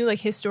like spew like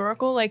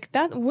historical, like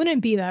that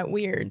wouldn't be that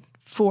weird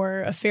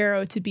for a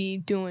pharaoh to be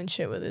doing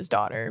shit with his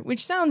daughter,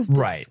 which sounds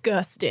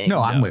disgusting.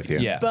 No, I'm with you.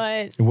 Yeah,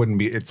 but it wouldn't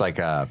be. It's like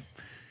a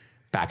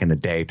back in the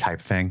day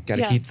type thing. Got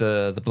to keep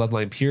the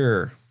bloodline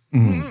pure.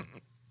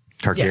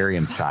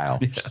 Targaryen style.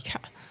 yeah.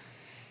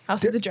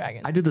 House of the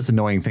Dragon. I did this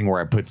annoying thing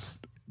where I put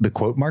the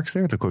quote marks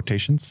there, the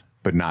quotations,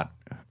 but not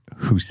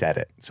who said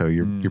it. So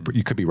you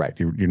could be right.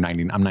 You're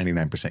 90. I'm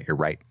 99%. You're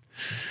right.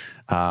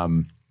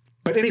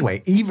 But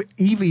anyway,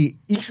 Evie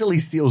easily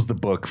steals the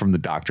book from the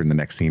doctor in the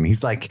next scene. He's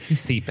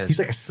seeping. He's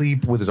like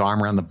asleep with his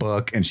arm around the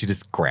book, and she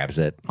just grabs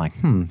it. Like,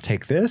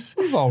 take this.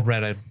 We've all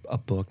read a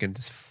book and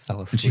just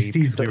fell asleep.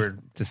 We were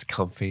just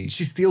comfy.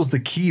 She steals the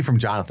key from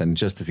Jonathan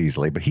just as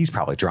easily, but he's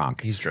probably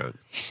drunk. He's drunk.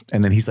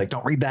 And then he's like,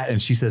 don't read that.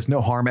 And she says, no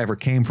harm ever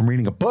came from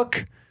reading a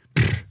book.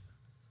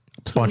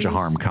 Bunch of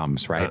harm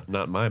comes, right?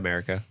 Not in my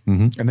America.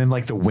 And then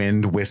like the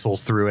wind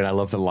whistles through it. I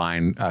love the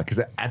line because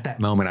at that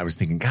moment I was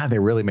thinking, God, they're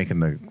really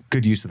making the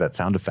good use of that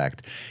sound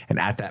effect. And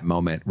at that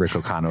moment, Rick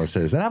O'Connell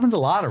says, that happens a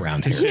lot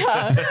around here.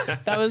 Yeah,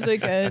 that was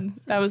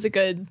a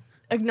good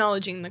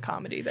acknowledging the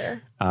comedy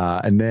there.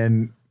 And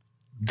then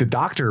the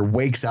doctor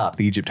wakes up,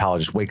 the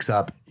Egyptologist wakes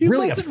up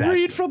really upset.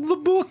 Read from the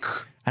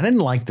book. I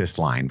didn't like this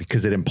line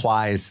because it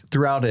implies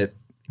throughout it,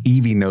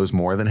 Evie knows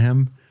more than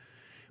him.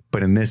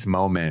 But in this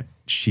moment,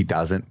 she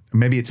doesn't.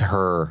 Maybe it's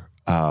her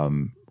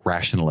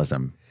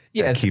rationalism.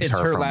 Yeah, that keeps it's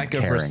her her from lack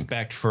of caring.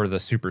 respect for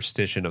the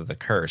superstition of the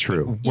curse.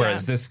 True.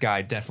 Whereas this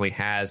guy definitely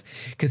has,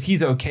 because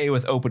he's okay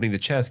with opening the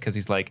chest because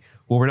he's like,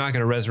 well, we're not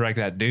going to resurrect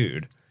that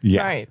dude.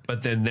 Yeah. Right.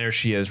 But then there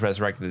she is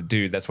resurrecting the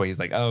dude. That's why he's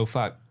like, oh,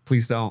 fuck,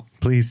 please don't.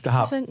 Please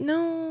stop. I said,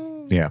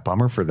 no. Yeah,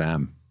 bummer for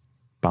them.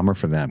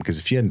 Because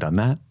if she hadn't done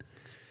that.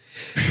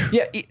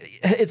 Yeah,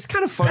 it's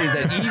kind of funny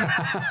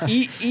that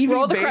Evie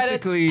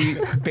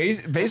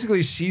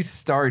basically she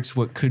starts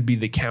what could be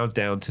the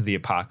countdown to the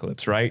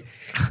apocalypse, right?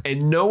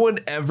 And no one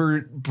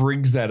ever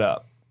brings that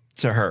up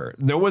to her.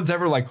 No one's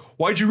ever like,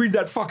 why'd you read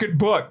that fucking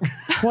book?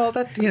 Well,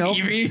 that,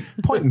 Evie.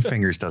 pointing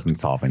fingers doesn't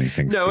solve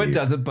anything. No, Steve. it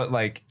doesn't. But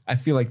like, I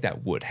feel like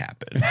that would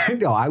happen.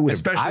 No, I would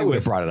Especially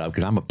have brought it up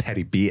because I'm a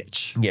petty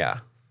bitch. Yeah.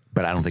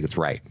 But I don't think it's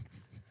right.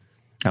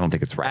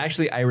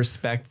 Actually, I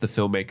respect the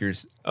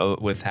filmmakers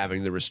with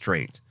having the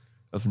restraint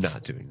of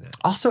not doing that.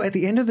 Also, at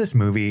the end of this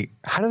movie,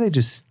 how do they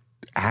just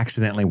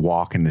accidentally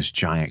walk in this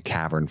giant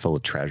cavern full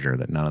of treasure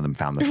that none of them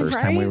found the first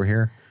time we were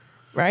here?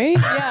 Right?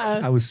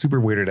 Yeah. I was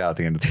super weirded out at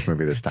the end of this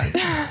movie this time.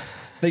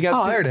 They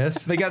got there it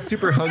is. They got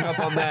super hung up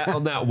on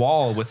that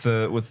wall with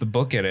the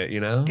book in it, you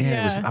know?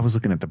 Yeah. I was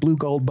looking at the blue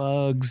gold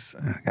bugs.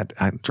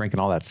 I'm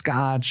drinking all that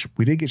scotch.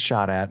 We did get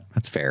shot at.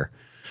 That's fair.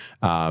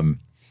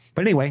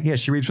 But anyway, yeah,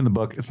 she reads from the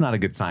book. It's not a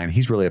good sign.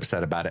 He's really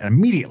upset about it. And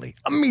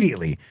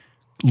immediately,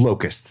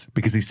 locusts,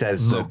 because he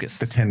says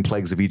the 10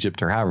 plagues of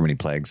Egypt or however many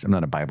plagues. I'm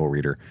not a Bible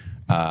reader,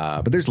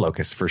 but there's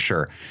locusts for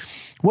sure.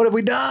 What have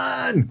we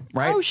done?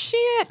 Right? Oh,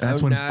 shit.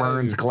 That's when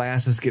Burns'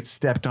 glasses get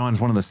stepped on.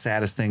 It's one of the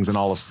saddest things in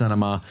all of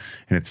cinema.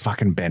 And it's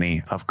fucking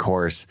Benny, of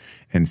course.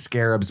 And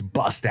scarabs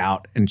bust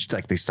out and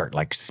they start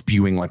like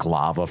spewing like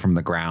lava from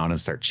the ground and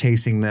start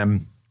chasing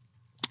them.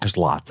 There's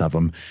lots of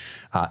them.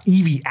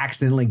 Evie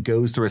accidentally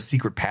goes through a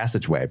secret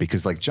passageway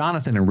because like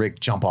Jonathan and Rick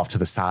jump off to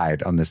the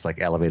side on this like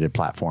elevated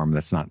platform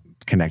that's not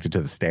connected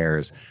to the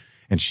stairs.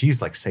 and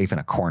she's like safe in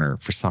a corner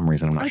for some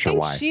reason. I'm not sure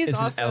why. She's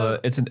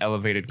It's an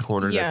elevated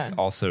corner that's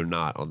also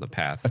not on the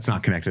path. That's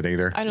not connected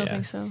either. I don't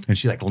think so. And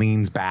she like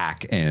leans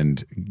back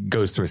and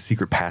goes through a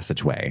secret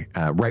passageway,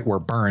 right where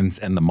Burns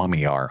and the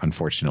mummy are.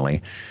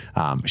 Unfortunately,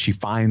 she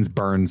finds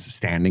Burns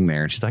standing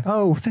there, and she's like,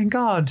 "Oh, thank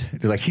God!"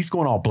 Like he's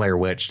going all Blair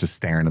Witch, just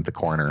staring at the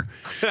corner.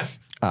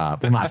 Well,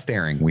 not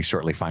staring. We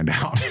shortly find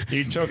out.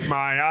 He took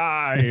my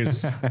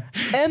eyes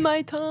and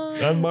my tongue.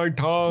 and my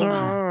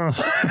tongue.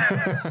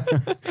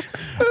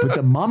 But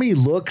the mummy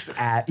looks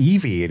at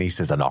Evie and he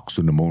says,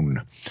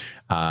 "Anoxunamun."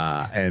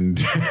 And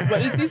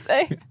What does he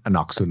say?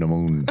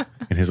 Anoxunamun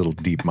in his little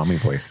deep mummy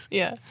voice.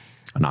 Yeah.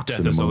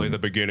 Death is only the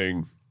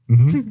beginning.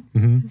 And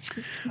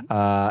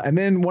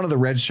then one of the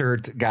red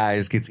shirt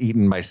guys gets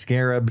eaten by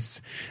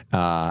scarabs.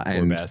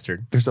 And Poor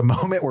bastard. There's a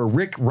moment where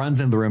Rick runs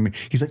into the room.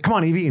 He's like, "Come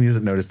on, Evie," and he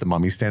doesn't notice the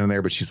mummy standing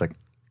there, but she's like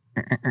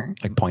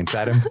points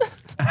at him.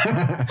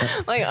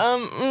 Like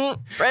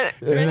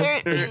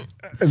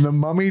And the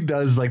mummy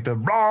does like the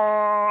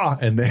raw,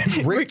 and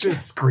then Rick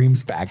just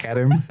screams back at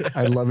him.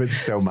 I love it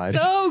so much.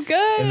 so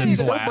good.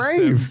 He's so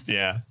brave.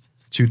 Yeah.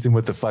 Shoots him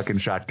with the fucking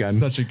shotgun.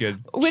 Such a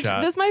good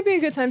shot. This might be a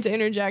good time to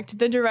interject.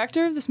 The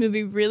director of this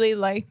movie really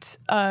liked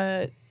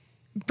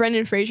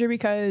Brendan Fraser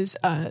because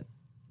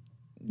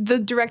the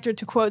director,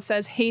 to quote,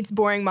 says, hates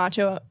boring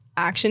macho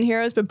action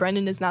heroes, but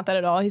Brendan is not that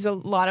at all. He's a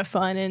lot of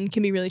fun and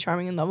can be really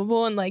charming and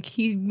lovable. And like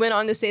he went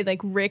on to say,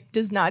 like, Rick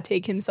does not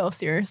take himself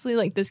seriously,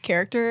 like this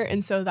character.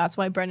 And so that's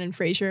why Brendan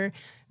Fraser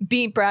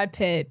beat Brad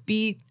Pitt,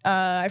 beat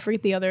I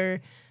forget the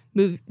other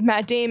movie,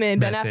 Matt Damon,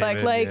 Ben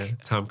Affleck,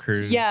 like Tom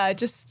Cruise. Yeah,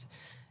 just.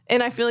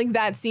 And I feel like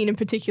that scene in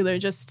particular,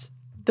 just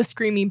the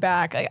screaming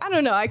back, like, I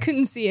don't know. I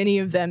couldn't see any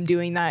of them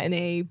doing that in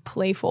a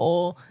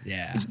playful,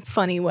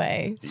 funny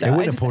way. So they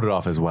wouldn't have pulled it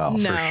off as well,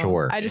 no, for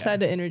sure. I just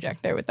had to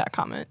interject there with that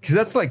comment. Because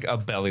that's like a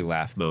belly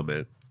laugh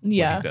moment when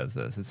Yeah. he does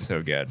this. It's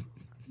so good.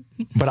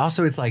 But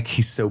also it's like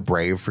he's so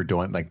brave for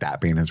doing like that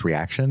being his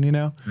reaction, you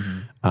know?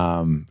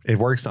 It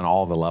works on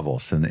all the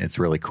levels and it's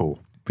really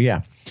cool. But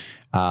yeah.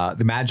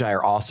 The Magi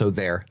are also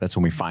there. That's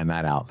when we find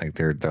that out. Like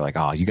they're like,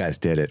 "Oh, you guys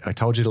did it. I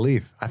told you to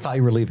leave. I thought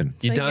you were leaving."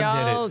 You done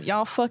did it.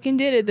 Y'all fucking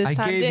did it this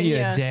time, I didn't gave you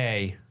ya?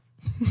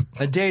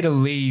 a day to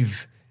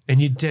leave, and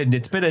you didn't.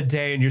 It's been a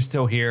day, and you're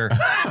still here.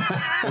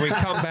 And we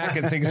come back,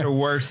 and things are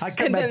worse. I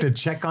come back to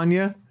check on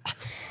you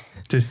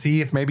to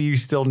see if maybe you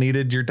still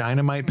needed your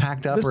dynamite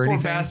packed up This or poor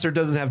anything. bastard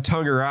doesn't have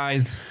tongue or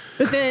eyes.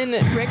 But then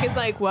Rick is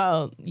like,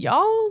 well,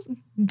 y'all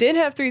did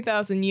have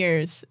 3,000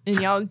 years and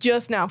y'all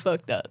just now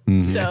fucked up.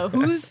 So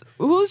who's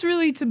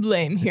really to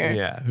blame here?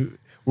 Yeah,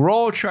 we're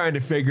all trying to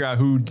figure out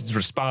who's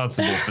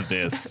responsible for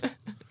this.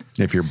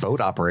 If your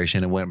boat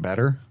operation had went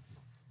better,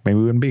 maybe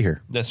we wouldn't be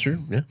here. That's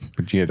true. Yeah.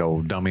 But you had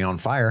old dummy on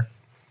fire.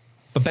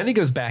 But Benny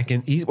goes back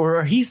and he's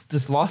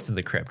just lost in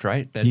the crypt,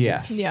 right?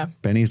 Yes. Yeah.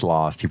 Benny's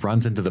lost. He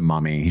runs into the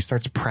mummy. He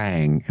starts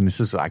praying. And this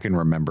is, I can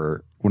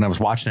remember when I was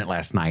watching it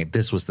last night,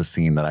 this was the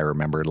scene that I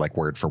remembered like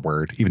word for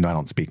word, even though I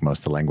don't speak most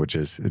of the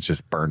languages. It's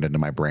just burned into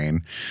my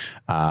brain.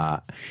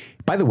 By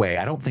the way,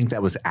 I don't think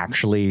that was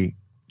actually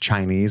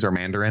Chinese or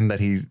Mandarin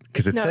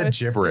because it said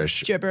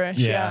gibberish. It's gibberish.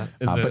 Yeah.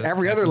 But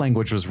every other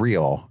language was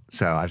real.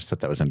 So I just thought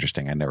that was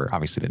interesting. I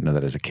obviously didn't know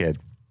that as a kid.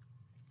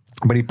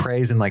 But he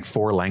prays in like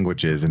 4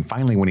 languages. And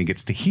finally, when he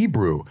gets to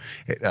Hebrew,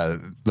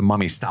 the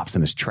mummy stops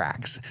in his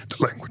tracks.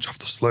 The language of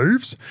the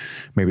slaves?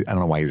 Maybe, I don't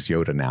know why he's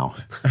Yoda now.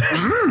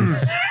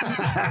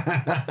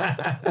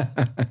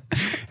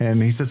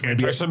 And he says,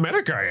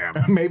 anti-Semitic I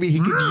am. maybe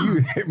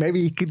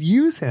he could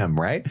use him,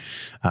 right?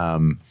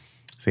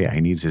 So yeah,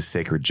 he needs his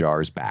sacred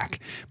jars back.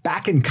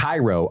 Back in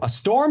Cairo, a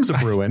storm's a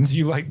brewing.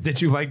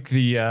 Did you like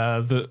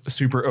the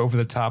super over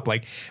the top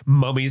like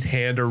mummy's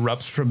hand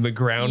erupts from the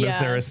ground as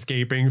they're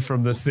escaping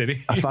from the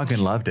city? I fucking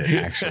loved it,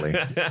 actually.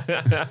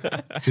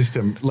 Just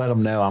to let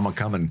them know I'm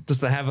coming.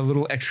 Just to have a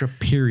little extra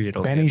period.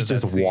 On Benny's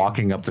just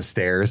walking up the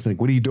stairs. Like,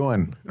 what are you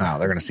doing? Oh,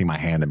 they're gonna see my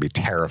hand and be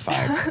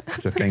terrified.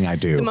 It's a thing I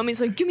do. The mummy's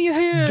like, give me a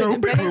hand. Don't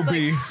and Benny's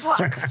be.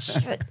 like, fuck,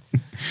 shit.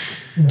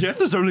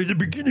 Death is only the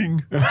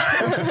beginning.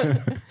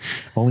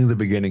 Only the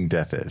beginning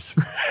death is.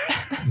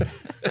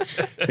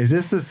 Is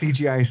this the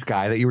CGI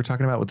sky that you were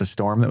talking about with the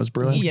storm that was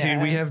brewing? Yeah.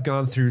 Dude, we have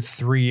gone through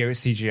 3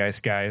 CGI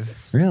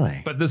skies.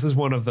 Really? But this is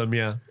one of them,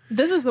 yeah.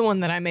 This was the one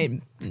that I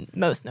made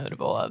most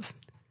notable of.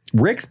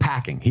 Rick's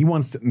packing. He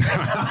wants to. You're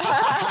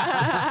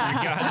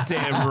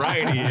goddamn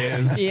right he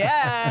is.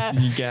 Yeah.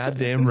 You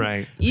goddamn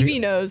right. Evie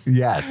knows.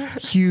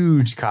 Yes,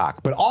 huge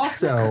cock. But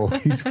also,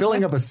 he's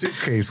filling up a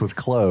suitcase with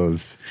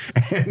clothes.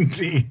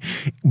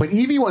 But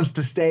Evie wants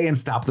to stay and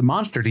stop the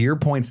monster. To your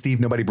point, Steve,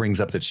 nobody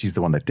brings up that she's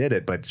the one that did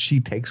it, but she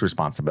takes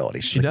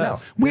responsibility. She's like,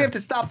 does. no, we have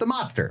to stop the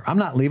monster. I'm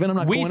not leaving. I'm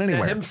not going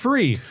anywhere. We set him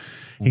free.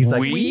 He's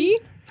like, We?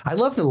 I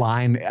love the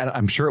line.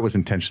 I'm sure it was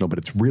intentional, but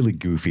it's really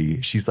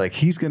goofy. She's like,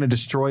 he's going to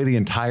destroy the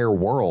entire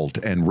world.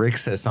 And Rick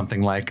says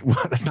something like,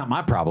 well, that's not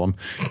my problem.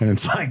 And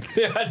it's like,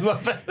 Yeah, I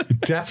love that.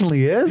 it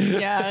definitely is.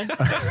 Yeah.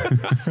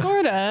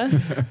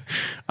 Sorta.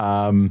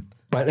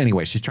 But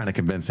anyway, she's trying to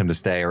convince him to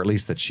stay, or at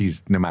least that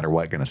she's no matter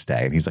what going to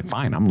stay. And he's like,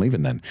 fine, I'm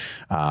leaving then.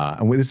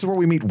 And this is where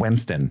we meet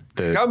Winston.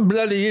 Some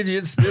bloody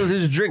idiot spilled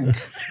his drink.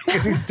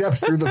 Because he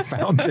steps through the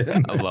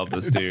fountain. I love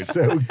this dude. It's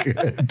so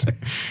good.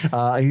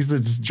 He's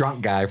this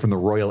drunk guy from the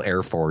Royal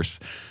Air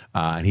Force.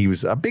 And he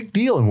was a big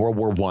deal in World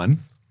War I.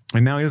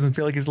 And now he doesn't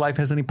feel like his life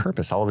has any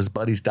purpose. All of his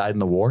buddies died in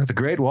the war. The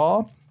Great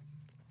Wall.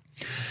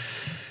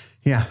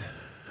 Yeah.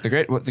 The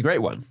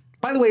great one.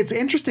 By the way, it's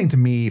interesting to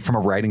me from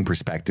a writing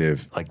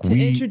perspective, like to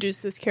introduce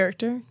this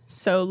character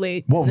so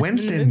late. Well,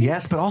 Winston,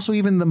 yes, but also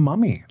even the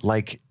Mummy,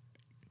 like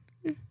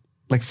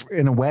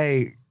in a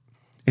way,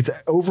 it's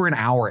over an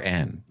hour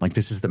in. Like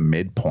this is the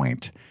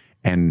midpoint,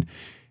 and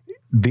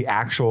the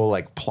actual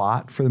like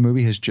plot for the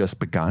movie has just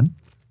begun.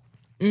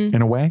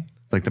 In a way,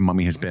 like the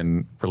Mummy has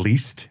been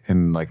released,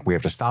 and like we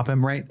have to stop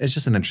him. Right? It's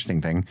just an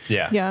interesting thing.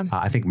 Yeah.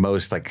 I think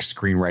most like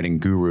screenwriting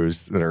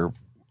gurus that are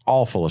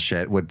all full of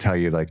shit would tell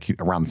you like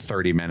around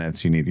 30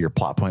 minutes, you need your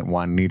plot point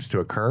 1 needs to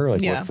occur.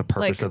 Like what's the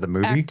purpose of the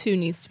movie? Act 2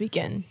 needs to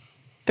begin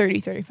 30,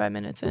 35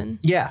 minutes in.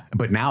 Yeah.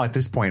 But now at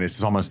this point,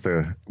 it's almost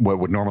what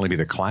would normally be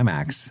the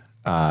climax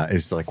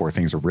is like where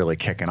things are really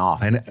kicking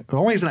off. And the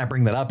only reason I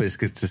bring that up is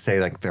because to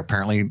say like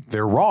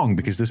they're wrong,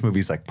 because this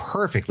movie's like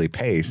perfectly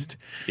paced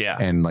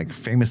and like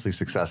famously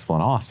successful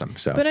and awesome.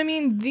 So, but I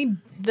mean,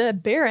 the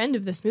bare end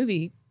of this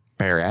movie,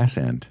 bare ass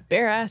end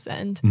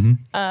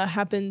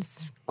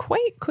happens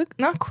quite quick,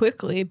 not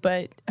quickly,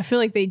 but I feel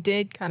like they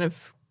did kind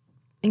of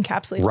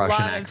encapsulate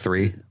Russian Act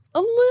 3 a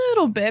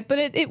little bit, but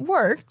it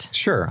worked.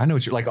 Sure, I know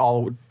what you're like.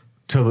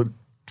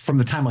 From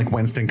the time like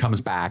Winston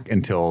comes back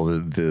until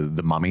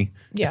the Mummy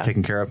is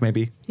taken care of,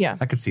 maybe. Yeah,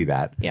 I could see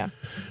that. Yeah.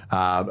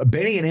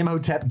 Benny and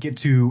Imhotep get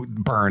to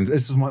Burns.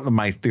 This is one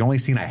of the only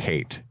scene I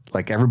hate.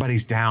 Like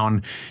everybody's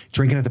down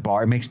drinking at the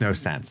bar. It makes no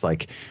sense.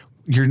 Like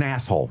you're an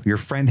asshole. Your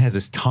friend has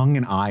his tongue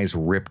and eyes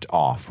ripped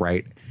off,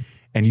 right?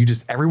 And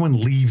everyone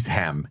leaves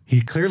him.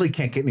 He clearly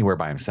can't get anywhere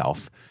by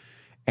himself.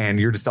 And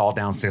you're just all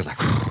downstairs like,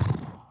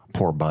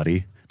 poor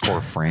buddy, poor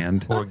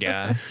friend. Poor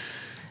guy.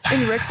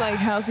 And Rick's like,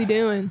 how's he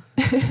doing?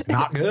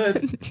 Not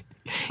good.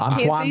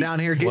 I'm down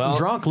here getting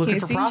drunk looking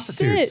for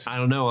prostitutes. I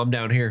don't know. I'm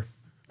down here.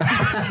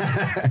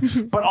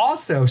 But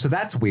also, so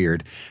that's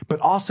weird.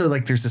 But also,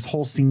 like, there's this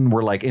whole scene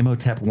where like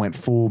Imhotep went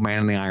full Man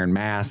in the Iron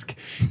Mask,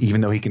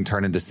 even though he can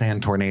turn into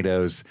sand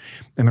tornadoes.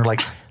 And they're like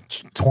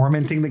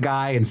tormenting the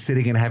guy and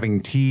sitting and having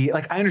tea.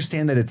 Like, I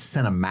understand that it's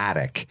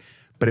cinematic,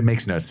 but it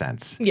makes no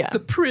sense. Yeah. The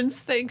prince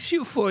thanks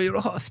you for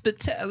your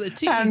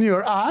hospitality. And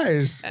your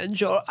eyes. And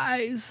your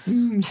eyes.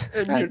 And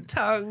your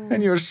tongue.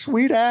 And your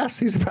sweet ass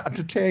he's about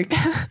to take.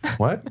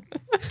 What?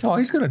 Oh,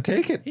 he's going to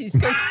take it. He's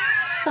going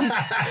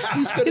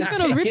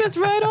to rip it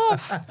right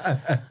off.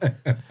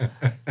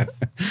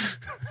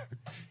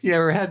 You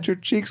ever had your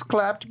cheeks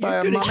clapped by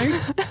a mummy?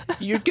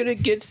 You're going to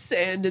get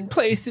sand in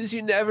places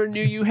you never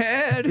knew you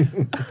had.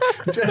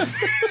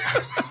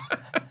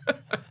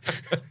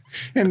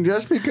 And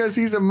just because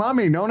he's a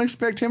mummy, don't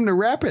expect him to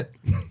wrap it.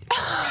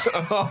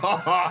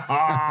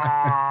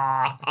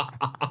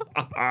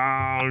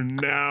 Oh,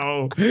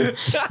 no.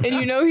 And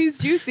you know he's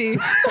juicy.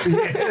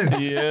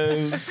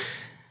 Yes.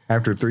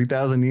 After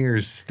 3,000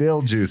 years,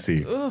 still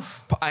juicy.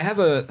 Oof. I have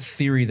a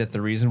theory that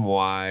the reason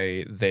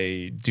why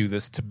they do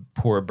this to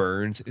poor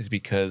Burns is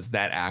because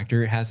that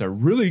actor has a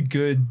really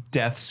good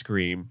death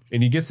scream,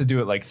 and he gets to do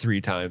it like 3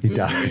 times. He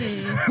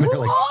does.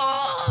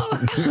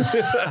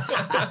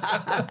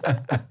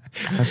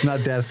 That's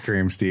not death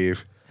scream,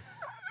 Steve.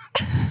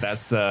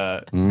 That's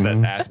that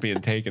ass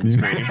being taken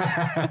scream.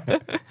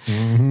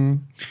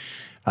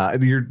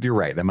 You're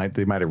right. They might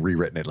have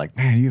rewritten it like,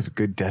 man, you have a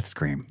good death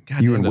scream.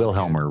 God, you and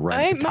Wilhelm are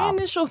right at the top. My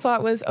initial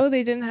thought was,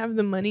 they didn't have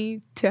the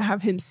money to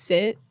have him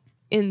sit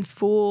in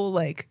full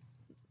like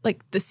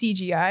the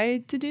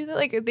CGI to do that.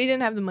 Like they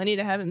didn't have the money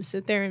to have him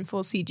sit there in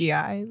full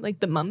CGI, like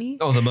the Mummy.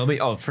 Oh, the Mummy.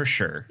 Oh, for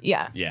sure.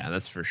 Yeah. Yeah,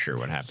 that's for sure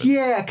what happened.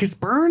 Yeah, because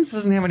Burns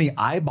doesn't have any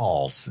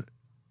eyeballs,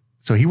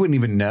 so he wouldn't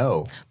even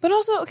know. But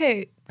also,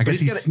 okay. I guess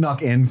he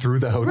snuck in through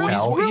the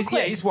hotel.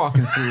 He's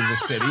walking through the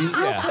city.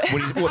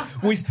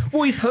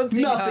 He's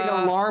hunting. Nothing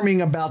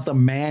alarming about the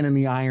Man in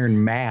the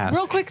Iron Mask.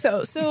 Real quick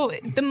though, so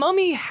the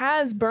Mummy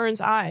has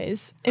Burns'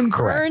 eyes, and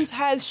Correct. Burns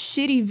has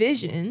shitty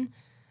vision.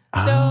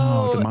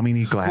 So the Mummy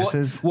need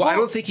glasses. Well, I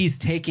don't think he's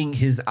taking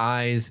his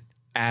eyes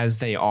as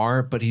they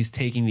are, but he's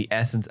taking the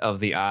essence of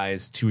the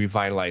eyes to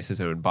revitalize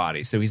his own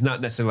body. So he's not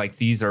necessarily like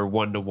these are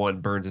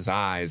 1-to-1 Burns'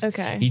 eyes.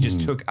 Okay. He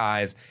just took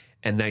eyes,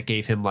 and that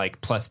gave him like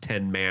plus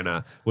 10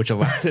 mana, which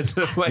allowed him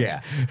to like.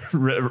 Yeah.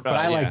 But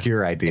I like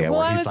your idea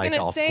Well, where I he's was like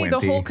gonna all say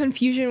squinty. the whole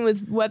confusion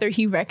with whether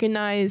he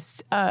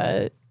recognized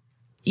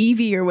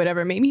Evie or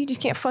whatever. Maybe he just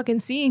can't fucking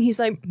see, and he's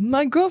like,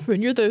 "My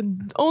girlfriend, you're the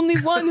only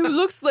one who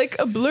looks like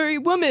a blurry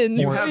woman.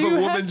 You have a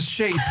woman's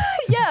shape.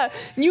 Yeah,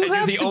 you And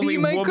have you're the to only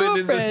be my woman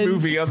girlfriend in this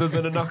movie other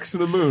than an ox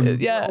and a moon.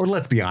 Yeah. Or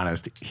let's be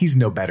honest, he's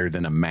no better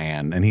than a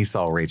man, and he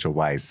saw Rachel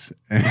Weisz.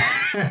 And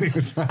he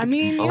was like, I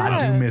mean,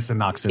 I do miss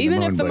an ox and a even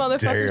moon, if the but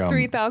motherfucker's damn.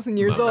 3,000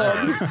 years old,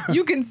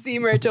 you can see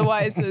Rachel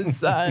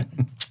Weisz's.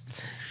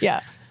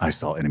 Yeah. I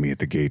saw Enemy at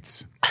the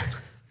Gates.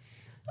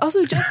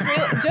 Also, just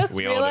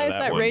We all know realize that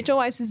that one. Rachel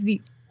Weisz is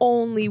the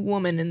only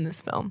woman in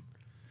this film.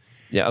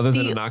 Yeah, other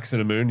than a Knox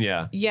and a Moon,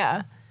 yeah.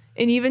 Yeah.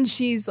 And even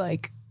she's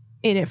like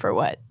in it for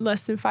what?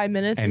 Less than 5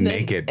 minutes? And then,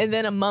 naked. And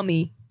then a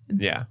mummy.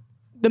 Yeah.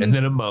 And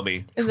then a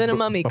mummy. And then a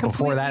mummy. But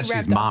before that,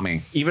 she's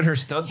mommy. Even her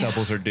stunt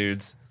doubles are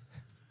dudes.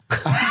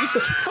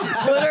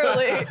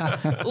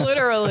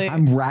 Literally.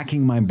 I'm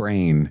racking my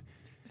brain.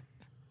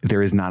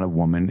 There is not a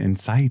woman in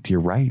sight. You're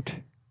right.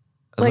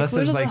 Unless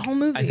there's literally like, the whole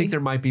movie. I think there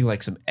might be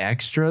like some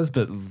extras,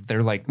 but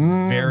they're like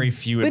very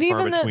few and But far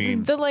even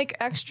between. the like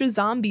extra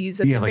zombies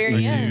at the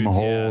very end.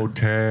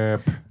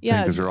 Hotep. I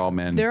think those are all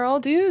men. They're all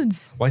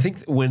dudes. Well, I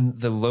think when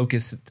the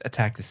locusts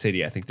attack the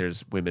city, I think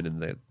there's women in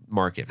the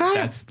market. But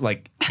that's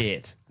like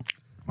it.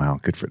 Well,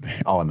 good for them.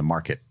 Oh, in the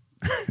market.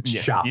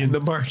 Shop. In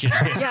the market.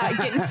 Yeah,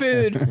 getting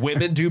food.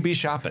 Women do be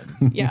shopping.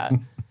 Yeah.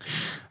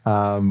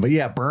 But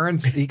yeah,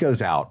 Burns, he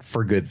goes out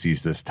for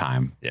goodsies this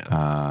time.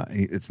 Yeah.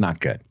 It's not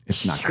good.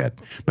 It's not good.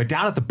 But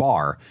down at the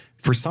bar,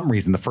 for some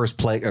reason, the first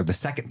plague or the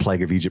second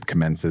plague of Egypt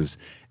commences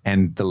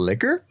and the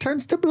liquor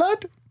turns to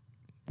blood.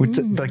 Which,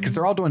 like, because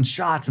they're all doing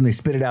shots and they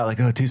spit it out like,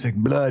 oh, it tastes like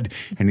blood.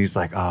 And he's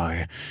like, oh,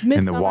 yeah.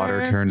 And the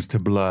water turns to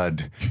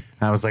blood. And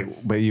I was like,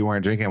 but you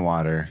weren't drinking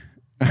water.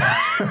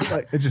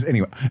 Like, it just,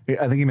 anyway, I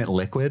think he meant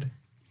liquid.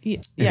 Yeah.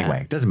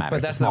 Anyway, it doesn't matter. But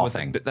It's a that's small not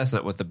thing. that's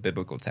not what the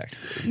biblical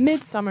text is.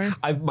 Midsummer.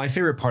 My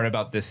favorite part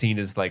about this scene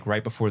is like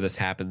right before this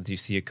happens, you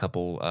see a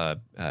couple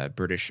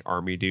British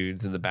army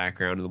dudes in the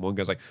background, and the one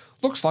guy's like,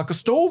 "Looks like a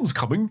storm's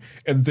coming,"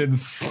 and then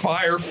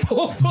fire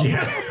falls.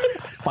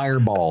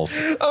 Fireballs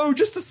Oh,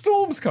 just a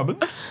storm's coming.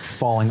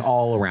 falling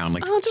all around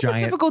like Oh, just giant.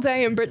 a typical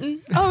day in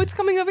Britain. Oh, it's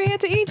coming over here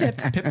to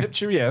Egypt. Pip pip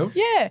cheerio.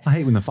 Yeah. I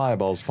hate when the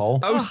fireballs fall.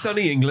 Oh,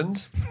 sunny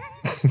England.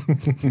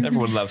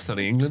 Everyone loves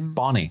sunny England.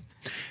 Bonnie.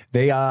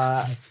 They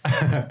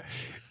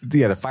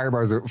the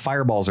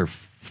fireballs are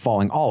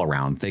falling all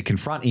around. They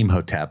confront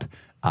Imhotep.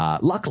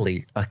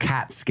 Luckily, a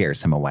cat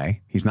scares him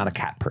away. He's not a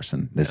cat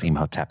person, this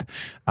Imhotep.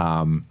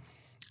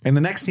 In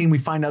the next scene, we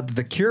find out that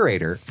the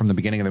curator from the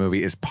beginning of the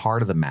movie is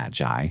part of the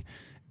Magi.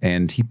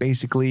 And he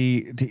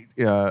basically,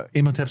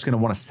 Imhotep's going to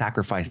want to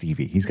sacrifice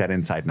Evie. He's got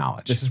inside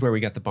knowledge. This is where we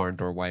got the barn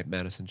door wipe,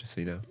 Madison, just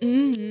so you know.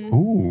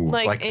 Ooh.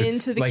 Like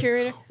into the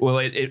curator. Well,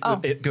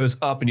 it goes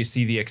up and you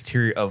see the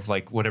exterior of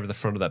like whatever the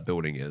front of that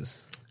building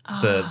is.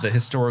 The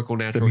historical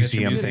natural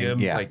history museum thing,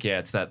 yeah.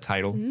 It's that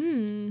title.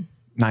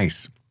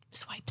 Nice.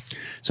 Swipes.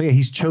 So yeah,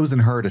 he's chosen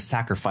her to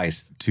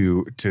sacrifice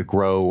to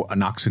grow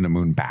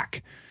Anck-su-namun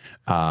back,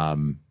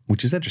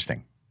 which is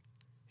interesting.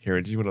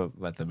 Here, do you want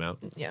to let them out?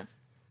 Yeah.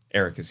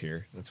 Eric is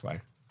here. That's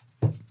why.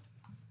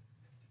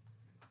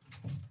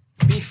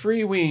 Be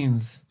free,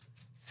 Weens.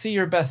 See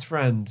your best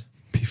friend.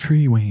 Be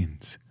free,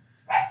 Waynes.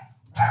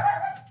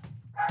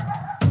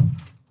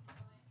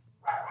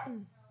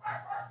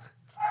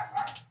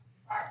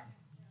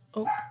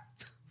 Oh.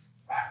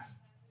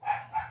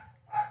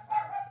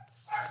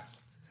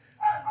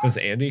 Was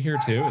Andy here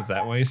too? Is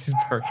that why he's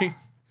barking?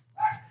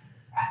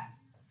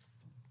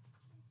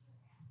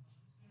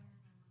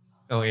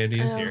 Oh, Andy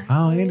is here.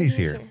 Oh, Andy's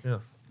here. Yeah.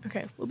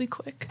 Okay, we'll be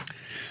quick.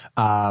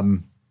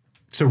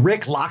 So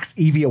Rick locks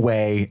Evie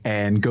away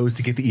and goes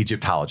to get the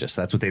Egyptologist.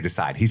 That's what they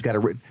decide. He's got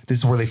to. This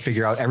is where they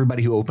figure out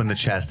everybody who opened the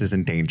chest is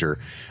in danger.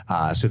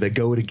 So they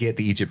go to get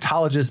the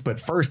Egyptologist, but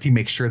first he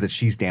makes sure that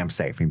she's damn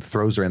safe. He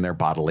throws her in there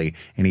bodily,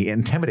 and he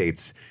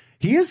intimidates.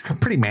 He is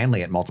pretty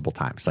manly at multiple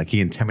times. Like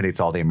he intimidates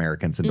all the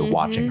Americans into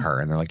watching her,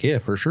 and they're like, "Yeah,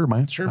 for sure,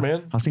 man. Sure,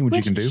 man. I'll see what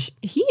you can do."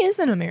 He is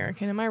an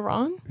American. Am I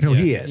wrong? No,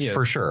 Yeah, he is he is.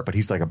 for sure, but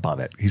he's like above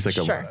it. He's like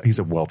Sure. he's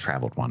a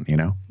well-traveled one, you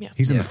know. Yeah.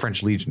 He's in Yeah. the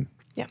French Legion,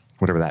 Yeah.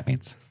 whatever that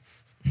means.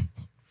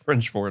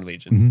 French Foreign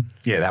Legion.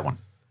 Yeah, that one.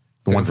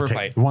 So The one, for a that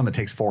fight. the one that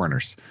takes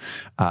foreigners.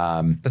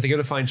 But they go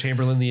to find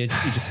Chamberlain, the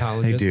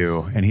Egyptologist. They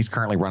do. And he's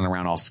currently running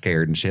around all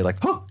scared and shit, like,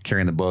 oh,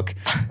 carrying the book.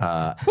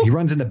 He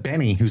runs into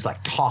Benny, who's like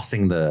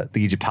tossing the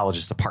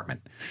Egyptologist's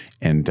apartment,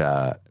 and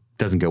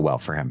doesn't go well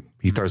for him.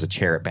 He throws a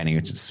chair at Benny,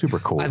 which is super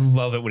cool. I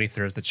love it when he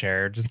throws the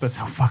chair. Just It's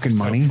that's so fucking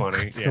money.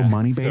 funny. It's so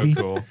money, baby.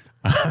 So cool.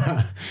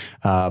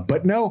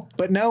 But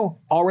no,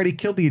 already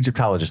killed the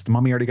Egyptologist. The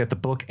mummy already got the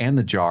book and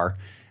the jar.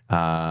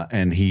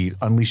 And he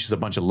unleashes a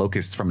bunch of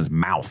locusts from his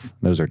mouth.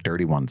 Those are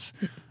dirty ones.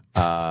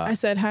 I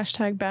said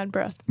hashtag bad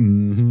breath.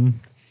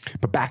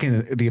 But back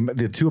in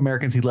the two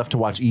Americans he left to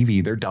watch Evie,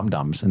 they're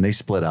dum-dums, and they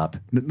split up.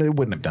 They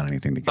wouldn't have done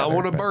anything I together.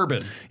 want a but-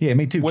 bourbon. Yeah,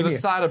 me too. With Give a me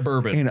side of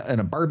bourbon.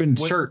 and a bourbon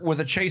shirt. With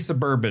a chase of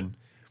bourbon.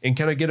 And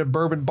can I get a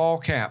bourbon ball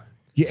cap?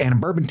 Yeah, and a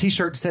bourbon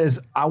T-shirt says,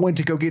 "I went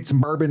to go get some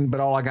bourbon, but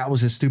all I got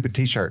was his stupid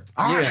T-shirt."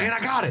 All right, Yeah. man, I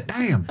got it.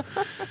 Damn.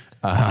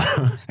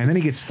 And then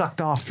he gets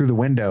sucked off through the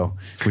window,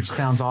 which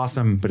sounds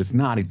awesome, but it's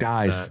not. He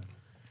dies.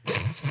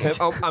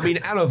 I mean,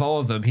 out of all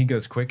of them, he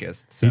goes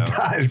quickest. So He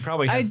does. He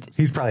probably has.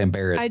 He's probably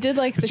embarrassed. I did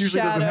like This the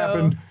usually doesn't shadow,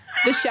 happen.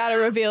 the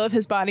shadow reveal of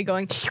his body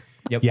going.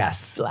 Yep.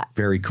 Yes, Flat.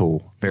 very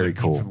cool. Very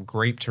cool. From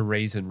grape to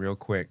raisin, real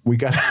quick. We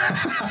got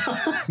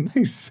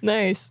nice.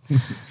 Nice.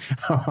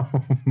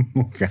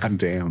 God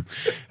damn.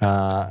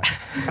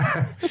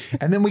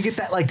 And then we get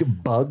that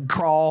like bug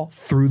crawl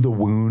through the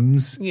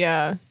wounds,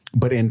 Yeah.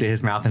 but into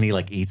his mouth, and he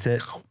like eats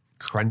it.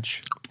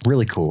 Crunch.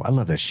 Really cool. I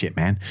love that shit,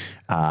 man.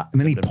 And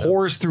then he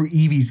pours through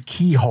Evie's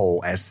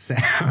keyhole as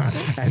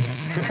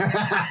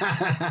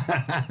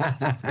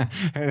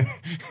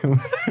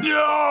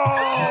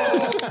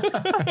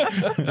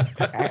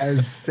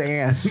as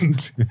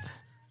sand.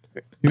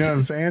 You know what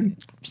I'm saying?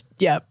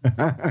 Yep.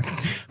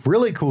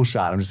 Really cool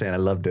shot. I'm just saying I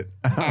loved it.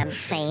 I'm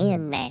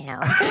saying now.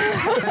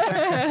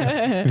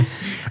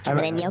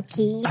 Put in your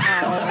key.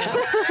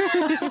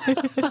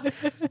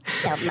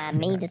 Don't mind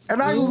me to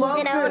And I love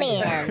it on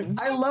it. in.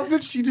 I love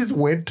that she just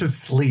went to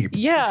sleep.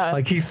 Yeah.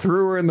 Like he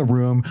threw her in the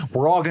room.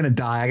 We're all going to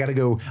die. I got to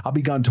go. I'll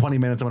be gone 20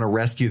 minutes. I'm going to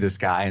rescue this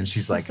guy. And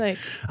she's like,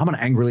 I'm going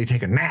to angrily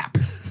take a nap.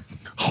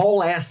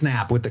 Whole ass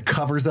nap with the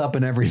covers up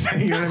and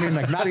everything. You know what I mean?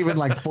 Like not even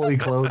like fully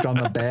clothed on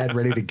the bed,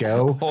 ready to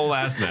go. Whole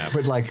ass nap.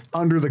 But like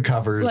under the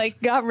covers. Like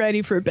got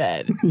ready for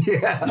bed.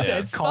 Yeah.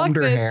 Said, Combed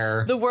her this.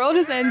 hair. The world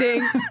is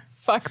ending.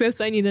 Fuck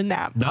this. I need a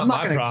nap. Not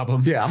my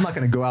problem. Yeah, I'm not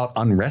going to go out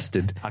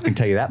unrested. I can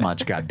tell you that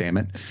much. God damn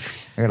it.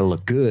 I got to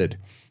look good.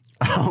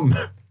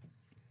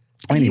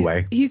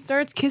 Anyway. He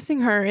starts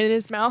kissing her and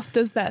his mouth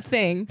does that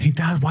thing. He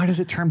does. Why does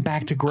it turn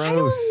back to gross? I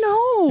don't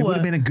know. It would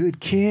have been a good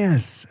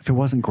kiss if it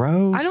wasn't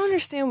gross. I don't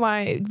understand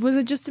why. Was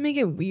it just to make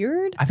it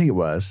weird? I think it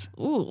was.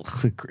 Ooh.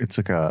 It's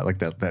like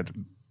that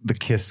the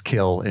kiss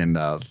kill in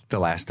The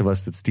Last of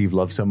Us that Steve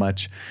loves so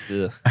much.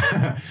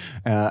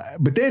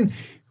 But then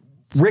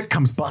Rick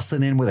comes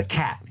bustling in with a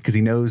cat because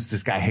he knows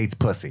this guy hates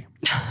pussy.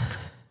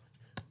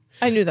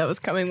 I knew that was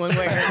coming one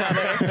way or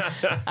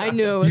another. I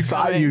knew it was You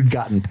thought coming. you'd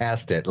gotten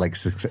past it like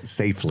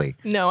safely.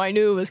 No, I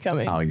knew it was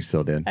coming. Oh, you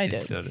still did? I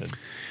did. So did.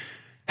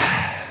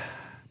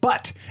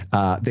 But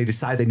they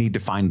decide they need to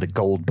find the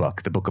gold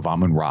book, the book of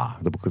Amun-Ra,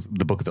 the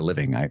book of the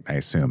living, I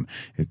assume.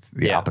 It's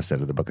the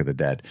opposite of the book of the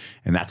dead.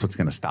 And that's what's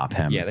going to stop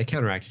him. Yeah, they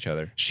counteract each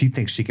other. She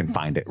thinks she can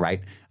find it,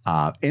 right?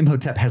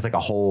 Imhotep has like a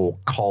whole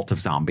cult of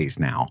zombies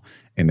now.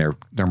 And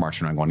they're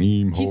marching around going,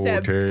 Imhotep. He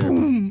said,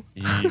 boom.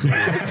 Look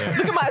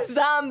at my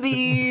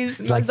zombies.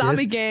 My Like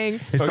zombie this? gang.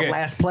 It's the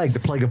last plague, the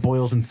plague of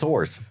boils and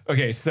sores.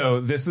 Okay, so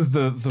this is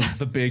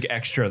the big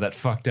extra that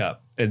fucked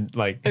up. And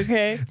like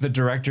the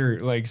director,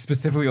 like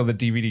specifically on the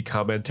DVD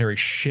commentary,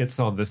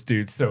 shits on this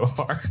dude so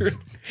hard.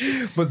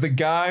 But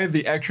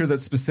the extra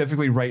that's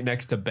specifically right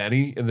next to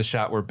Benny in the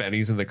shot where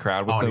Benny's in the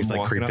crowd with them. And he's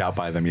like creeped up. out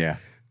by them, yeah.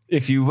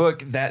 If you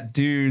look, that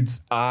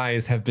dude's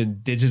eyes have been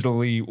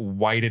digitally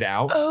whited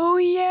out. Oh,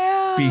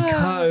 yeah.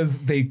 Because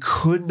they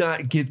could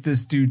not get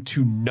this dude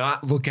to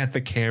not look at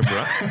the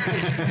camera.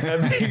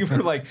 And they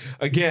were like,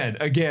 again.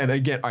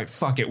 All right,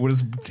 fuck it. We'll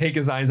just take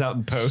his eyes out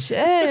and post.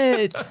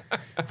 Shit.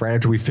 Right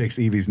after we fix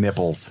Evie's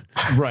nipples.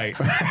 Right.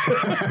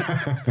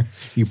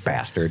 You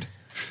bastard.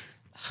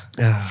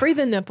 Free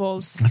the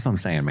nipples. That's what I'm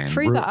saying, man.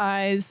 Free the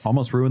eyes.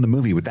 Almost ruined the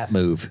movie with that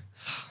move.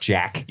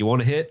 Jack. You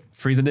want to hit?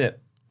 Free the nip.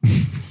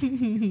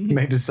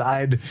 They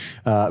decide.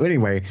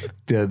 Anyway,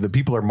 the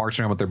people are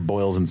marching around with their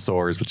boils and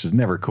sores, which is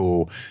never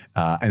cool.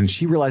 And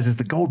she realizes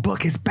the gold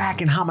book is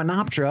back in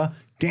Hamunaptra.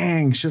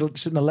 Dang, shouldn't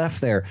have left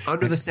there.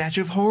 Under the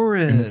statue of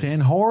Horus. And it's in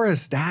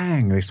Horus.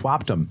 Dang, they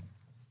swapped them.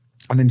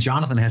 And then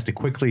Jonathan has to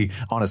quickly,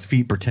 on his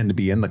feet, pretend to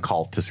be in the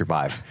cult to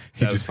survive.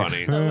 That was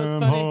funny. That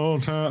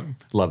was funny.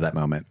 Love that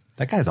moment.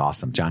 That guy's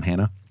awesome. John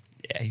Hannah.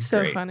 Yeah, he's So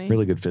great. funny.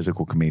 Really good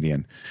physical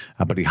comedian.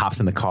 But he hops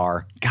in the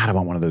car. God, I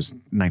want one of those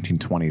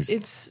 1920s It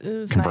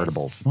was convertibles.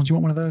 nice. Don't you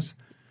want one of those?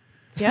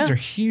 Those things are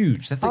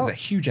huge. That thing's a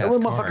huge ass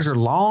Those car. motherfuckers are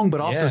long, but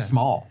also Yeah.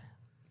 small.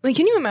 Like,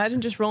 can you imagine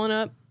just rolling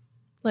up?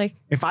 Like,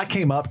 If I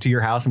came up to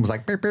your house and was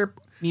like, beep, beep,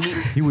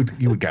 you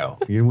would go.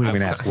 You wouldn't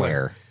even ask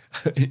where.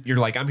 You're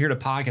like, I'm here to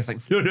podcast. Like,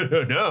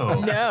 no.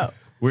 no.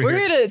 We're We're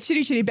here- here to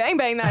chitty chitty bang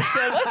bang that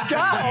shit.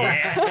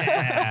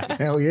 Let's go.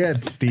 Hell yeah,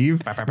 Steve.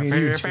 Me and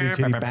you chitty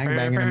chitty bang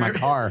banging in my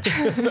car.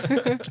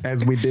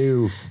 As we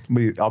do.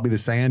 I'll be the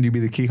sand, you be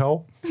the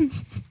keyhole.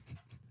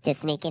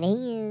 Just sneaking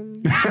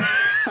in.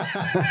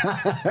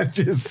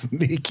 Just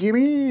sneaking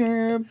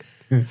in.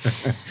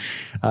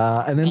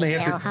 And then they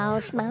Ain't no have to hole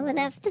small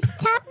enough to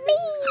top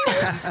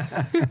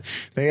me.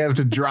 they have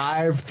to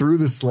drive through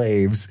the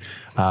slaves,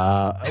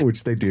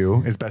 which they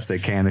do as best they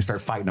can. They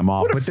start fighting them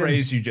off. What a But then,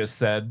 phrase you just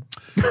said.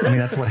 I mean,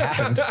 that's what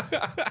happened.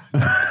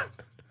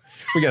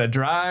 We got to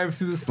drive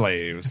through the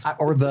slaves.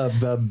 Or the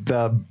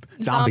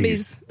zombies.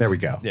 Zombies. There we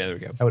go. Yeah, there we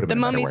go. That would have The been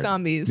a better mummy word.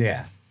 zombies.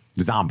 Yeah.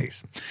 The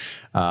zombies.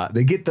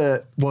 They get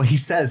he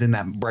says in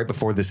that right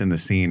before this in the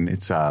scene,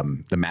 it's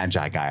the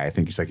Magi guy. I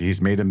think he's like,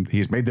 he's made them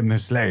the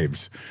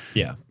slaves.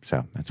 Yeah.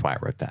 So that's why I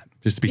wrote that.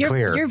 Just to be You're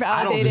clear. validated.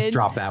 I don't just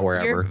drop that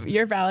wherever.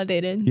 You're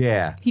validated.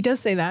 Yeah. He does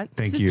say that.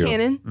 Thank this you. is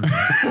canon.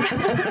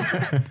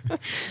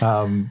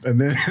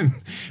 And then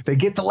they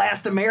get the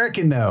last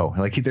American though.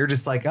 Like they're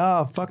just like,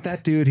 oh, fuck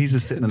that dude. He's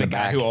just sitting in The the guy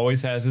back. who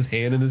always has his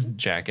hand in his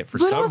jacket for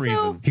But some also,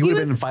 reason. He would've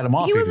was- been to fight him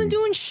off He wasn't even.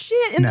 doing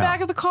shit in the No.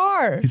 back of the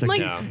car. He's like,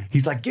 No.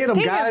 he's like, get him,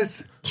 Damn.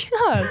 guys.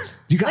 Yeah.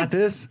 You got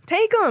this.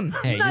 Take him.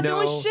 Hey, He's not you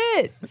know- doing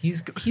shit.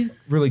 He's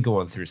really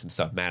going through some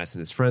stuff. Madison,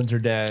 his friends are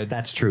dead.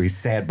 That's true. He's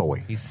sad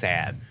boy. He's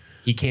sad.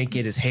 He can't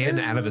get his hand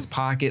out of his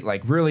pocket.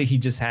 Like, really, he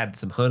just had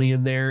some honey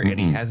in there, and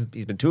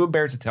he's been too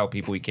embarrassed to tell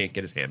people he can't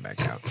get his hand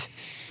back out.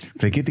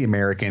 They get the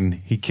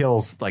American. He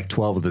kills like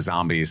 12 of the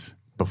zombies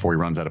before he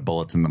runs out of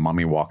bullets, and the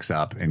mummy walks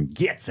up and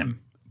gets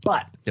him.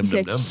 But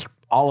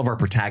all of our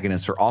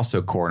protagonists are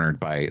also cornered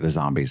by the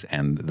zombies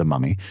and the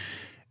mummy.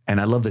 And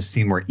I love this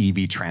scene where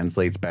Evie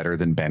translates better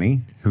than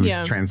Benny,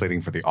 who's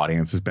translating for the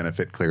audience's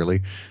benefit,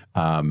 clearly.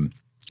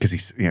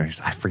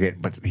 Because I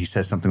forget, but he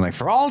says something like,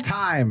 for all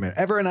time,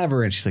 ever and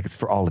ever. And she's like, it's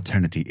for all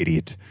eternity,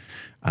 idiot.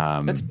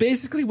 That's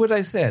basically what I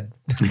said.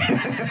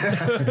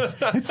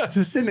 It's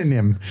a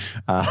synonym.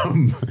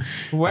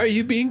 Why are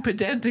you being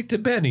pedantic to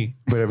Benny?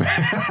 But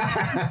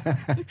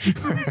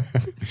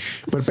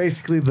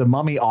basically, the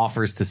mummy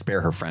offers to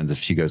spare her friends if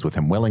she goes with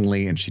him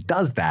willingly, and she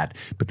does that.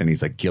 But then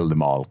he's like, kill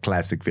them all.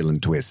 Classic villain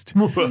twist.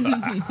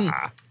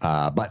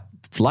 But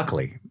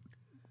luckily,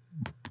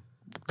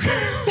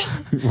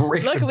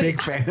 Rick's a big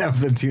fan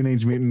of the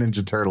Teenage Mutant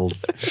Ninja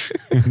Turtles.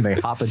 And they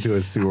hop into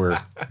a sewer.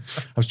 I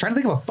was trying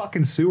to think of a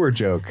fucking sewer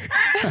joke.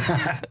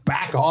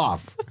 Back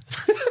off.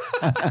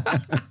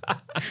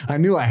 I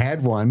knew I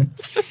had one.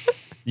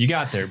 You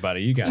got there,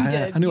 buddy. You got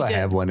it. I knew I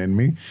had one in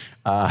me.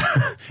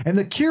 And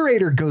the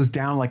curator goes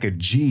down like a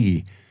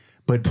G,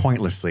 but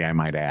pointlessly, I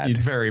might add.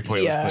 Very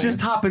pointlessly. Yeah.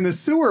 Just hop in the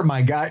sewer,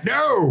 my guy.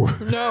 No,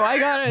 I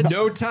got it.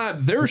 No time.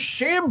 They're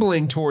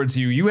shambling towards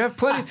you. You have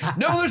plenty.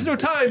 No, there's no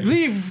time.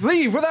 Leave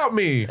without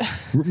me.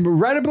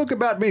 Write a book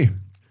about me.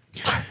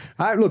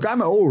 Look,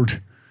 I'm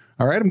old.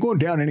 All right, I'm going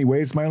down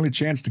anyway. It's my only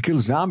chance to kill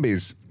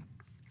zombies.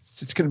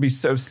 It's going to be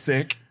so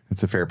sick.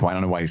 That's a fair point. I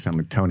don't know why you sound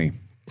like Tony.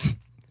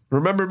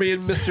 Remember me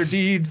in Mr.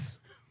 Deeds?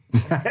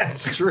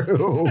 That's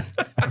true.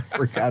 I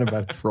forgot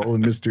about his role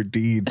in Mr.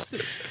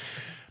 Deeds.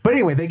 But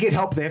anyway, they get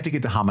help. They have to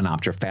get to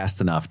Hamunaptra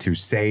fast enough to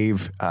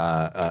save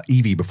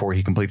Evie before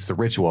he completes the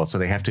ritual. So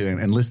they have to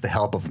enlist the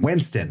help of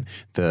Winston,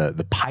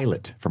 the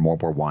pilot from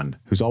World War I,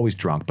 who's always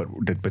drunk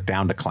but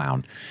down to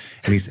clown.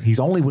 And he's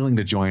only willing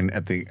to join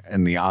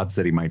in the odds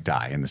that he might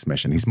die in this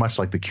mission. He's much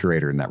like the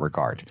curator in that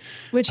regard.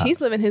 Which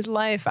he's living his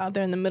life out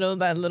there in the middle of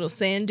that little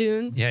sand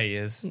dune. Yeah, he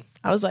is.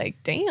 I was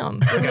like,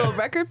 damn, a little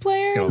record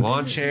player. He's got a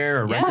lawn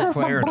chair, a record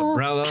player, an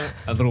umbrella,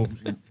 a little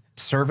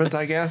servant,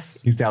 I guess.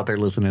 He's out there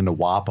listening to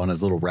WAP on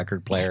his little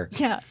record player.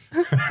 Yeah.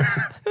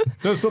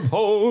 There's some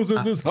hoes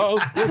in this house.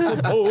 There's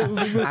some hoes in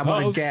this house. I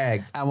want to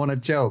gag. I want to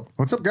joke.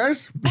 What's up,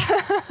 guys?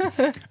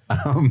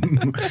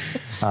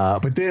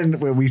 But then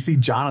when we see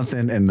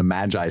Jonathan and the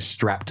Magi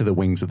strapped to the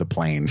wings of the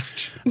plane.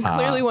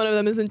 Clearly one of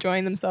them is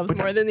enjoying themselves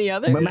more than the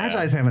other. But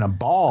Magi's having a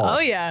ball. Oh,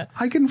 yeah.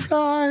 I can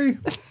fly.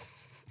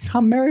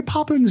 I'm Mary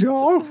Poppins,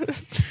 y'all.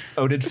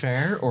 Oded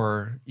Fair,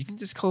 or you can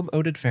just call him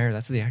Oded Fair.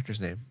 That's the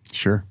actor's name.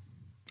 Sure.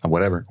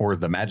 Whatever. Or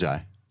the Magi.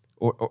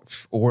 Or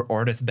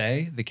Ardith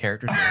Bay, the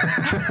character's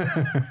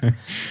name.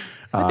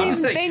 But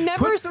they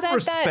never said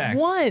that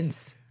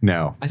once.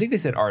 No. I think they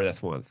said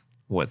Ardith once.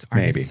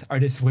 Maybe.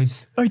 Ardith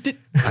once. I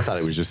thought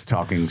it was just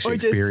talking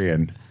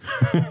Shakespearean.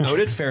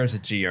 Oded Fair is a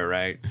Geo,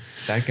 right?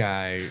 That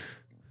guy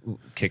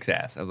kicks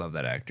ass. I love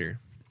that actor.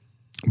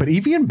 But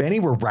Evie and Benny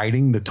were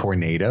riding the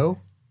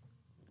tornado.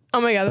 Oh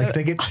my God. Like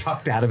they get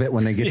chucked out of it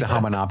when they get to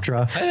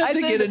Hamunaptra. I have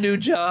to get a new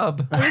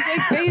job. I was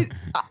like,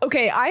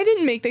 okay, I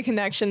didn't make the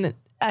connection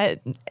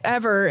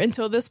ever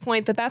until this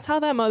point that's how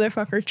that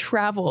motherfucker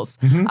travels.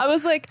 Mm-hmm. I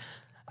was like,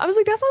 that's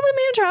how that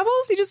man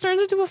travels. He just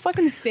turns into a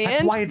fucking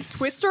sand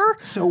twister.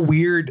 So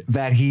weird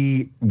that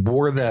he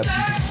wore the.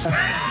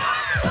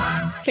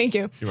 Thank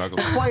you. You're welcome.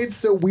 That's why it's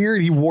so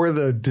weird. He wore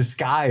the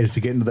disguise to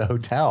get into the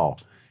hotel.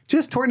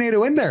 Just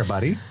tornado in there,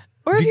 buddy.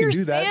 Or if you're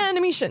sand, I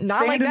mean, not sand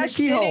like that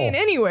shit ain't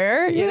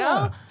anywhere, you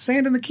know?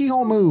 Sand in the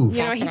keyhole move.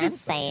 You know, he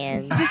just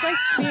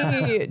likes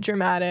to be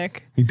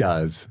dramatic. He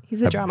does.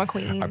 He's a drama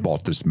queen. I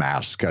bought this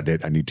mask. I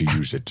need to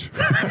use it.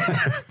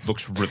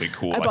 Looks really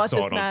cool. I bought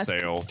this mask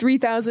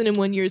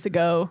 3,001 years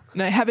ago,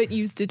 and I haven't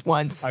used it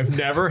once. I've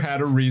never had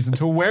a reason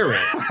to wear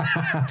it.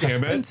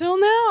 Damn it. Until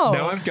now.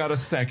 Now I've got a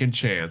second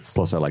chance.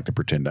 Plus, I like to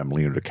pretend I'm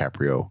Leonardo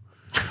DiCaprio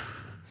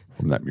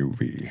from that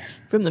movie.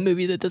 From the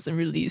movie that doesn't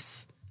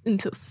release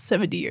until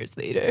 70 years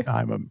later.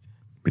 I'm a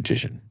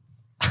magician.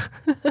 I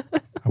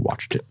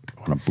watched it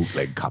on a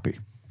bootleg copy.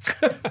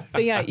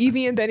 But yeah,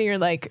 Evie and Benny are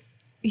like,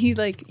 he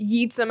like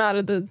yeets them out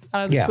of the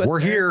twister. We're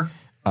here.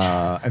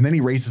 And then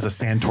he races a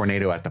sand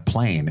tornado at the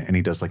plane, and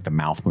he does like the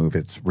mouth move.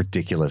 It's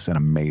ridiculous and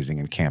amazing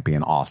and campy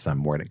and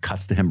awesome, where it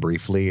cuts to him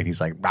briefly and he's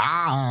like,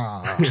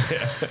 ah,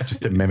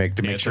 just to make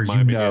sure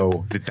you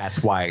know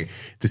that's why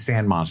the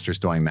sand monster's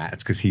doing that.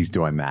 It's because he's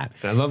doing that.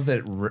 And I love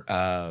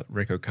that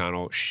Rick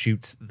O'Connell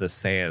shoots the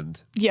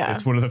sand. Yeah.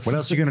 It's one of the. What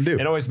else are you going to do?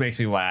 It always makes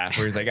me laugh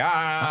where he's like,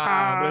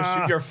 I'm going to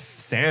shoot your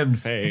sand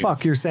face.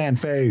 Fuck your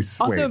sand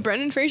face. Also,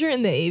 Brendan Fraser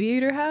in the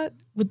aviator hat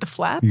with the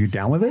flaps. You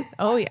down with it?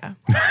 Oh, yeah.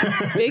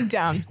 Big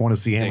down. I want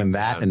to see him in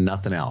that and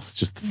nothing else.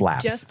 Just the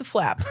flaps. Just the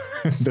flaps.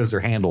 Those are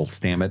handles,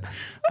 damn it.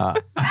 Those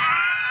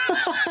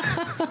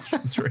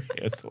are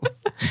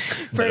handles.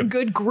 For a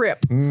good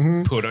grip.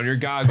 Mm-hmm. Put on your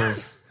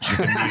goggles.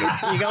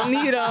 You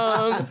gonna need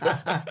them.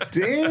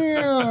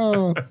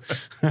 Damn.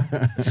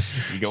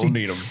 You gonna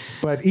need them.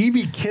 But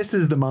Evie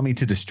kisses the mummy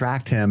to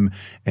distract him,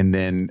 and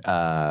then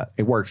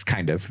it works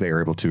kind of. They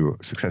are able to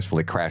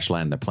successfully crash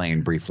land the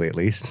plane briefly, at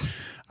least.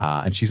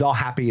 And she's all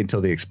happy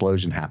until the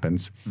explosion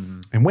happens.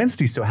 And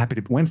Winston's so happy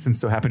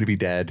to be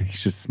dead.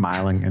 He's just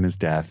smiling in his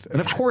death.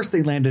 And of course,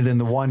 they landed in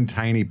the one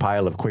tiny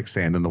pile of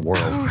quicksand in the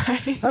world.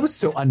 Right. That was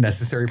so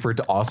unnecessary for it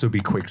to also be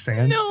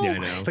quicksand. No, yeah, I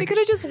know. They could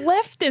have just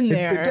left him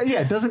there.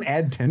 It doesn't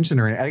add tension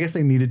or anything. I guess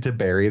they needed to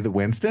bury the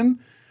Winston.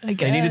 I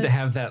guess. They needed to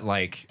have that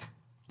like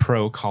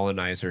pro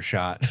colonizer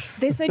shot.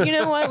 They said, you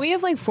know what? We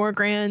have like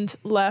 $4,000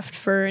 left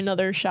for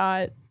another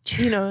shot.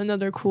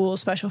 Another cool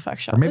special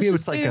effects shot. Or maybe it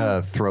was like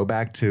a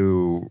throwback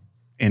to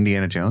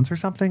Indiana Jones or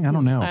something. I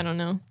don't know. I don't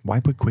know. Why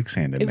put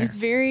quicksand in there? It was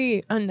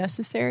very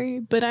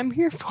unnecessary, but I'm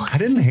here for it. I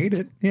didn't hate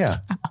it. Yeah.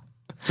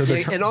 So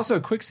and also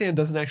quicksand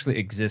doesn't actually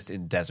exist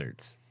in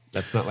deserts.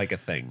 That's not like a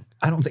thing.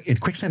 I don't think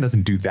quicksand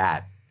doesn't do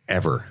that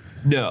ever.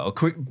 No,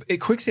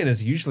 quicksand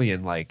is usually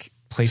in like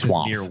places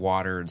Swamps. near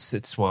water and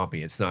it's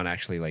swampy. It's not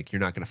actually like you're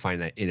not going to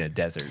find that in a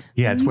desert.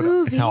 Yeah, it's how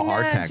Movie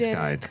Artax magic.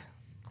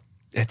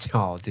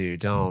 died.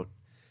 Dude, don't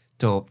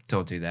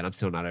do that. I'm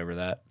still not over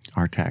that.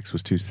 Artax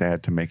was too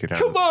sad to make it out.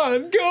 Come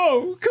on,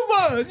 go. Come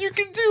on, you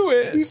can do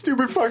it. You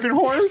stupid fucking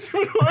horse.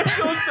 Don't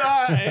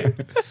die.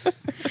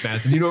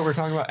 Madison, do you know what we're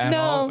talking about at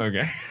all? No.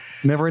 Okay.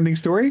 Never ending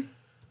story?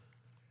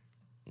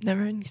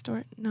 Never ending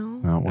story. No.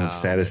 One of the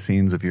saddest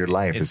scenes of your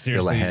life is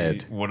still seriously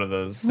ahead. One of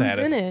the Who's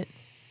saddest. in it?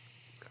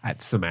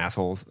 Some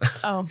assholes.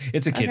 Oh.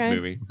 It's a kid's okay.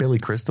 movie. Billy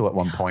Crystal at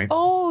one point.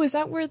 Oh, is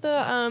that where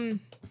the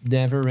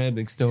Never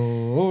ending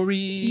story.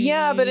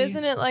 Yeah, but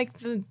isn't it like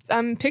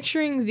I'm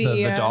picturing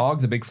the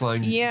dog, the big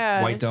flying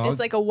white dog?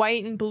 It's like a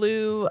white and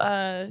blue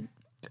I'm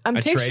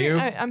picturing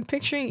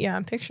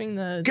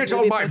the Get the on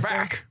movie my poster.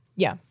 back.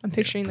 Yeah, I'm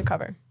picturing the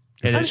cover.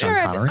 And I'm it's sure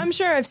Connery? I'm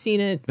sure I've seen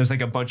it. There's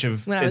like a bunch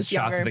of When I was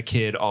shots of younger. the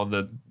kid on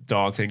the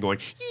dog thing going,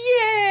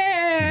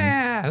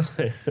 yeah. It's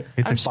a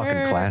I'm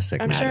fucking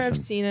classic, I'm Madison. sure I've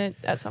seen it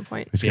at some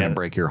point. It's going to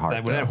break your heart.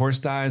 When that though. horse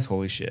dies,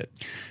 holy shit.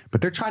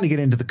 But they're trying to get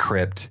into the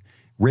crypt.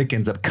 Rick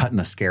ends up cutting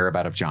a scarab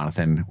out of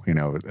Jonathan,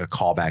 a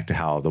callback to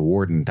how the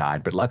warden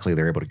died. But luckily,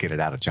 they're able to get it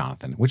out of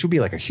Jonathan, which would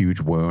be like a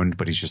huge wound.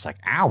 But he's just like,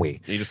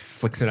 owie. He just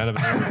flicks it out of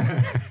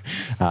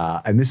his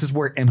And this is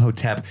where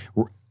Imhotep,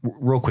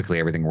 real quickly,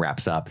 everything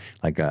wraps up.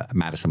 Like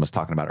Madison was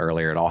talking about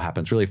earlier, it all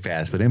happens really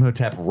fast. But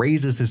Imhotep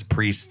raises his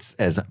priests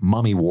as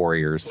mummy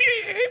warriors.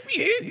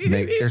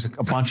 There's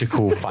a bunch of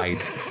cool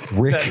fights.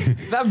 Rick,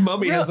 that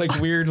mummy has like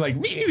weird like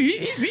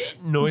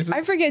noises.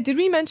 I forget. Did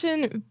we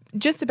mention,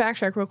 just to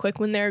backtrack real quick,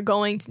 when they're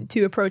going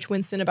to approach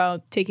Winston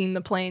about taking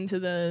the plane to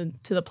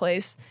the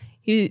place,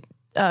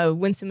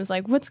 Winston was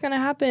like, "What's gonna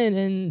happen?"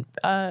 And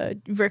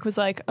Rick was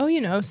like,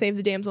 "Oh, save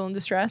the damsel in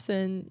distress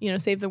and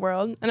save the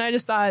world." And I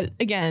just thought,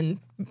 again,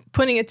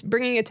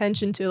 bringing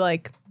attention to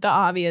like the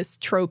obvious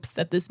tropes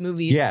that this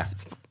movie is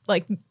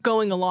like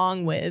going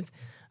along with.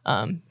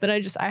 But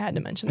I had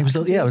to mention it was a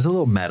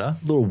little meta,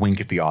 a little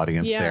wink at the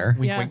audience there.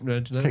 Wink, wink,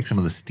 nudge, nudge. Take some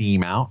of the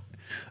steam out.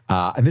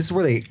 And this is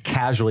where they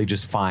casually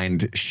just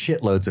find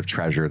shitloads of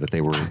treasure that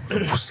they were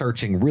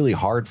searching really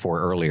hard for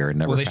earlier and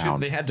never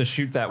found. They had to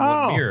shoot that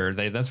one mirror.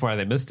 That's why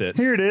they missed it.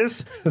 Here it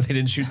is. They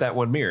didn't shoot that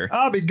one mirror.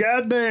 I'll be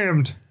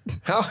goddamned.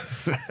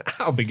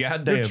 I'll be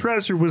goddamn. The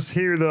treasure was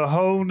here the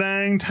whole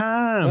dang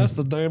time. That's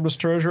the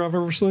damnedest treasure I've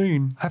ever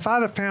seen. If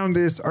I'd have found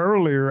this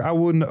earlier, I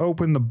wouldn't have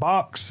opened the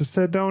box. It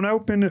said, don't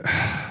open it.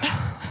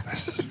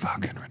 This is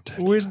fucking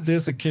ridiculous. Isn't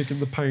this a kick in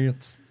the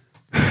pants?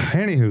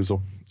 Any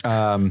hoozle.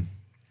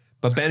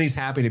 But Benny's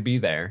happy to be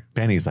there.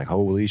 Benny's like,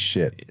 holy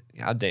shit.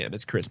 God damn,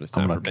 it's Christmas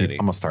I'm time for Benny.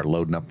 gonna start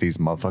loading up these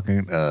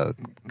motherfucking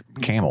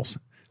camels.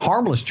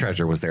 Harmless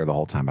treasure was there the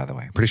whole time, by the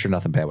way. Pretty sure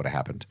nothing bad would have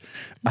happened.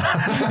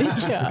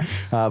 Yeah.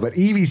 But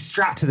Evie's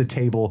strapped to the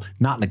table,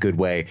 not in a good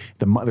way.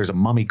 There's a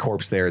mummy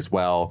corpse there as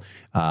well.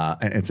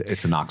 And it's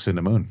a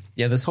Noxuna moon.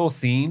 Yeah, this whole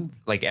scene,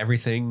 like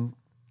everything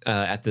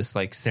at this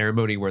like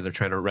ceremony where they're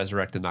trying to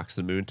resurrect the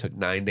Noxuna moon took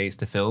 9 days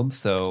to film.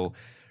 So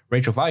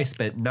Rachel Weisz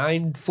spent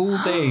 9 full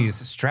days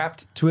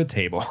strapped to a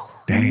table.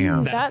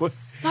 Damn. That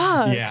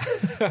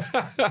sucks.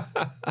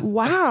 Yeah.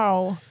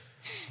 Wow.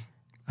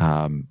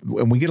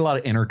 And we get a lot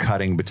of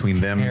intercutting between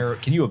them.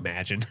 Can you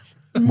imagine?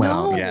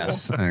 Well, No.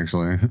 yes,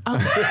 actually. All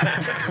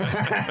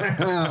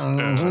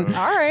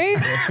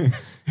right.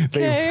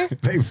 Okay.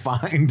 They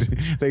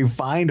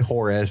find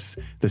Horus,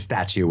 the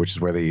statue, which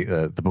is where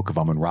the Book of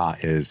Amun-Ra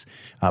is,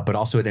 but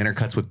also it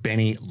intercuts with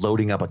Benny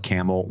loading up a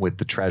camel with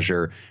the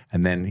treasure,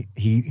 and then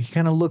he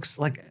kind of looks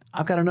like,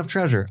 I've got enough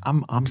treasure,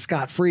 I'm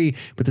scot free.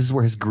 But this is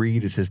where his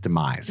greed is his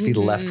demise. If he'd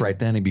have left right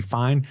then, he'd be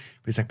fine.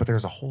 But he's like, but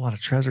there's a whole lot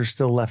of treasure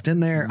still left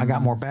in there. I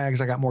got more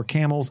bags. I got more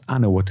camels. I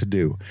know what to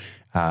do.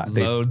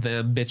 Load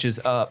them bitches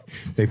up.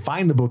 They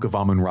find the Book of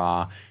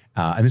Amun-Ra.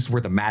 And this is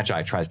where the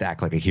Magi tries to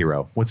act like a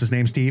hero. What's his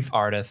name, Steve?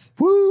 Ardith.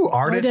 Woo,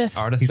 Ardith.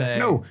 Ardith He's Bay. like,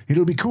 no,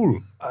 it'll be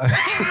cool.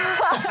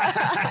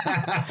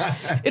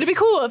 It'd be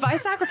cool if I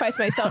sacrifice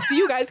myself so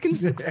you guys can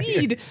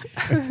succeed.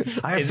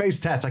 I have face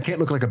tats. I can't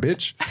look like a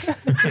bitch.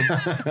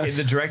 In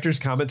the director's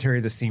commentary,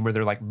 the scene where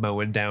they're like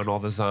mowing down all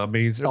the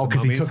zombies. Oh,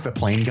 because he took the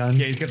plane gun?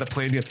 Yeah, he's got the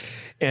plane gun.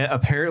 And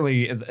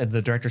apparently, in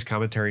the director's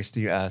commentary,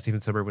 Steven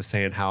Sommers was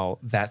saying how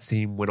that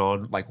scene went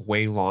on like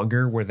way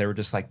longer, where they were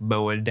just like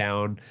mowing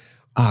down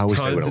I wish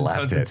they tons would've and left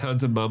tons it. and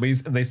tons of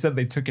mummies. And they said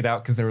they took it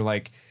out because they were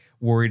like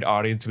worried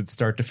audience would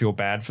start to feel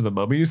bad for the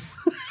mummies.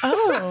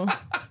 Oh,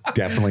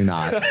 Definitely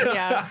not,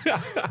 yeah.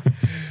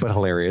 but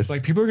hilarious.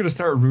 Like people are going to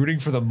start rooting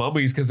for the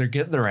mummies because they're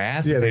getting their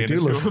asses yeah, they handed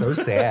do to look them.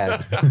 so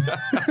sad.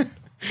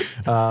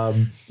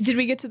 Did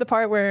we get to the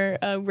part where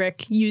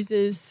Rick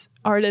uses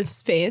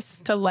Ardith's face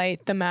to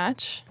light the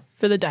match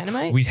for the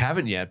dynamite? We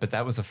haven't yet, but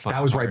that was a fun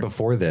That was part. right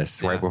before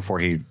this, Yeah. right before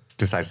he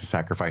decides to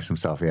sacrifice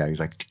himself. Yeah, he's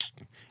like,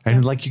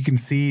 and like you can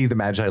see the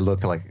Magi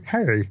look like,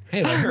 hey,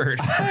 Hey, that hurt.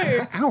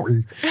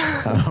 owie.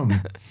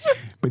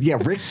 But yeah,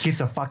 Rick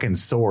gets a fucking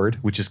sword,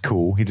 which is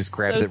cool. He just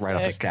grabs So it right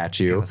off a sick.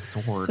 statue.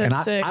 sword. So And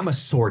sick. I'm a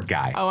sword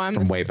guy I'm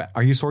from a- way back.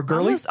 Are you a sword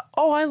girly?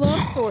 I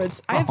love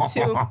swords. I have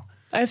two.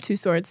 I have two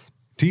swords.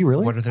 Do you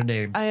really? What are their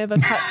names? I have a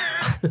cut.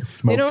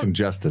 Smoked don't- and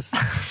justice.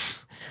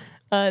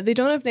 They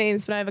don't have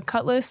names, but I have a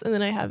cutlass and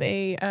then I have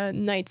a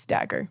knight's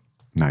dagger.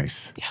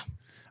 Nice. Yeah.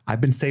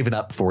 I've been saving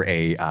up for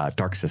a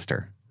Dark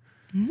Sister.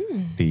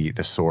 The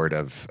sword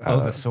of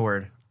the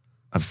sword.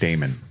 of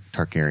Daemon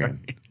Targaryen.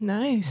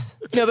 Nice.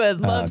 No, but I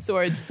love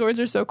swords. Swords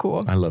are so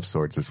cool. I love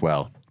swords as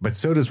well. But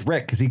so does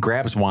Rick, because he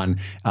grabs one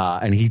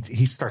and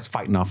he starts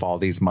fighting off all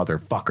these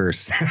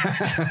motherfuckers.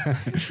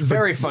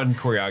 Very fun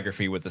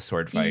choreography with the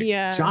sword fight.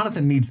 Yeah.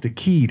 Jonathan needs the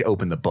key to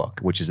open the book,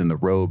 which is in the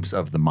robes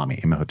of the mummy,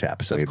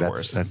 Imhotep. So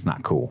course. that's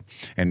not cool.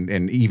 And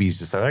Evie's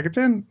just like, it's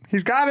in.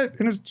 He's got it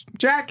in his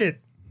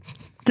jacket.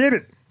 Get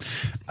it.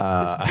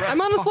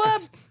 I'm on the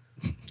flap.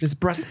 His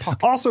breast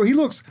pocket. Also, he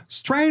looks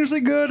strangely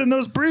good in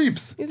those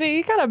briefs. He's like,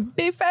 he got a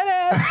big fat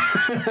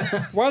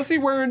ass. Why is he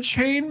wearing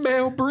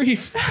chainmail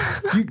briefs?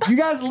 You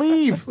guys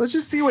leave. Let's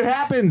just see what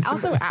happens.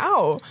 Also,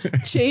 ow.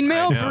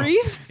 Chainmail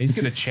briefs? He's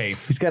gonna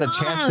chafe. He's got a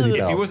chastity If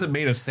belt. he wasn't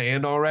made of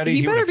sand already,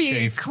 He he would better have be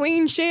chafed.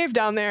 clean shaved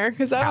down there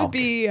because that would Talc.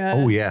 be.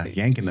 Oh yeah,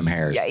 yanking them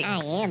hairs. I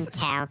am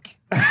talc.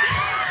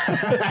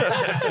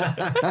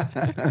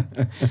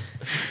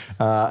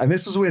 And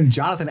this was when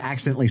Jonathan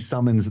accidentally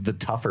summons the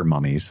tougher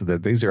mummies.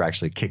 These are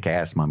actually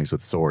kick-ass mummies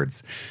with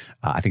swords.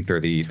 I think they're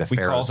the We call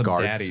Pharaoh's them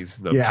guards. daddies.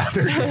 No. Yeah,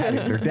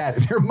 they're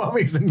daddy. They're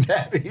mummies and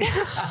daddies.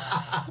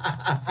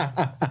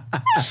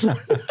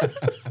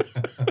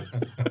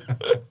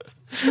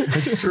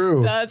 It's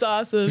true. That's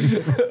awesome.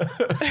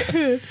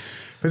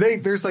 But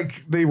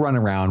they run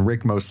around.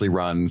 Rick mostly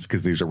runs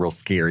because these are real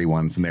scary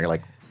ones, and they're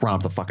like run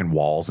up the fucking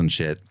walls and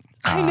shit.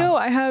 I know.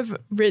 I have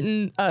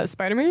written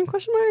Spider-Man ?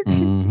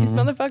 These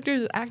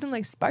motherfuckers acting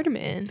like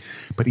Spider-Man.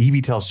 But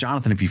Evie tells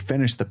Jonathan, if you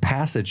finish the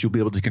passage, you'll be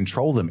able to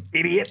control them,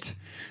 idiot.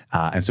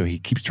 And so he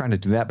keeps trying to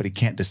do that, but he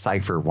can't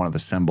decipher one of the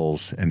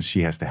symbols, and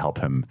she has to help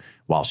him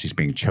while she's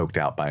being choked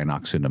out by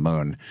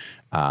Anaxundamun.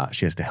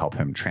 She has to help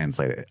him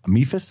translate it.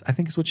 Amephis, I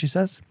think is what she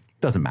says.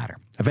 Doesn't matter.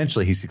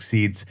 Eventually, he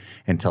succeeds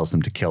and tells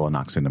them to kill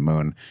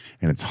Anaxundamun,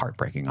 and it's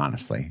heartbreaking,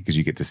 honestly, because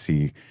you get to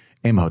see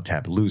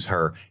Imhotep lose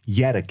her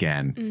yet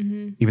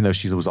again, even though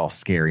she was all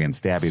scary and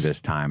stabby this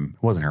time.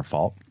 It wasn't her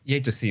fault. You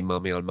hate to see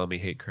mummy on mummy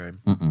hate crime.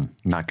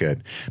 Not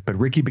good. But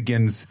Ricky,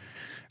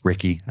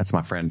 that's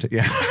my friend.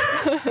 Yeah.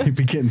 He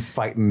begins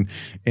fighting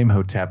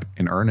Imhotep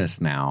in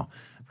earnest now.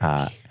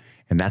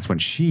 And that's when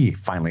she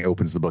finally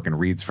opens the book and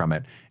reads from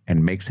it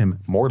and makes him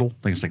mortal.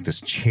 Like it's like this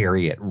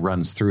chariot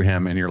runs through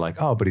him and you're like,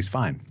 oh, but he's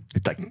fine.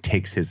 It like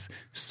takes his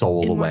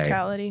soul away.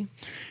 Immortality.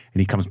 And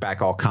he comes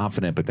back all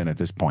confident. But then at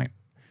this point,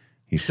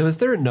 he's So is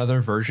there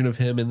another version of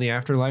him in the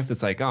afterlife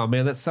that's like, oh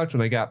man, that sucked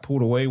when I got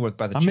pulled away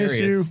by the I miss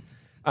chariots. you.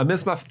 I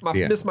miss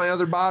my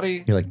other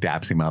body. He like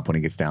daps him up when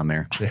he gets down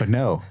there. But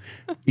no,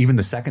 even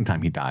the second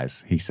time he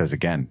dies, he says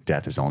again,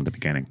 death is only the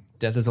beginning.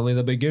 Death is only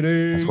the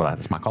beginning.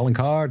 That's my calling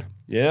card.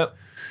 Yep.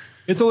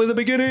 It's only the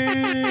beginning.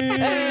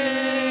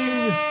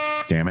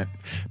 Damn it.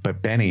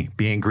 But Benny,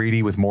 being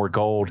greedy with more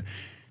gold,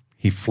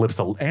 he flips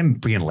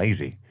and being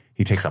lazy,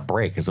 he takes a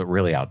break is what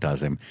really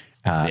outdoes him.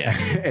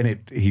 And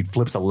he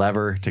flips a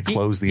lever to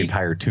close the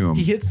entire tomb.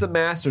 He hits the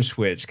master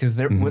switch because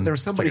there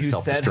was somebody It's who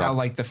like a said how self-destruct.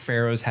 like the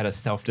pharaohs had a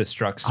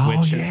self-destruct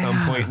switch at some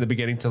yeah. point in the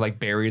beginning to like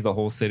bury the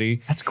whole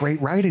city. That's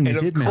great writing. They And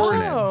did of course,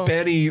 mention it. Oh.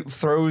 Benny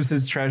throws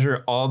his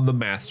treasure on the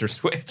master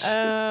switch.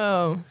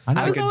 Oh. I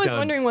know. I was Like a always dunce.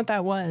 wondering what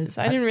that was.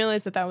 I didn't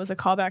realize that was a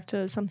callback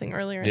to something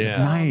earlier. In the Yeah.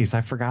 film. Nice.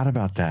 I forgot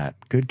about that.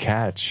 Good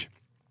catch.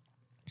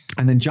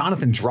 And then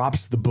Jonathan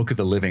drops the Book of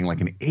the Living like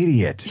an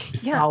idiot.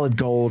 Solid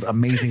gold,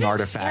 amazing Yeah,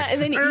 artifacts.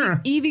 and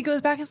then Evie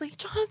goes back and is like,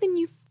 Jonathan,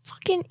 you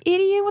fucking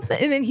idiot. What the?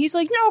 And then he's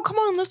like, no, come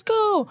on, let's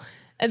go.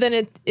 And then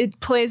it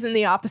plays in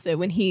the opposite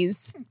when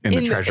he's In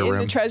the treasure room. In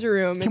the treasure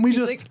room. Can And we he's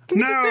just- like, Can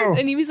we No.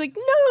 And Evie's like,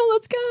 no,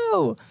 let's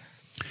go.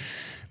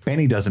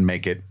 Benny doesn't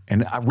make it.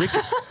 And Rick,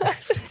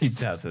 He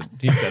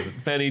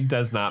doesn't. Benny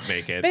does not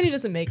make it. Benny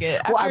doesn't make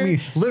it. Well, I After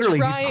mean, literally,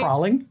 he's trying-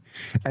 crawling,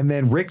 and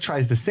then Rick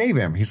tries to save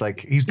him. He's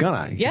like, he's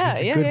gonna. He's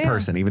a good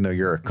person, even though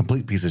you're a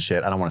complete piece of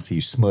shit. I don't want to see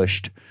you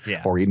smushed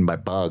or eaten by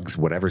bugs.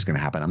 Whatever's going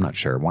to happen, I'm not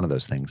sure. One of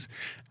those things.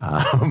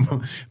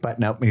 But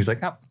no, he's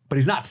like, oh, but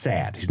he's not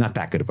sad. He's not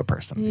that good of a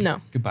person.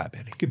 No. Goodbye,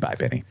 Benny. Goodbye,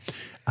 Benny.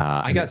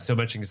 I got so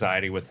much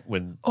anxiety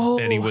when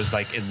Benny was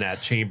like in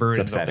that chamber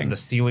and the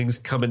ceiling's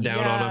coming down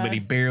on him, and he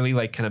barely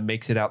like kind of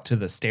makes it out to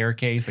the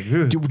staircase.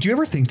 Like, Would you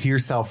ever think to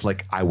yourself,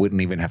 like, I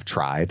wouldn't even have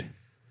tried?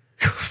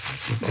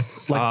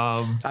 Like,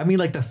 I mean,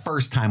 like the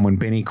first time when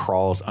Benny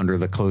crawls under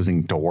the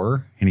closing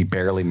door and he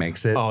barely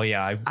makes it. oh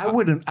yeah, I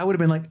would have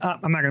been like,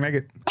 I'm not gonna make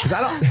it. because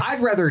I'd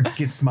rather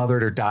get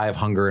smothered or die of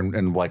hunger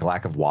and like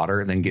lack of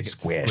water than get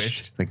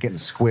squished. Like getting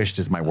squished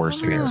is my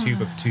worst fear. a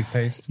tube of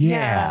toothpaste.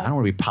 Yeah, I don't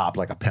want to be popped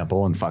like a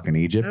pimple in fucking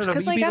Egypt. Because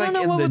You'd like be, I don't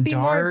know in what the would be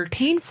more dark.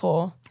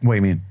 painful. What do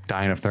you mean,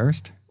 dying of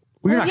thirst?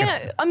 Well, Well,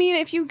 yeah, I mean,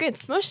 if you get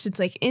smushed, it's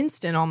like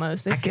instant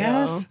almost. I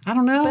guess. I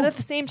don't know. But at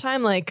the same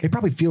time, like, It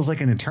probably feels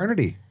like an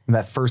eternity in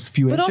that first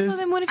few but inches. also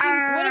then what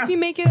if you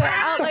make it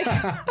out like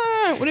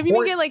what if you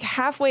Or- make it like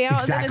halfway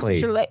out Exactly. and then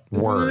it's just like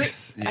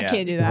Worse. I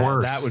can't do that.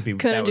 Worse. That would be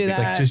Couldn't do be- that.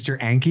 Like just your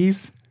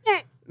ankies.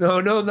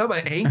 No, not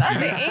my ankies.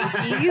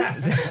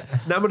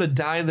 Ankies. Now I'm gonna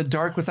die in the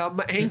dark without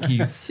my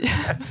ankies.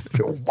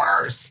 The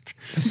worst.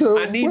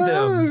 I need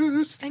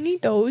those. I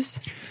need those.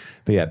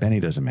 But yeah, Benny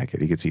doesn't make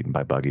it. He gets eaten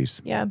by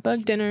buggies Yeah,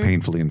 bug dinner.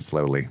 painfully and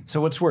slowly.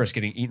 So what's worse,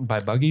 getting eaten by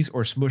buggies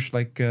or smushed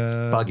like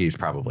Buggies,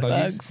 probably.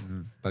 Bugs.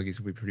 Buggies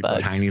would be pretty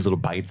Bugs. bad. Tiny little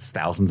bites,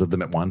 thousands of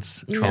them at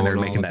once. And Crawling they're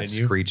all making up that in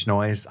you. screech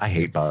noise. I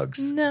hate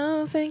bugs.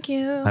 No, thank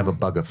you. I have a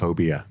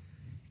bugophobia.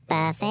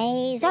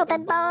 Buffets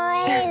open,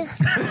 boys.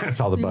 That's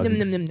all the bugs. Num,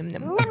 num, num, num,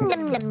 num. Num,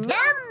 num, num,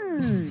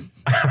 num.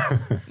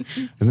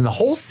 And then the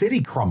whole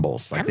city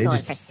crumbles. Like I'm they going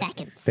just for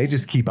seconds. they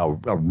just keep a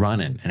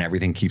running and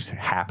everything keeps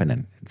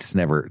happening. It's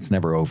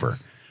never over.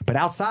 But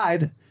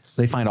outside,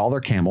 they find all their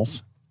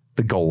camels,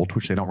 the gold,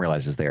 which they don't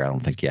realize is there, I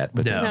don't think yet.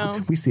 But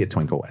No. we see a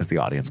twinkle as the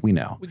audience. We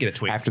know. We get a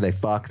twinkle. After they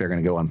fuck, they're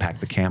going to go unpack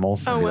the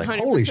camels. Oh, and be like,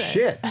 holy 100%.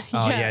 shit.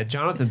 Oh yeah,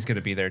 Jonathan's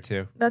gonna be there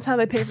too. That's how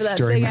they pay for that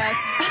During- big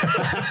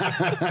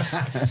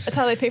ass. That's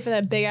how they pay for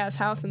that big ass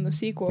house in the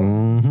sequel.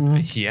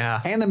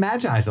 Yeah. And the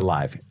Magi's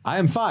alive. I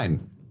am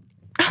fine.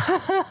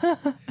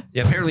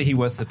 Yeah, apparently he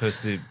was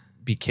supposed to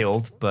be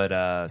killed,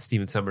 but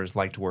Stephen Sommers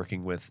liked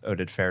working with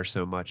Oded Fair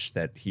so much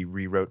that he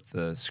rewrote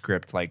the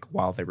script like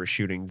while they were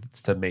shooting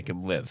to make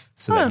him live,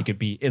 so that he could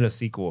be in a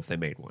sequel if they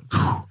made one.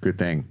 Good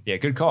thing. Yeah,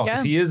 good call,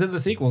 because Yeah. he is in the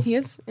sequels. He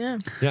is, yeah.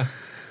 Yeah.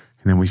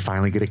 And then we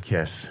finally get a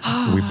kiss.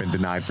 We've been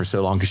denied for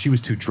so long because she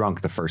was too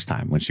drunk the first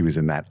time when she was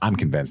in that, I'm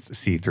convinced,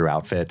 see-through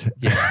outfit.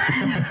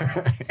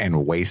 Yeah.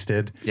 And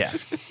wasted. Yeah.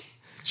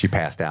 She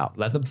passed out.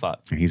 Let them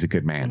fuck. And he's a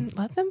good man.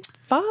 Let them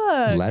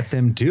fuck. Let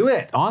them do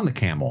it on the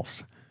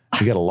camels.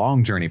 You got a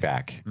long journey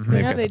back. They've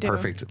Yeah, got they the do.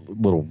 perfect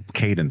little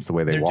cadence the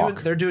way they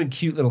walk. They're doing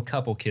cute little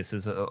couple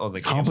kisses on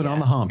the camel. Humping on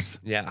the humps.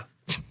 Yeah.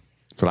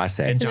 That's what I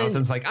say. And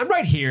Jonathan's like, I'm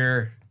right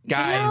here,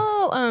 guys.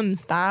 No,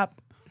 stop.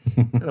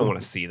 I don't want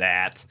to see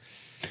that.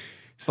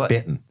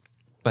 Spitting.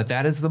 But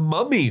that is The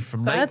Mummy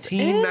from That's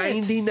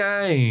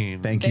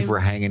 1999. Thank you for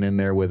hanging in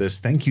there with us.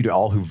 Thank you to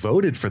all who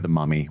voted for The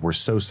Mummy. We're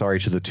so sorry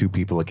to the 2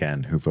 people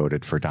again who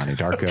voted for Donnie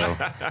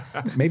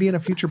Darko. Maybe in a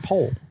future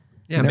poll.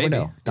 Yeah, you never maybe.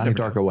 know. You Donnie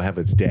never Darko will have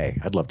its day.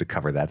 I'd love to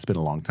cover that. It's been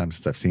a long time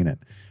since I've seen it.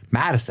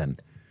 Madison,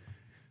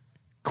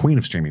 queen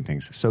of streaming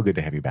things. So good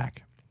to have you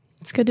back.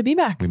 It's good to be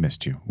back. We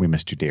missed you. We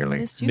missed you dearly.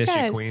 Missed you Miss you,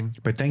 guys. Queen.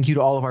 But thank you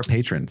to all of our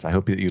patrons. I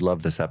hope that you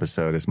love this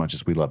episode as much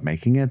as we love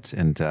making it,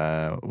 and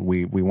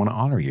we want to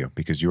honor you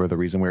because you are the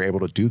reason we're able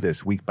to do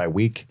this week by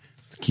week,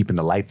 keeping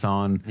the lights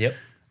on. Yep.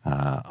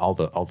 All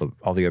the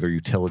other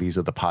utilities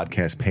of the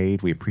podcast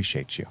paid. We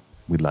appreciate you.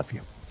 We love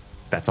you.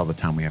 That's all the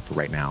time we have for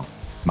right now.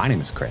 My name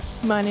is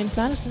Chris, My name's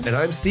Madison. And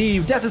I'm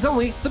Steve. Death is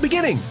only the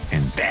beginning.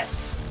 and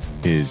this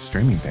is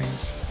Streaming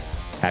Things.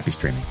 Happy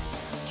streaming.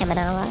 Coming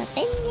all up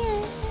in ya.